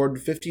moving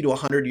forward 50 to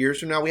 100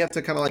 years from now, we have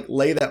to kind of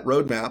lay that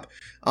roadmap.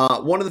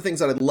 One of the things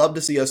that I'd love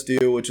to see us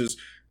do, which is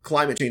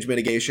climate change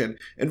mitigation,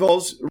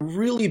 involves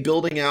really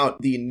building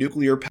out the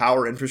nuclear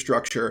power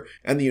infrastructure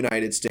in the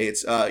United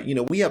States.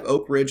 We have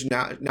Oak Ridge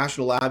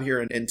National Lab here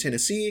in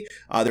Tennessee.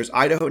 There's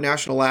Idaho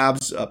National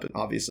Labs up in,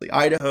 obviously,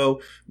 Idaho,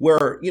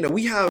 where,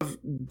 we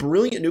have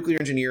brilliant nuclear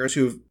engineers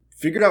who've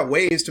figured out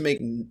ways to make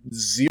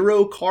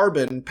zero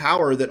carbon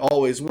power that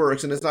always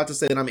works. And it's not to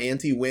say that I'm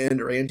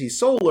anti-wind or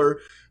anti-solar,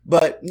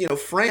 but,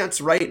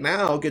 France right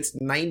now gets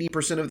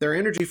 90% of their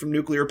energy from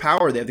nuclear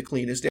power. They have the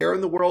cleanest air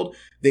in the world.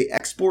 They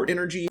export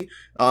energy.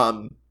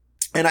 And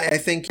I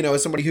think,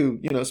 as somebody who,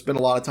 spent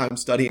a lot of time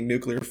studying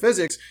nuclear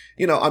physics,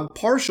 I'm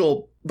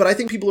partial, but I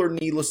think people are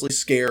needlessly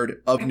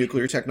scared of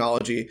nuclear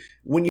technology.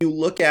 When you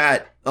look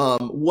at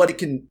what it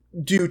can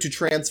do to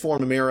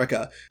transform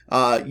America,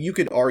 you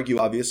could argue,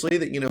 obviously,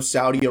 that,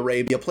 Saudi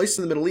Arabia, places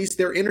in the Middle East,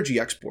 they're energy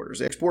exporters.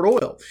 They export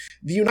oil.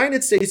 The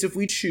United States, if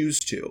we choose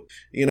to,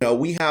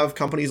 we have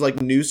companies like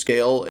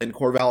NuScale in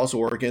Corvallis,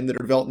 Oregon, that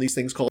are developing these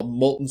things called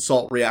molten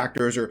salt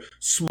reactors or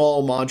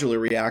small modular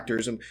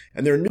reactors. And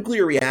they're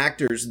nuclear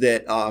reactors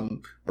that are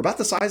about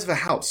the size of a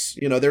house.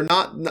 They're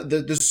not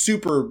the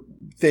super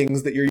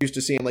things that you're used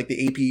to seeing, like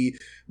the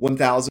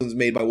AP1000s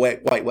made by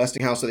White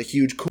Westinghouse, or the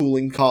huge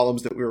cooling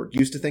columns that we're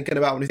used to thinking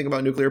about when we think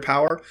about nuclear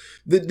power.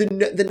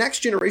 The next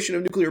generation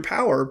of nuclear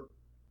power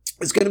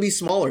is going to be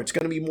smaller. It's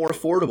going to be more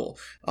affordable.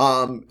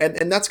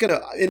 And that's going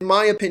to, in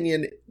my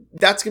opinion,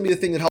 that's going to be the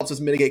thing that helps us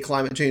mitigate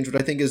climate change,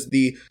 which I think is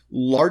the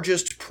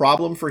largest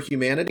problem for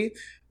humanity.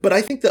 But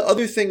I think the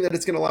other thing that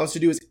it's going to allow us to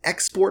do is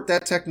export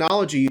that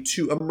technology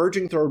to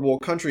emerging third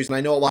world countries. And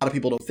I know a lot of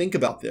people don't think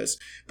about this,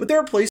 but there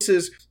are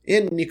places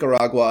in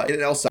Nicaragua,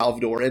 in El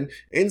Salvador, and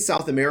in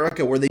South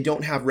America where they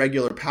don't have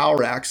regular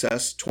power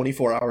access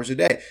 24 hours a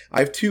day. I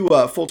have two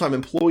full-time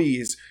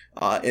employees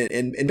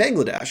in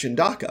Bangladesh, in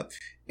Dhaka,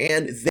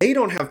 and they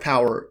don't have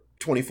power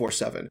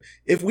 24/7.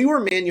 If we were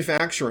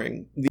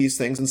manufacturing these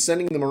things and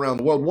sending them around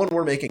the world, one,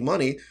 we're making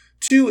money.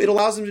 Two, it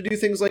allows them to do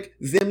things like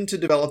them to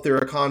develop their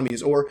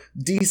economies or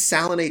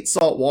desalinate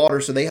salt water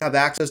so they have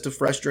access to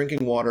fresh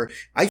drinking water.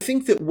 I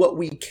think that what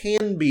we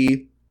can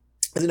be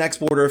is an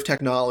exporter of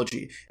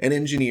technology and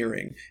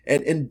engineering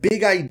and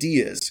big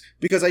ideas,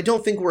 because I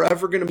don't think we're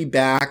ever going to be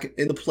back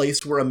in the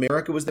place where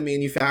America was the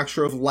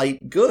manufacturer of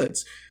light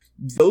goods.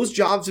 Those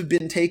jobs have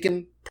been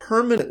taken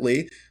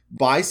permanently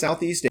by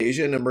Southeast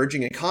Asia and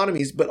emerging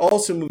economies, but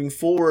also moving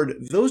forward,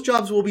 those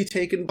jobs will be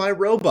taken by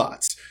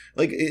robots.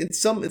 Like at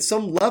some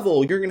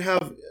level, you're going to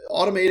have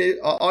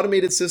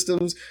automated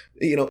systems,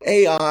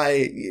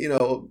 AI,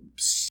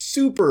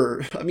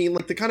 super. I mean,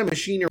 like the kind of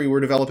machinery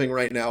we're developing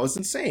right now is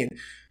insane.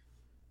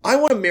 I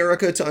want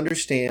America to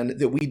understand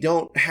that we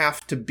don't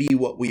have to be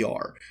what we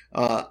are.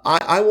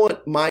 I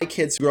want my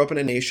kids to grow up in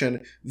a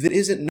nation that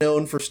isn't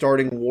known for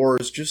starting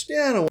wars just,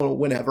 I don't want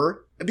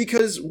whenever.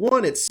 Because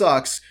one, it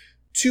sucks.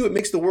 Two, it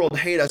makes the world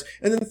hate us.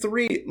 And then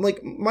three,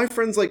 like my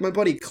friends, like my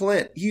buddy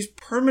Clint, he's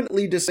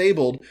permanently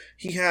disabled.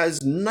 He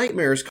has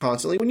nightmares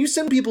constantly. When you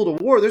send people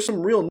to war, there's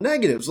some real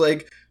negatives.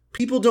 Like,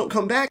 people don't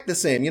come back the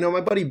same.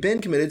 My buddy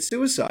Ben committed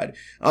suicide.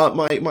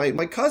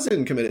 My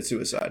cousin committed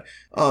suicide.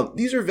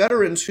 These are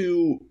veterans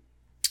who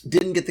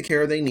didn't get the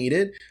care they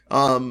needed.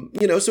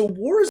 So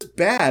war is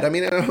bad. I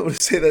mean, I don't want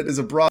to say that as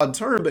a broad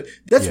term, but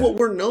that's what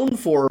we're known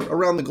for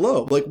around the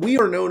globe. Like, we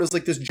are known as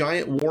like this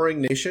giant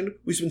warring nation.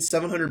 We spend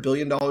 $700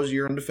 billion a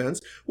year on defense,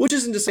 which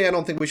isn't to say I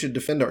don't think we should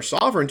defend our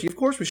sovereignty. Of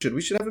course we should.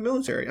 We should have a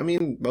military. I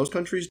mean, most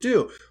countries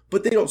do,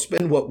 but they don't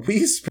spend what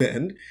we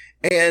spend.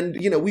 And,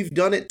 we've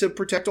done it to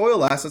protect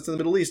oil assets in the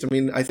Middle East. I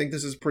mean, I think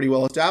this is pretty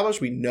well established.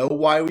 We know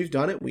why we've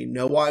done it. We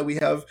know why we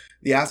have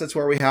the assets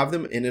where we have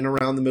them in and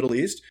around the Middle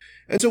East.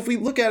 And so if we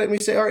look at it and we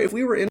say, all right, if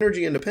we were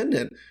energy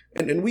independent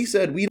and we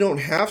said we don't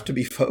have to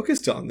be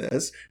focused on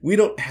this, we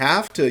don't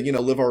have to,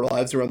 live our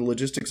lives around the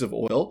logistics of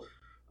oil,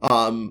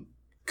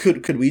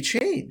 could we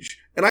change?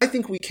 And I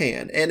think we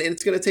can. And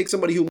it's going to take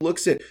somebody who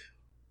looks at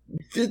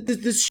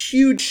this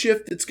huge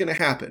shift that's going to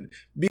happen,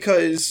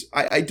 because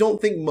I don't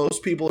think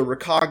most people are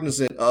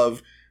recognizant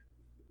of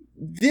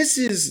this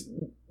is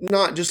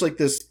not just like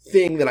this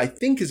thing that I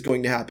think is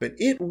going to happen.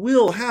 It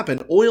will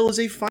happen. Oil is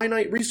a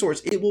finite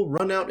resource. It will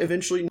run out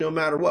eventually no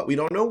matter what. We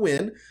don't know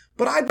when,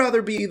 but I'd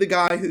rather be the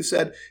guy who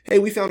said, hey,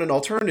 we found an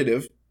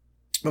alternative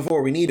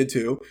before we needed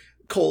to.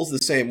 Coal's the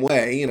same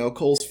way.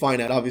 Coal's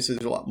finite. Obviously,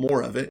 there's a lot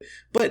more of it.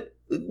 But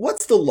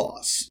what's the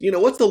loss?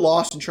 What's the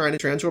loss in trying to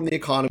transform the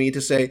economy to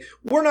say,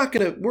 we're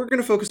going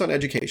to focus on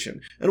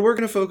education, and we're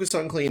going to focus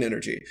on clean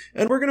energy,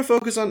 and we're going to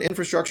focus on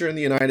infrastructure in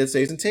the United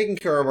States and taking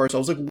care of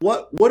ourselves. Like,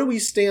 what do we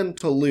stand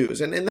to lose?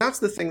 And that's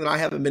the thing that I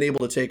haven't been able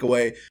to take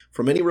away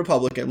from any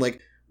Republican.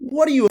 Like,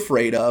 what are you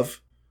afraid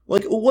of?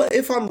 Like, what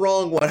if I'm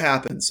wrong? What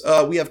happens?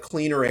 We have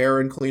cleaner air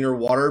and cleaner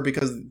water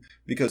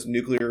because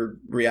nuclear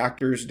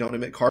reactors don't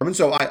emit carbon.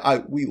 So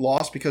we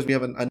lost because we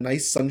have a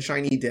nice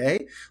sunshiny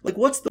day. Like,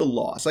 what's the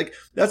loss? Like,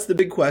 that's the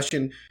big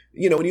question.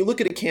 When you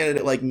look at a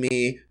candidate like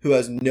me who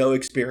has no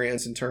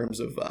experience in terms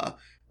of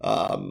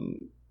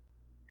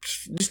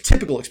just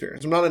typical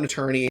experience. I'm not an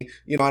attorney.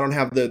 I don't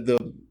have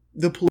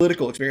the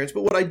political experience,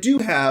 but what I do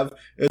have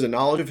is a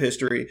knowledge of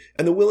history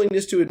and the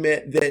willingness to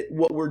admit that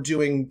what we're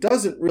doing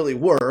doesn't really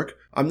work.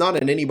 I'm not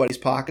in anybody's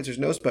pockets. There's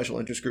no special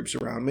interest groups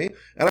around me.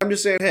 And I'm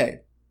just saying, hey,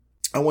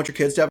 I want your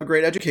kids to have a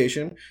great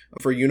education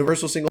for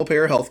universal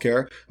single-payer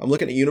healthcare. I'm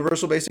looking at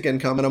universal basic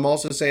income, and I'm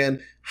also saying,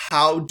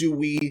 how do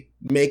we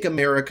make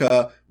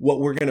America what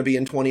we're going to be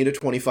in 20 to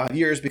 25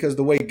 years? Because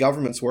the way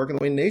governments work and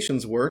the way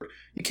nations work,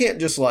 you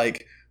can't just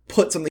like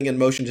put something in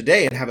motion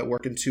today and have it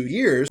work in 2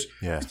 years.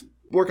 Yeah.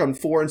 Work on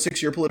 4 and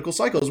 6 year political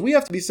cycles. We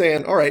have to be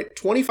saying, all right,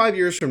 25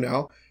 years from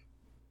now,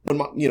 when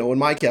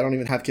my kid, I don't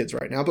even have kids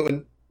right now,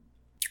 but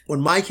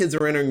when my kids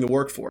are entering the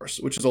workforce,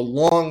 which is a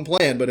long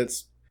plan, but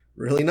it's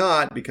really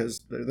not because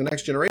they're the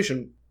next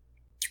generation.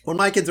 When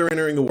my kids are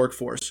entering the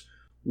workforce,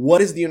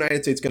 what is the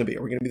United States going to be?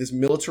 Are we going to be this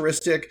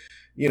militaristic,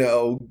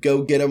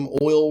 go get 'em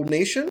oil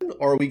nation?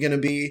 Or are we going to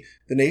be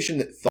the nation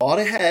that thought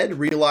ahead,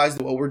 realized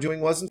that what we're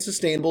doing wasn't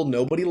sustainable,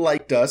 nobody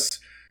liked us,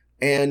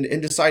 and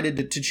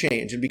decided to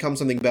change and become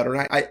something better?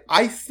 And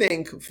I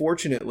think,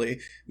 fortunately,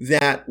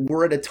 that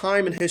we're at a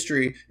time in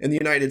history in the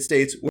United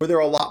States where there are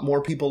a lot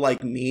more people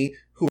like me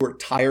who are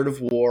tired of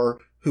war,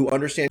 who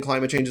understand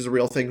climate change is a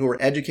real thing, who are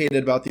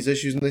educated about these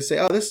issues, and they say,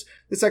 oh,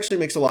 this actually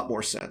makes a lot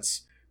more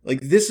sense. Like,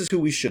 this is who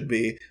we should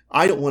be.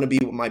 I don't want to be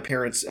what my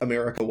parents'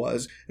 America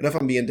was. And if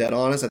I'm being dead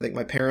honest, I think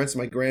my parents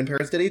and my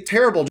grandparents did a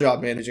terrible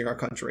job managing our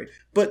country.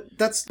 But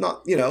that's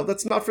not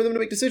for them to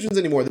make decisions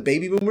anymore. The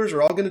baby boomers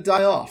are all going to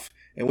die off.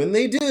 And when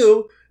they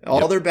do,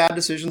 all their bad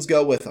decisions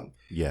go with them.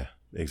 Yeah,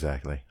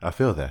 exactly. I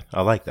feel that.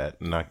 I like that.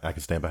 And I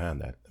can stand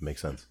behind that. That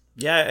makes sense.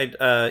 Yeah,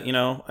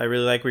 I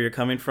really like where you're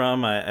coming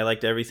from. I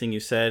liked everything you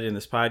said in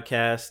this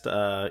podcast.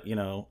 I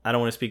don't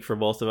want to speak for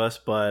both of us,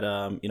 but,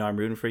 I'm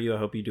rooting for you. I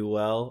hope you do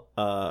well.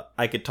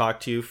 I could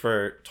talk to you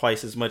for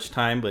twice as much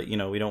time, but,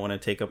 we don't want to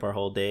take up our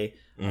whole day.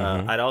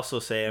 Mm-hmm. I'd also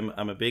say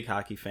I'm a big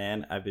hockey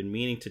fan. I've been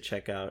meaning to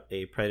check out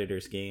a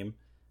Predators game.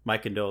 My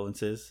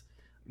condolences.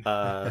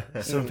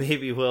 So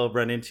maybe we'll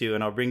run into,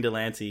 and I'll bring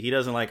Delancey. He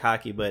doesn't like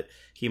hockey, but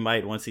he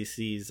might once he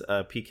sees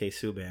PK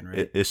Subban,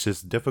 right? It's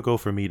just difficult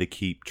for me to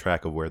keep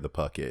track of where the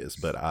puck is,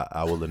 but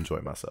I will enjoy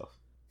myself.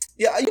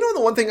 Yeah,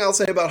 the one thing I'll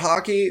say about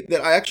hockey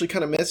that I actually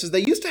kind of miss is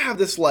they used to have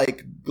this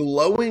like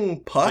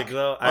glowing puck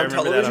on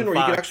television where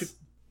you could actually.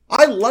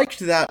 I liked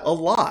that a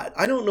lot.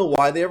 I don't know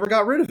why they ever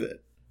got rid of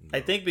it.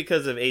 I think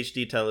because of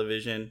HD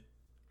television.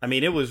 I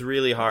mean, it was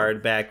really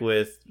hard back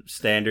with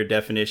standard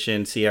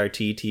definition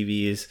CRT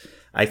TVs.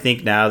 I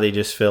think now they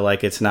just feel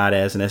like it's not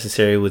as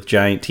necessary with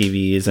giant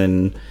TVs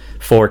and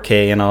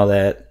 4K and all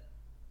that.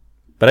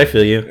 But I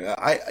feel you.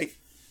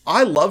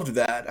 I loved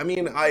that. I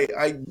mean,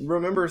 I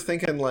remember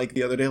thinking like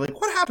the other day, like,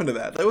 what happened to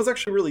that? That was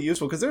actually really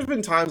useful because there's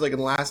been times like in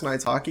last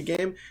night's hockey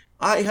game,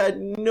 I had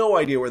no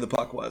idea where the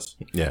puck was.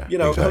 Yeah, you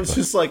know, exactly. I was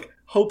just like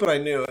hoping I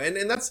knew,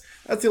 and that's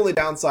the only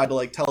downside to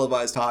like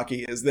televised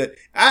hockey is that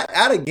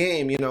at a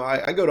game, you know,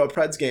 I go to a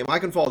Preds game, I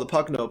can follow the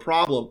puck no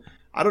problem.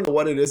 I don't know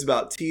what it is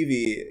about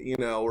TV, you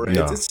know, where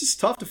it's just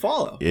tough to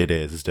follow. It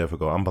is. It's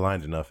difficult. I'm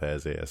blind enough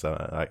as is.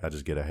 I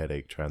just get a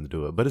headache trying to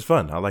do it, but it's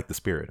fun. I like the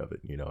spirit of it.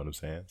 You know what I'm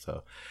saying?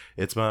 So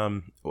it's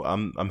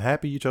I'm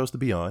happy you chose to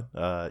be on.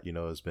 You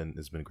know, it's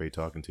been great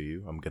talking to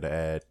you. I'm gonna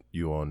add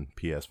you on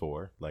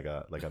PS4, like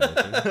I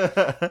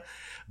mentioned.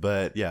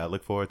 But yeah, I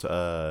look forward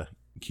to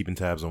keeping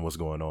tabs on what's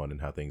going on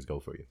and how things go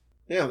for you.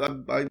 Yeah,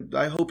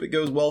 I hope it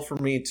goes well for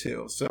me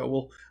too.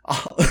 So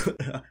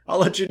I'll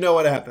let you know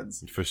what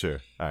happens. For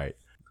sure. All right.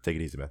 Take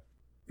it easy, man.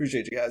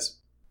 Appreciate you guys.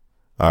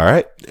 All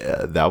right.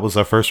 That was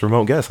our first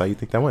remote guest. How you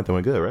think that went? That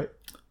went good, right?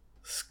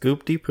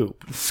 Scoop-de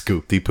poop.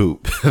 Scoop-de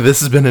poop.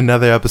 This has been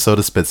another episode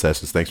of Spit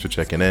Sessions. Thanks for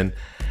checking in.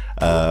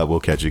 We'll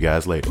catch you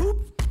guys later.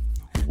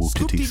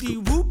 Whoop-de-dee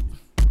scoop.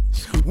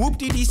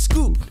 Whoop-de-dee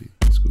scoop.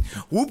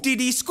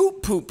 Whoop-de-dee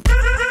scoop poop.